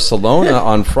to Barcelona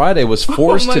on Friday was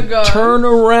forced my to God. turn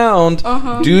around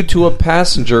due to a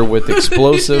passenger with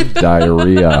explosive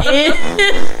diarrhea.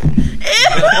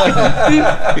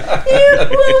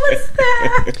 What was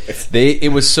that?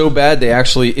 It was so bad they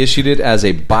actually issued it as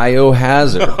a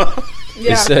biohazard.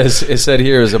 Yeah. It said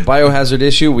here is a biohazard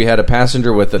issue. We had a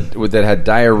passenger that had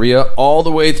diarrhea all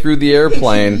the way through the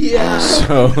airplane. Yeah.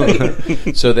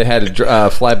 So they had to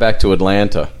fly back to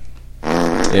Atlanta.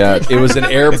 Yeah, it was an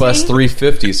Airbus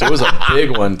 350, so it was a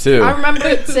big one too. I remember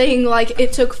it saying like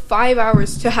it took 5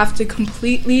 hours to have to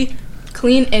completely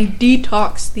clean and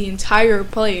detox the entire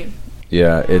plane.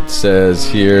 Yeah, it says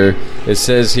here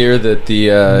that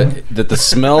the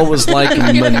smell was like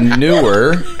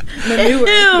manure. Manure,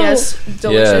 yes,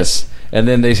 delicious. Yes, and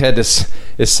then they had to.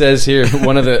 It says here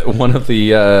one of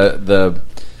the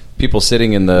people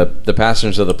sitting in the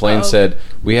passengers of the plane said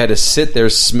we had to sit there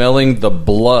smelling the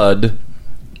blood.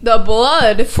 The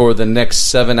blood. For the next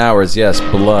 7 hours. Yes,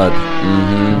 blood.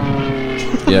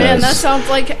 Mm-hmm. Yes. Man, that sounds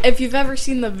like if you've ever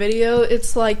seen the video.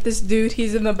 It's like this dude.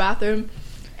 He's in the bathroom.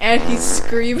 And he's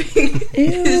screaming.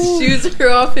 His shoes are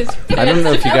off his pants. I don't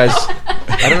know if you guys.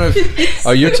 I don't know if.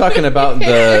 Oh, you're talking about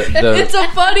the. It's a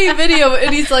funny video,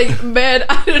 and he's like, "Man,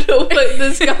 I don't know what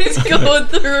this guy's going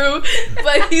through,"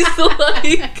 but he's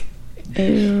like,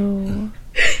 "Ew."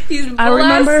 I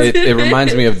remember It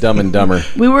reminds me of Dumb and Dumber.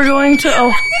 we were going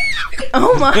to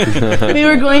we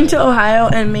were going to Ohio,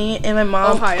 and me and my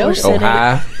mom were sitting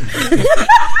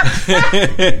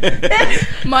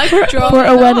Mike for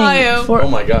a wedding. Ohio. For, oh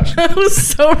my gosh! I was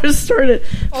so restored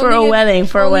for a wedding.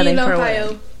 For a wedding.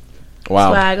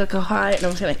 Wow. Swag like Ohio. No,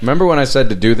 I'm kidding. Remember when I said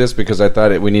to do this because I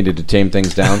thought we needed to tame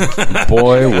things down?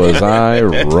 Boy, was I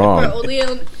wrong.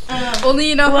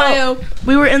 Only in Ohio. Well,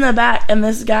 we were in the back, and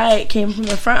this guy came from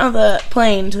the front of the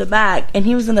plane to the back, and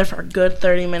he was in there for a good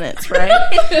 30 minutes, right?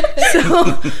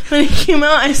 So when he came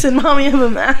out, I said, Mom, you have a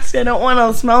mask. I don't want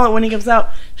to smell it when he comes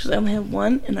out. She's like, I only have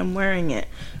one, and I'm wearing it.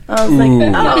 I was like,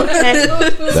 oh, okay.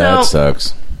 That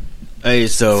sucks. Hey,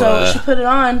 so she put it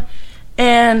on,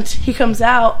 and he comes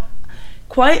out.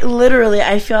 Quite literally,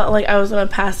 I felt like I was going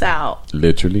to pass out.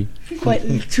 Literally? Quite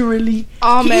literally.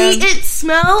 Oh, man. It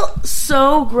smelled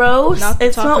so gross.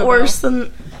 It smelled worse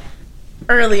than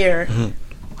earlier.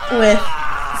 With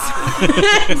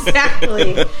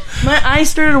exactly. My eyes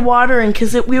started watering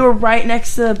because we were right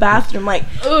next to the bathroom. Like,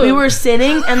 we were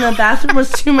sitting, and the bathroom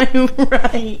was to my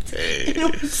right.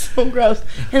 It was so gross.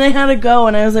 And I had to go,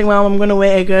 and I was like, Mom, I'm going to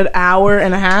wait a good hour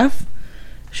and a half.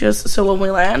 She goes, so when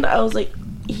we land, I was like,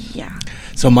 yeah.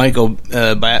 So Michael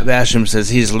Basham says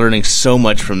he's learning so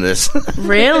much from this.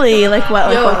 Really? Like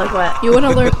what? Like what? You want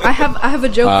to learn? I have a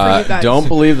joke for you guys. Don't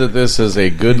believe that this is a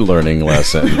good learning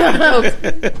lesson.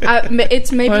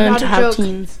 It's maybe Learn not to a have joke,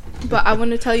 teens. but I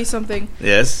want to tell you something.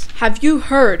 Yes. Have you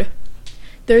heard?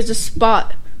 There's a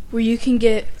spot where you can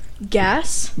get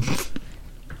gas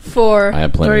for I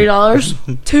have plenty.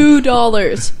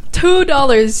 $30.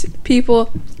 $2,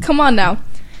 people. Come on now.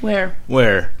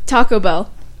 Where? Taco Bell.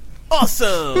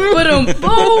 Awesome. Boom.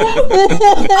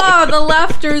 Ah, the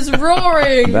laughter's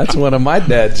roaring. That's one of my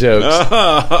dad jokes.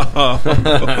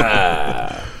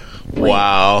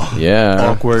 Wow.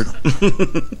 Yeah. Awkward.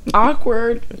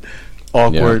 Awkward.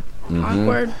 Yeah.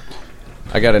 Awkward.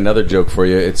 I got another joke for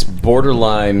you. It's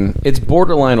borderline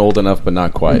old enough, but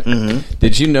not quite.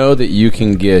 Did you know that you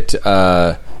can get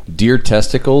deer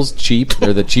testicles cheap?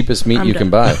 They're the cheapest meat you can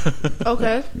buy.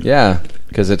 Okay. Yeah,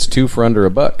 because it's 2 for under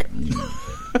 $1.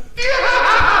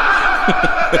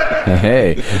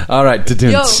 Hey, all right.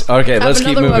 Okay, let's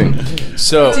keep moving.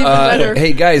 So,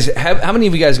 hey guys, how many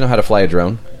of you guys know how to fly a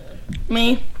drone?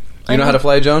 Me. You know how to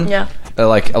fly a drone? Yeah.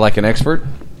 Like an expert?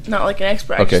 Not like an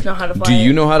expert. I Okay. just know how to fly. Do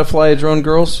you know how to fly a drone,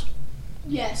 girls?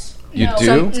 Yes. You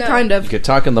do? Kind of. Okay,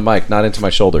 talk in the mic, not into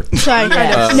my shoulder. Kind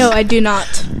of. No, I do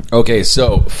not. Okay,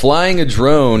 so flying a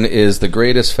drone is the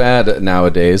greatest fad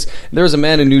nowadays. There was a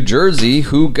man in New Jersey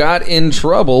who got in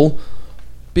trouble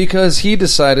because he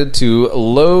decided to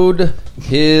load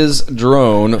his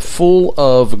drone full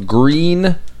of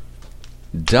green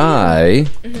dye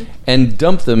and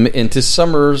dump them into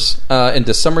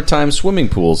summertime swimming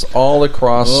pools all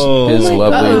across his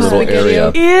lovely little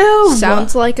area. Ew.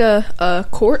 Sounds like a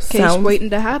court case waiting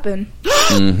to happen.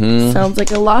 Sounds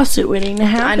like a lawsuit waiting to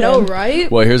happen. I know, right?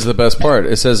 Well, here's the best part.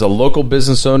 It says a local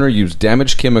business owner used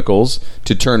damaged chemicals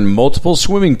to turn multiple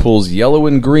swimming pools yellow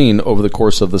and green over the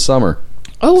course of the summer.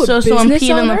 Oh, so someone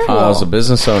peed in the pool. I was a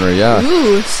business owner, yeah.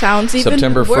 Ooh, sounds even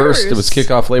September worse. 1st, it was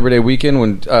kickoff Labor Day weekend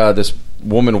when this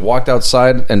woman walked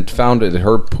outside and found that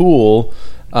her pool,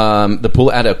 the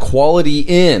pool at a Quality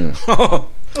Inn,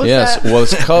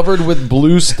 was covered with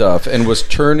blue stuff and was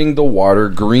turning the water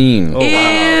green. Oh,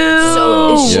 wow.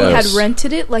 So she Yes. had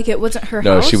rented it like it wasn't her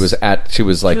No, house? she was at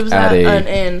an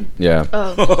inn. Yeah.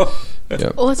 Oh.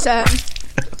 Yep. What's that?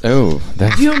 Oh,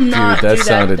 that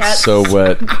sounded so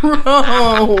wet.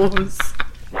 Gross.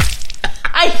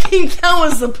 I think that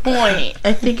was the point.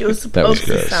 I think it was supposed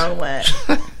to sound wet.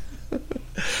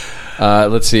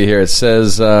 Let's see here. It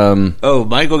says,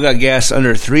 Michael got gas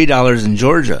under $3 in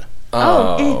Georgia.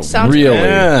 Oh, sounds really? good.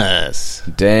 Yes.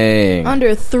 Dang.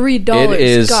 Under $3. It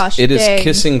is. Gosh, it is dang.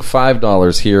 kissing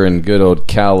 $5 here in good old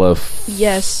California.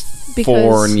 Yes.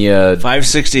 Because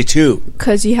 $5.62.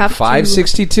 Because you have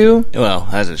 $5.62. Well,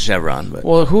 has a Chevron, but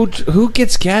well, who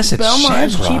gets gas at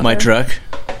Chevron? My truck,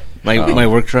 my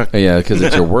work truck. Yeah, because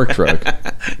it's your work truck.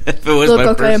 If it was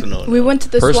my personal, we went to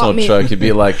the personal swap meet. truck, you'd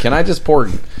be like, "Can I just pour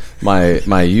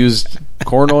my used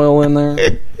corn oil in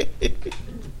there?"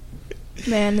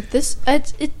 Man,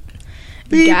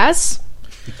 gas.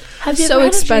 Have you so ever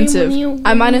had a dream expensive. when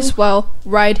I might as well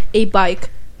ride a bike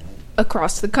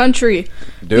across the country.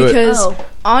 Do it. Because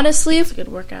honestly, it's a good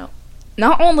workout.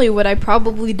 Not only would I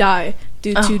probably die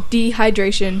due to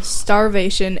dehydration,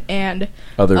 starvation, and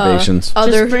other nations.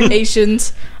 Other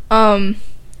nations.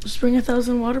 Just bring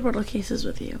 1,000 water bottle cases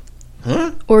with you.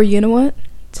 Huh? Or you know what?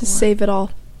 To save it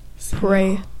all,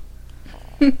 pray.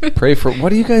 Pray for...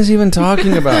 What are you guys even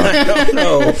talking about? I don't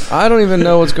know. I don't even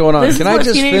know what's going on. This Can is I what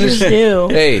just teenagers finish? do.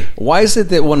 Hey, why is it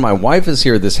that when my wife is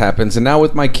here, this happens, and now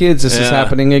with my kids, this is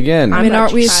happening again? I mean,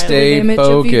 aren't we a Stay image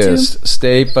of you two? focused.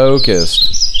 Stay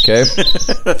focused. Okay?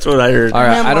 That's what I heard. All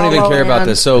right, I don't even care about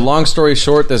this. So, long story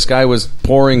short, this guy was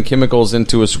pouring chemicals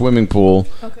into a swimming pool,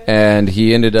 and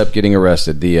he ended up getting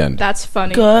arrested. The end. That's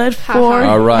funny. Good for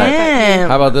All right. him.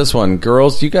 How about this one?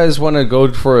 Girls, do you guys want to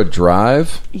go for a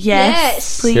drive?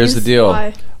 Yes. Please. Here's the deal.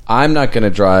 Why? I'm not going to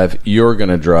drive. You're going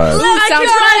to drive.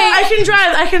 I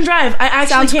can drive. I actually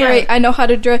Sounds can. great. I know how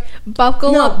to drive.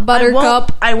 Buckle up,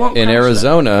 Buttercup. I won't. In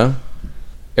Arizona,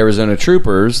 Arizona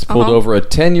troopers pulled over a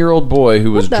 10-year-old boy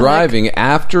who was the driving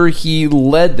after he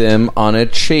led them on a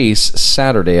chase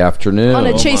Saturday afternoon. On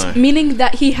a chase, meaning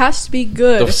that he has to be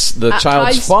good. The at high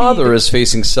child's father speed. is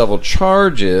facing several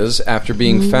charges after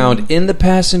being found in the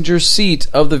passenger seat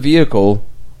of the vehicle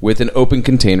with an open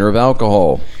container of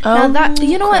alcohol. Now that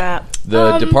you know what?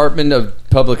 The Department of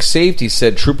Public Safety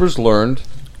said troopers learned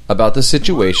about the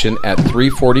situation at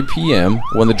 3:40 p.m.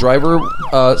 when a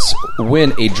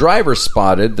driver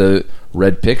spotted the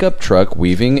red pickup truck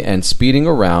weaving and speeding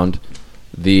around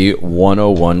the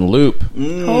 101 loop.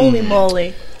 Holy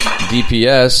moly!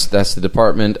 DPS, that's the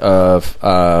Department of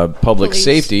Public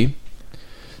Safety,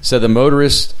 said the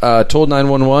motorist told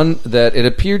 911 that it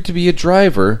appeared to be a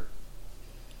driver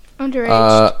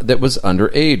that was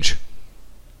underage.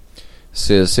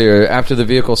 Says here, after the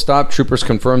vehicle stopped, troopers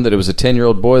confirmed that it was a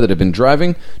 10-year-old boy that had been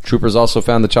driving. Troopers also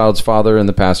found the child's father in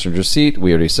the passenger seat.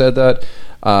 We already said that.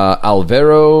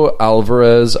 Alvaro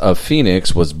Alvarez of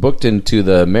Phoenix was booked into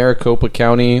the Maricopa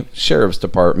County Sheriff's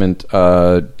Department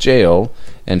jail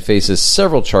and faces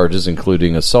several charges,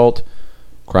 including assault,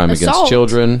 crime against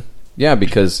children. Yeah,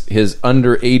 because his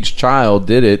underage child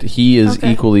did it. He is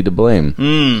equally to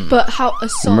blame. But how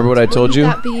assault? Remember what I told you?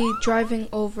 Wouldn't that be driving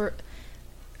over?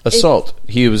 Assault.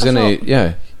 He was in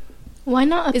a Why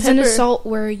not? Is an assault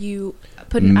where you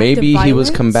put an maybe act of he was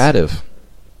violence? combative.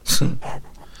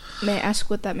 May I ask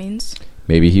what that means?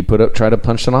 Maybe he tried to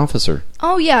punch an officer.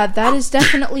 Oh yeah, that is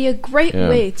definitely a great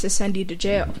way to send you to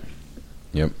jail.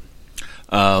 Yep.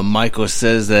 Michael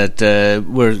says that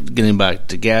we're getting back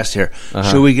to gas here.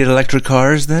 Should we get electric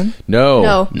cars then?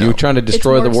 No. You're trying to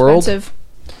destroy the world? Expensive.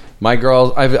 My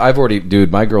girls, I've already,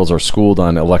 dude, my girls are schooled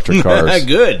on electric cars.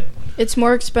 Good. It's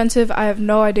more expensive. I have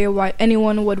no idea why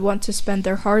anyone would want to spend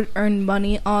their hard-earned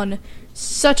money on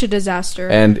such a disaster.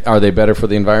 And are they better for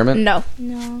the environment? No.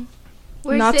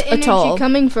 Where's Not the at energy all.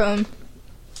 coming from?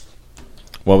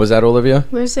 What was that, Olivia?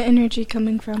 Where's the energy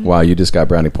coming from? Wow, you just got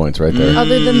brownie points right there.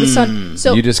 Other than the sun.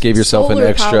 So you just gave yourself an solar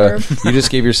extra. power. You just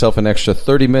gave yourself an extra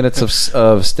 30 minutes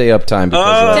of stay up time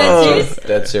because of that.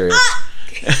 Dead serious.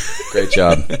 Great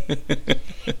job.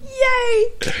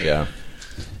 Yay! Yeah.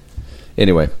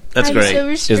 Anyway, that's I'm great. So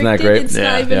isn't that great? It's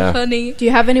not even funny. Do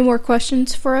you have any more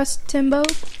questions for us, Timbo?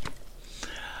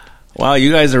 Wow,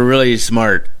 you guys are really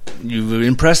smart. You've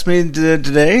impressed me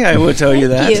today. I will tell you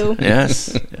that. Thank you.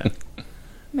 Yes. Yeah.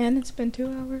 Man, it's been 2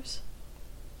 hours.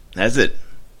 That's it.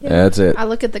 Yeah, that's it. I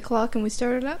look at the clock and we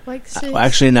started at like 6.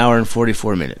 Actually, an hour and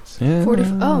 44 minutes. Yeah. 40.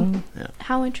 Oh,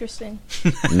 how interesting.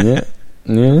 Yeah.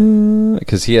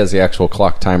 Because he has the actual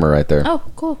clock timer right there. Oh,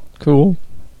 cool. Cool.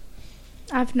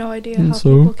 I have no idea how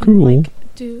so people can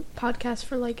like do podcasts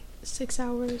for like 6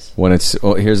 hours. When it's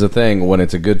here's the thing: when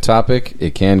it's a good topic,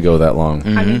 it can go that long.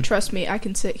 I mean, trust me, I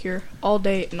can sit here all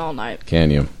day and all night.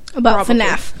 Can you? About Probably.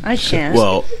 FNAF. I can't.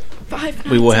 Well,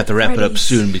 5 we will Nights have to at wrap it up Freddy's.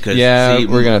 soon because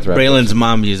we're gonna have to wrap it up. Braylon's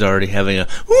mom is already having a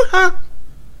woo-ha.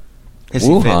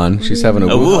 Wuhan. She's having a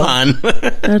Wuhan.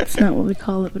 That's not what we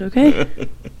call it, but okay.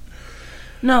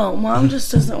 No, Mom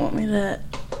just doesn't want me to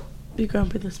be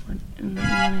grumpy this morning. In the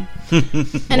morning.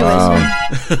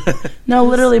 Anyways, No,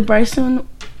 literally, Bryson,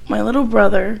 my little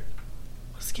brother,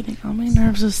 was getting on my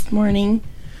nerves this morning.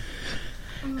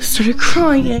 Started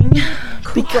crying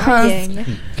because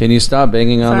Can you stop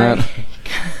banging on that?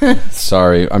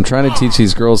 Sorry, I'm trying to teach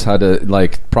these girls how to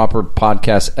like proper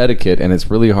podcast etiquette, and it's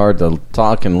really hard to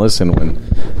talk and listen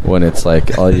when it's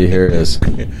like all you hear is.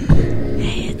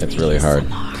 It's really hard.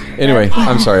 Anyway,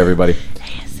 I'm sorry, everybody.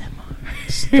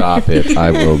 Stop it!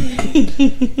 I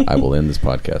will end this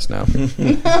podcast now.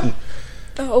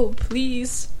 oh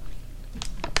please.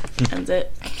 That's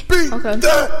it. Okay.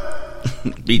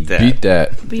 Beat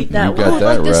that. Beat that You one. got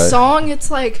that Like the right. song,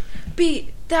 it's like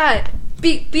beat that,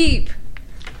 beep beep.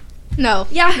 No,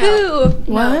 Yahoo.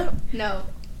 What? No.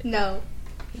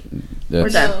 We're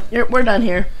That's done. We're done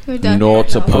here. We're done. not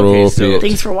here. No. appropriate. Okay, so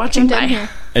Thanks for watching. I'm done Bye. here.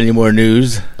 Any more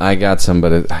news? I got some,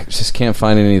 but I just can't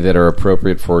find any that are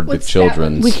appropriate for the What's that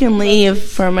children. We can leave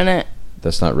for a minute.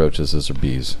 That's not roaches; those are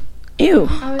bees. Ew.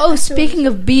 Oh, speaking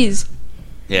of bees,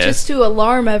 Yes. just to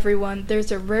alarm everyone,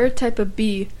 there's a rare type of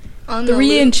bee, On the 3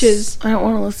 loose. inches. I don't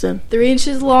want to listen. 3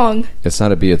 inches long. It's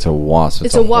not a bee, it's a wasp.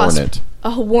 It's a wasp. Hornet.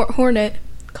 A hornet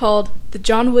called the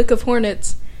John Wick of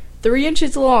hornets. 3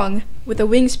 inches long with a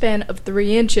wingspan of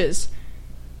 3 inches.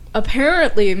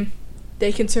 Apparently,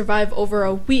 they can survive over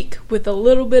a week with a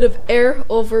little bit of air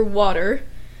over water.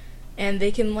 And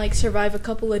they can survive a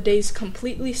couple of days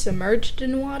completely submerged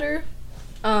in water.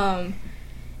 And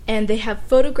they have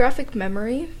photographic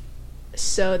memory.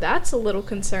 So that's a little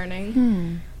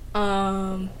concerning.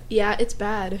 Yeah, it's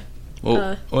bad.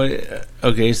 Well,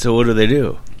 okay, so what do they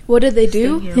do? What do they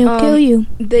do? They'll kill you.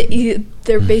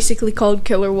 They're basically called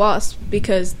killer wasps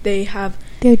because they have...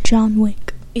 They're John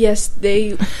Wick. Yes,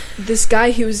 this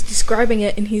guy, he was describing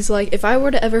it, and he's like, if I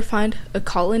were to ever find a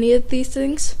colony of these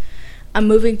things, I'm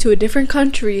moving to a different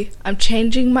country, I'm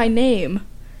changing my name,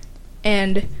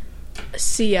 and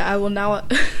see, I will now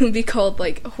be called,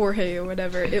 Jorge or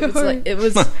whatever. It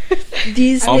was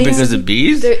these All things... because of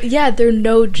bees? They're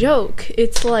no joke.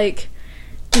 It's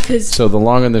because... So the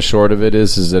long and the short of it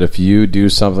is that if you do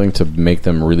something to make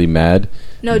them really mad,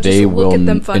 No, just they look will at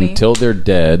them funny. until they're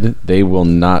dead. They will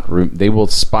not. They will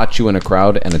spot you in a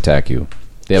crowd and attack you.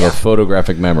 They have a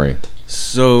photographic memory.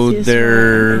 So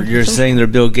you're saying they're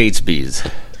Bill Gates bees?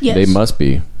 Yes. They must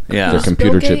be. Yeah. They're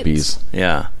computer Bill chip Gates? bees.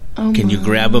 Yeah. Oh Can you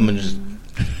grab them and just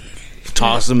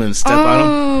toss them and step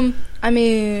on them? I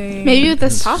mean... Maybe with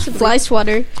this fly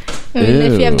swatter. I mean,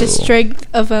 if you have the Ew. strength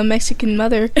of a Mexican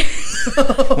mother.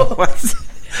 What?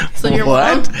 So your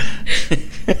What?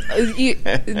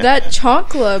 that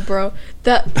chancla, bro.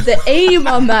 The aim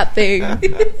on that thing.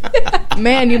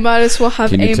 Man, you might as well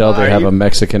have Can you aim tell on they have a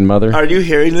Mexican mother? Are you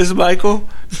hearing this, Michael?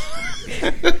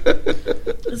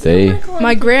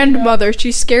 My grandmother,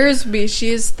 she scares me.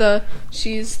 She's the... Do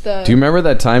you remember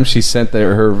that time she sent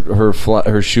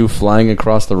her shoe flying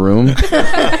across the room?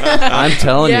 I'm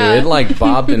telling Yeah. you, it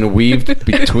bobbed and weaved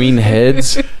between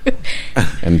heads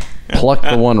and plucked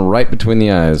the one right between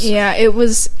the eyes. Yeah, it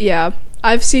was... Yeah.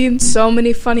 I've seen so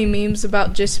many funny memes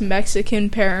about just Mexican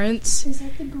parents.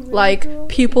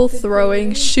 People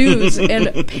throwing shoes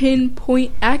and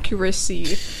pinpoint accuracy.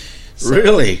 So,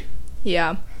 Really?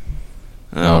 yeah.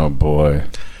 Oh boy.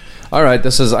 All right,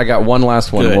 I got one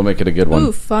last one and we'll make it a good one.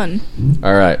 Ooh, fun.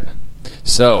 All right.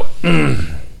 So,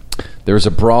 there was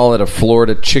a brawl at a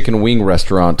Florida chicken wing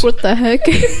restaurant. What the heck?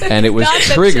 And it was Not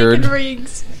the triggered. chicken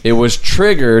rings. It was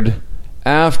triggered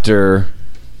after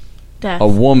Death. a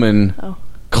woman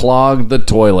clogged the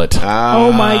toilet.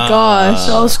 Oh my gosh.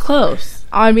 So it's close.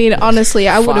 I mean, honestly,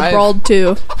 I would have brawled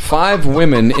too. 5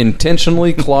 women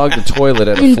intentionally clogged the toilet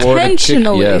at a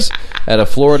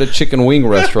Florida chicken wing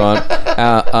restaurant,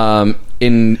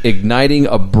 in igniting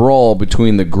a brawl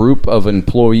between the group of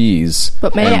employees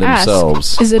But may and I ask,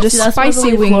 themselves. is it a See, that's why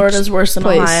spicy wing Florida's worse than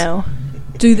place? Ohio.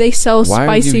 Do they sell Why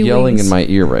spicy are you yelling wings? in my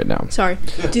ear right now? Sorry.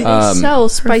 Do they sell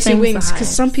spicy thing's the wings? Because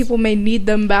highest. some people may need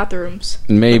them bathrooms.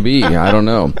 Maybe. I don't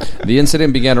know. The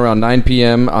incident began around 9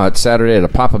 p.m. Saturday at a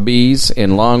Papa B's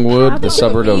in Longwood, the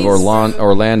suburb of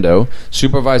Orlando.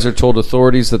 Supervisor told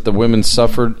authorities that the women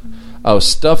stuffed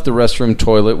the restroom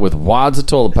toilet with wads of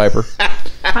toilet paper.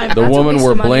 The women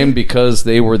were blamed because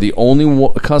they were the only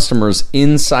customers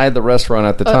inside the restaurant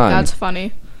at the time. That's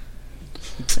funny.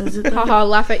 Haha,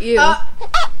 laugh at you.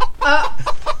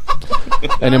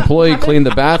 An employee cleaned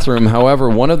the bathroom. However,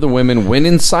 one of the women went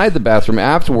inside the bathroom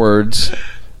afterwards.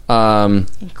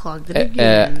 Clogged it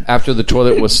again. After the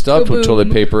toilet was stuffed with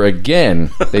toilet paper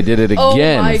again. They did it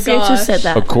again. Oh my gosh. Said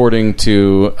that. According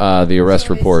to the arrest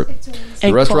report.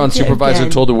 The restaurant supervisor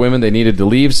told the women they needed to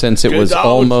leave since it was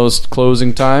almost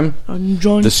closing time.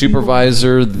 The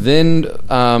supervisor then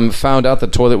found out the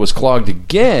toilet was clogged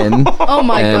again. Oh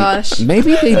my gosh.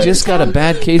 Maybe they just got a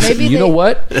bad case. Maybe You know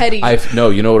what? Petty. No,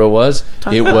 you know what it was?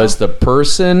 It was the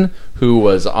person who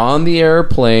was on the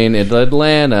airplane in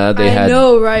Atlanta. They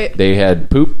had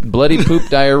bloody poop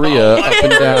diarrhea up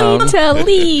and down. To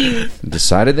leave.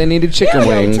 Decided they needed chicken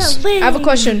wings. I have a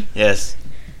question. Yes.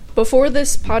 Before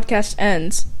this podcast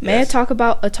ends, may I talk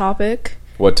about a topic?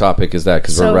 What topic is that?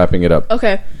 Because we're wrapping it up.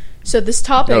 Okay. So this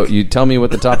topic... No, you tell me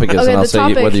what the topic is, Okay, and I'll the say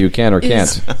topic whether you can or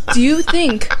can't. Do you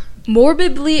think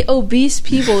morbidly obese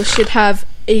people should have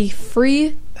a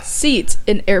free seat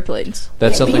in airplanes?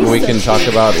 That's something we can talk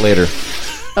about later.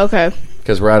 Okay.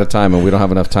 because we're out of time and we don't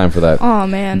have enough time for that. Oh,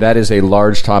 man. That is a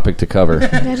large topic to cover.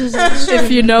 That is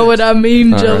if you know what I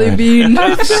mean, All Jelly right. Bean.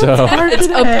 So- it's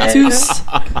obtuse.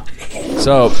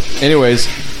 So, anyways,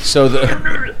 so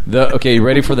the okay, you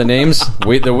ready for the names?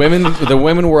 Wait, the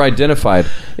women were identified.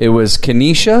 It was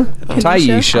Kenisha,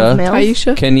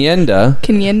 Taisha,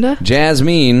 Kenyenda,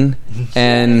 Jasmine,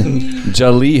 and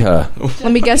Jaliha.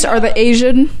 Let me guess, are they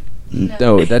Asian?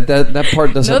 No, that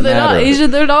part doesn't No, they're matter. not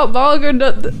Asian. They're not vulgar.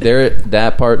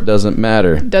 That part doesn't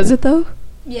matter. Does it, though?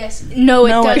 Yes. No,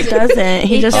 it doesn't.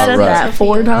 He just said that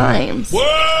 4 times.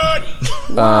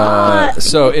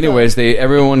 So, anyways,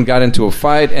 everyone got into a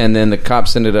fight, and then the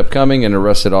cops ended up coming and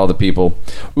arrested all the people.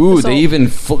 Ooh, they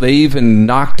even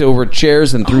knocked over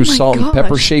chairs and threw salt and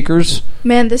pepper shakers.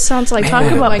 Man, this sounds like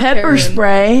Talk about pepper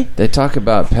spray. They talk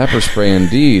about pepper spray,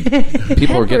 indeed.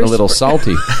 People are getting a little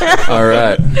salty. All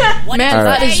right, Man, All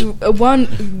that right. is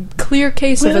one clear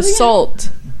case of assault.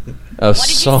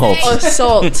 Assault.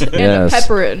 Assault and a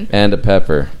pepperin'. And a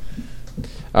pepper.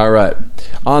 All right.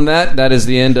 On that is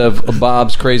the end of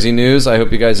Bob's Crazy News. I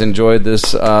hope you guys enjoyed this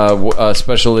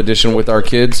special edition with our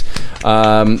kids.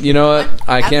 You know what?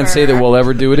 I can't say that we'll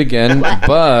ever do it again,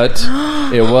 but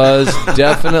it was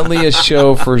definitely a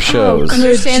show for shows.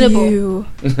 Understandable.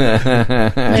 Maybe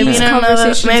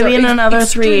in another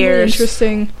 3 years.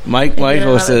 Interesting.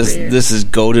 Michael says this is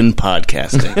golden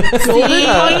podcasting. Golden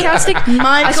podcasting?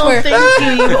 Michael, thank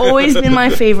you. You've always been my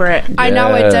favorite. I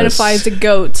now identify as a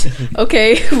goat.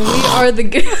 Okay, we are the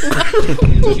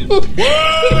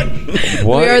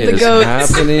What we are the is goats.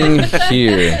 happening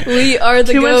here? We are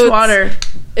the Too goats. much water.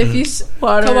 If you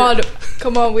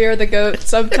come on, we are the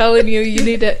goats. I'm telling you, you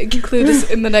need to include us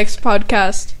in the next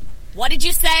podcast. What did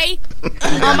you say?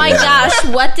 Oh my gosh,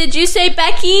 what did you say,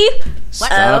 Becky?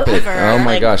 Stop it. Oh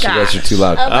my gosh, you guys are too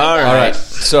loud. Oh my All gosh. right.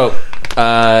 So,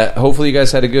 hopefully you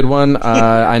guys had a good one.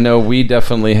 I know we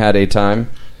definitely had a time.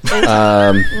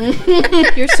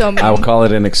 You're so mean. I will call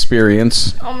it an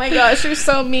experience. Oh my gosh, you're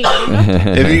so mean.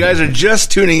 If you guys are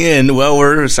just tuning in, well,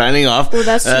 we're signing off. Well,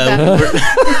 that's too bad.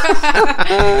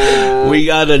 We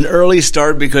got an early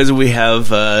start because we have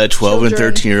 12 and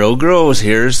 13-year-old girls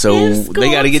here, so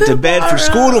they got to get to bed for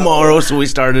school tomorrow, so we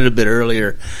started a bit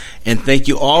earlier. And thank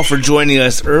you all for joining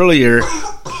us earlier.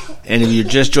 And if you're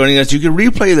just joining us, you can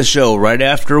replay the show right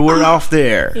after we're off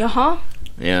there. Uh-huh.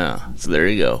 Yeah, so there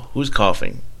you go. Who's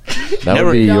coughing? That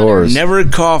would be yours. Never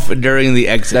cough during the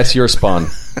exit. That's your spawn.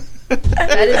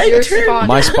 That is your spawn.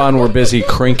 My spawn were busy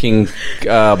crinking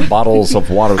bottles of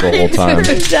water the whole time.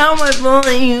 Down my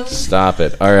volume. Stop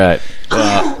it. All right.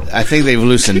 Well, I think they've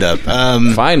loosened up.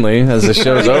 Finally, as the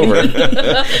show's over.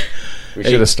 We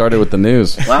should have started with the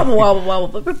news. Wobble, wobble,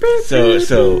 wobble.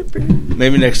 So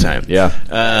maybe next time. Yeah.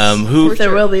 If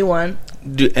there will be one.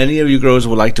 Do any of you girls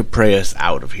would like to pray us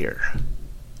out of here?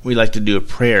 We like to do a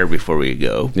prayer before we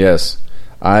go. Yes.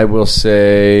 I will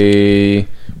say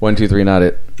 1, 2, 3, not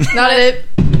it. Not it.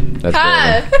 That's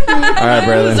Hi. All right,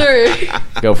 brother. Loser.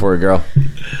 Go for it, girl.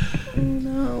 Oh,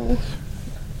 no.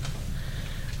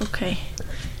 Okay.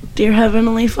 Dear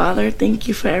Heavenly Father, thank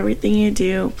you for everything you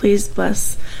do. Please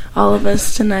bless all of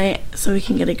us tonight so we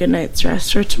can get a good night's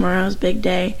rest for tomorrow's big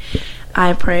day.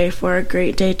 I pray for a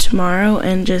great day tomorrow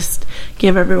and just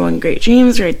give everyone great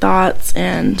dreams, great thoughts,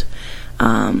 and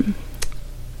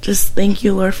just thank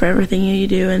you, Lord, for everything you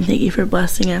do, and thank you for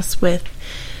blessing us with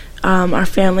our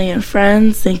family and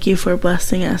friends. Thank you for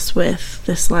blessing us with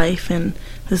this life and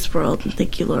this world, and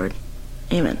thank you, Lord.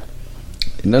 Amen.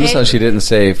 Notice how she didn't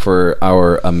say for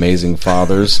our amazing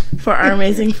fathers. For our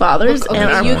amazing fathers and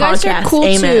our you guys podcast. are cool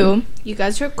Amen. too. You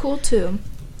guys are cool too.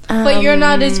 But you're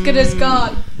not as good as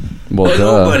God. Well,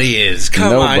 nobody is.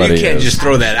 Come on, you Nobody can't is. just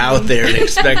throw that out there and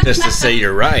expect us to say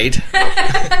you're right.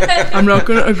 I'm not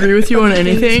going to agree with you on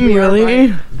anything,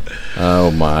 really.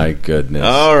 Oh my goodness!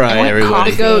 All right,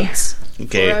 everybody. The goats.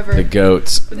 Okay. Forever. The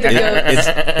goats.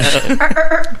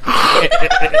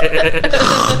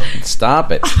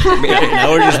 Stop it!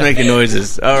 Now we're just making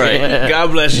noises. All right.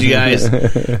 God bless you guys.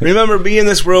 Remember, be in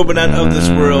this world, but not of this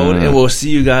world. And we'll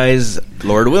see you guys,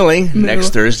 Lord willing,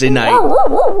 next Thursday night,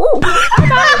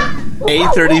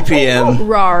 8:30 p.m.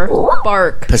 Rar.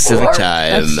 Bark. Pacific Bark.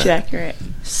 time. That's accurate.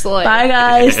 Slay. Bye,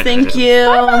 guys. Thank you.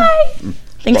 Bye-bye.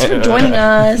 Thanks for joining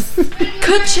us.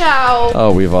 Ka-chow.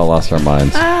 Oh, we've all lost our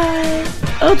minds. Bye.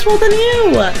 Oh, it's well done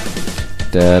you.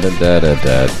 Da, da, da, da,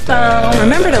 da, da.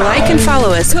 Remember to like and follow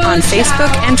us on Facebook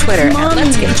and Twitter at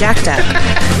Let's Get Jacked Up.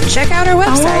 Check out our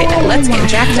website at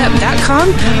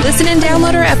letsgetjackedup.com. Listen and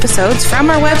download our episodes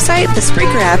from our website, the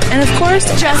Spreaker app, and of course,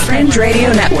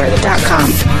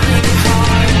 FringeRadioNetwork.com. I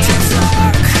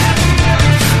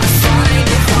find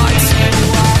it hard to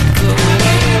walk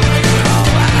away. All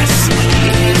I see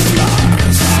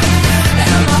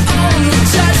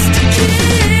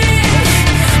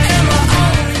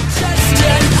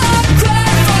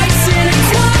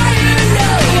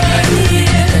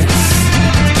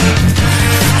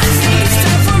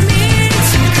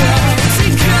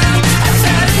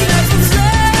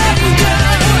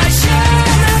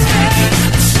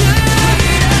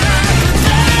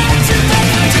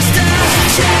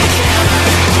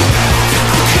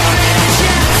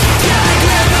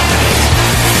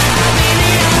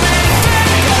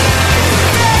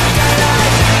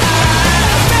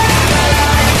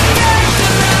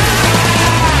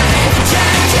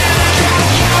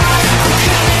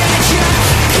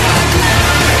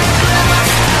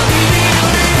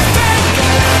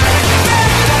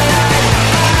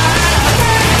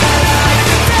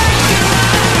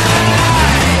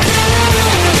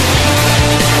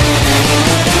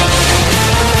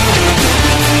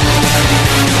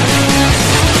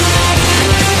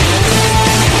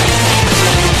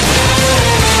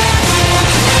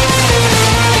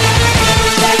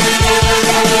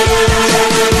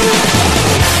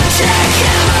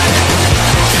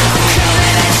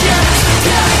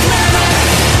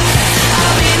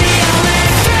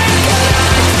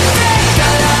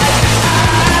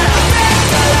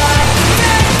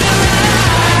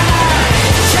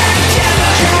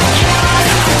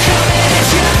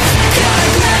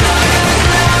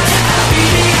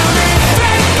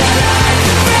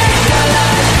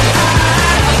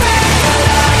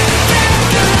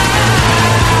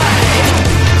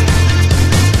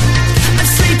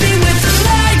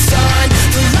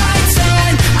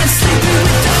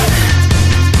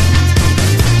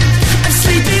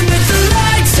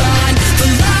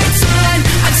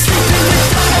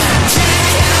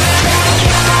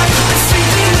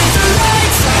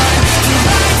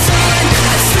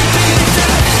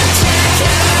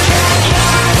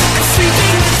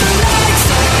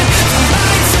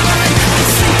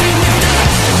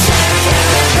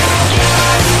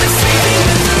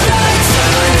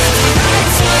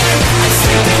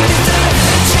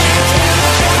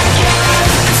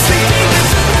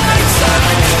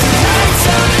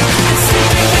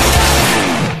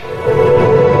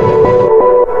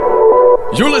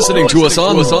listening to us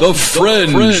on the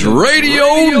Fringe Radio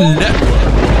Network.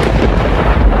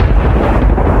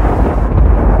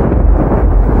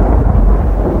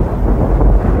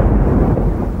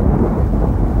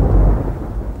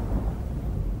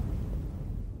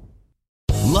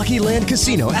 Lucky Land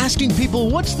Casino, asking people,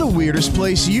 what's the weirdest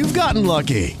place you've gotten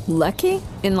lucky? Lucky?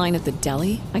 In line at the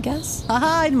deli, I guess?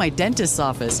 Aha, in my dentist's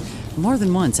office. More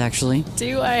than once, actually.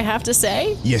 Do I have to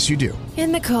say? Yes, you do.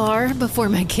 In the car before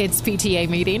my kids' PTA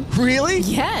meeting. Really?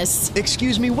 Yes.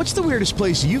 Excuse me, what's the weirdest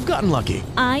place you've gotten lucky?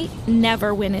 I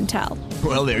never win and tell.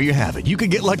 Well, there you have it. You can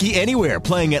get lucky anywhere,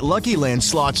 playing at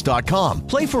LuckyLandSlots.com.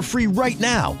 Play for free right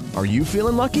now. Are you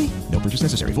feeling lucky? No purchase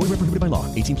necessary. Void where prohibited by law.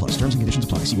 18+. Terms and conditions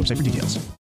apply. See website for details.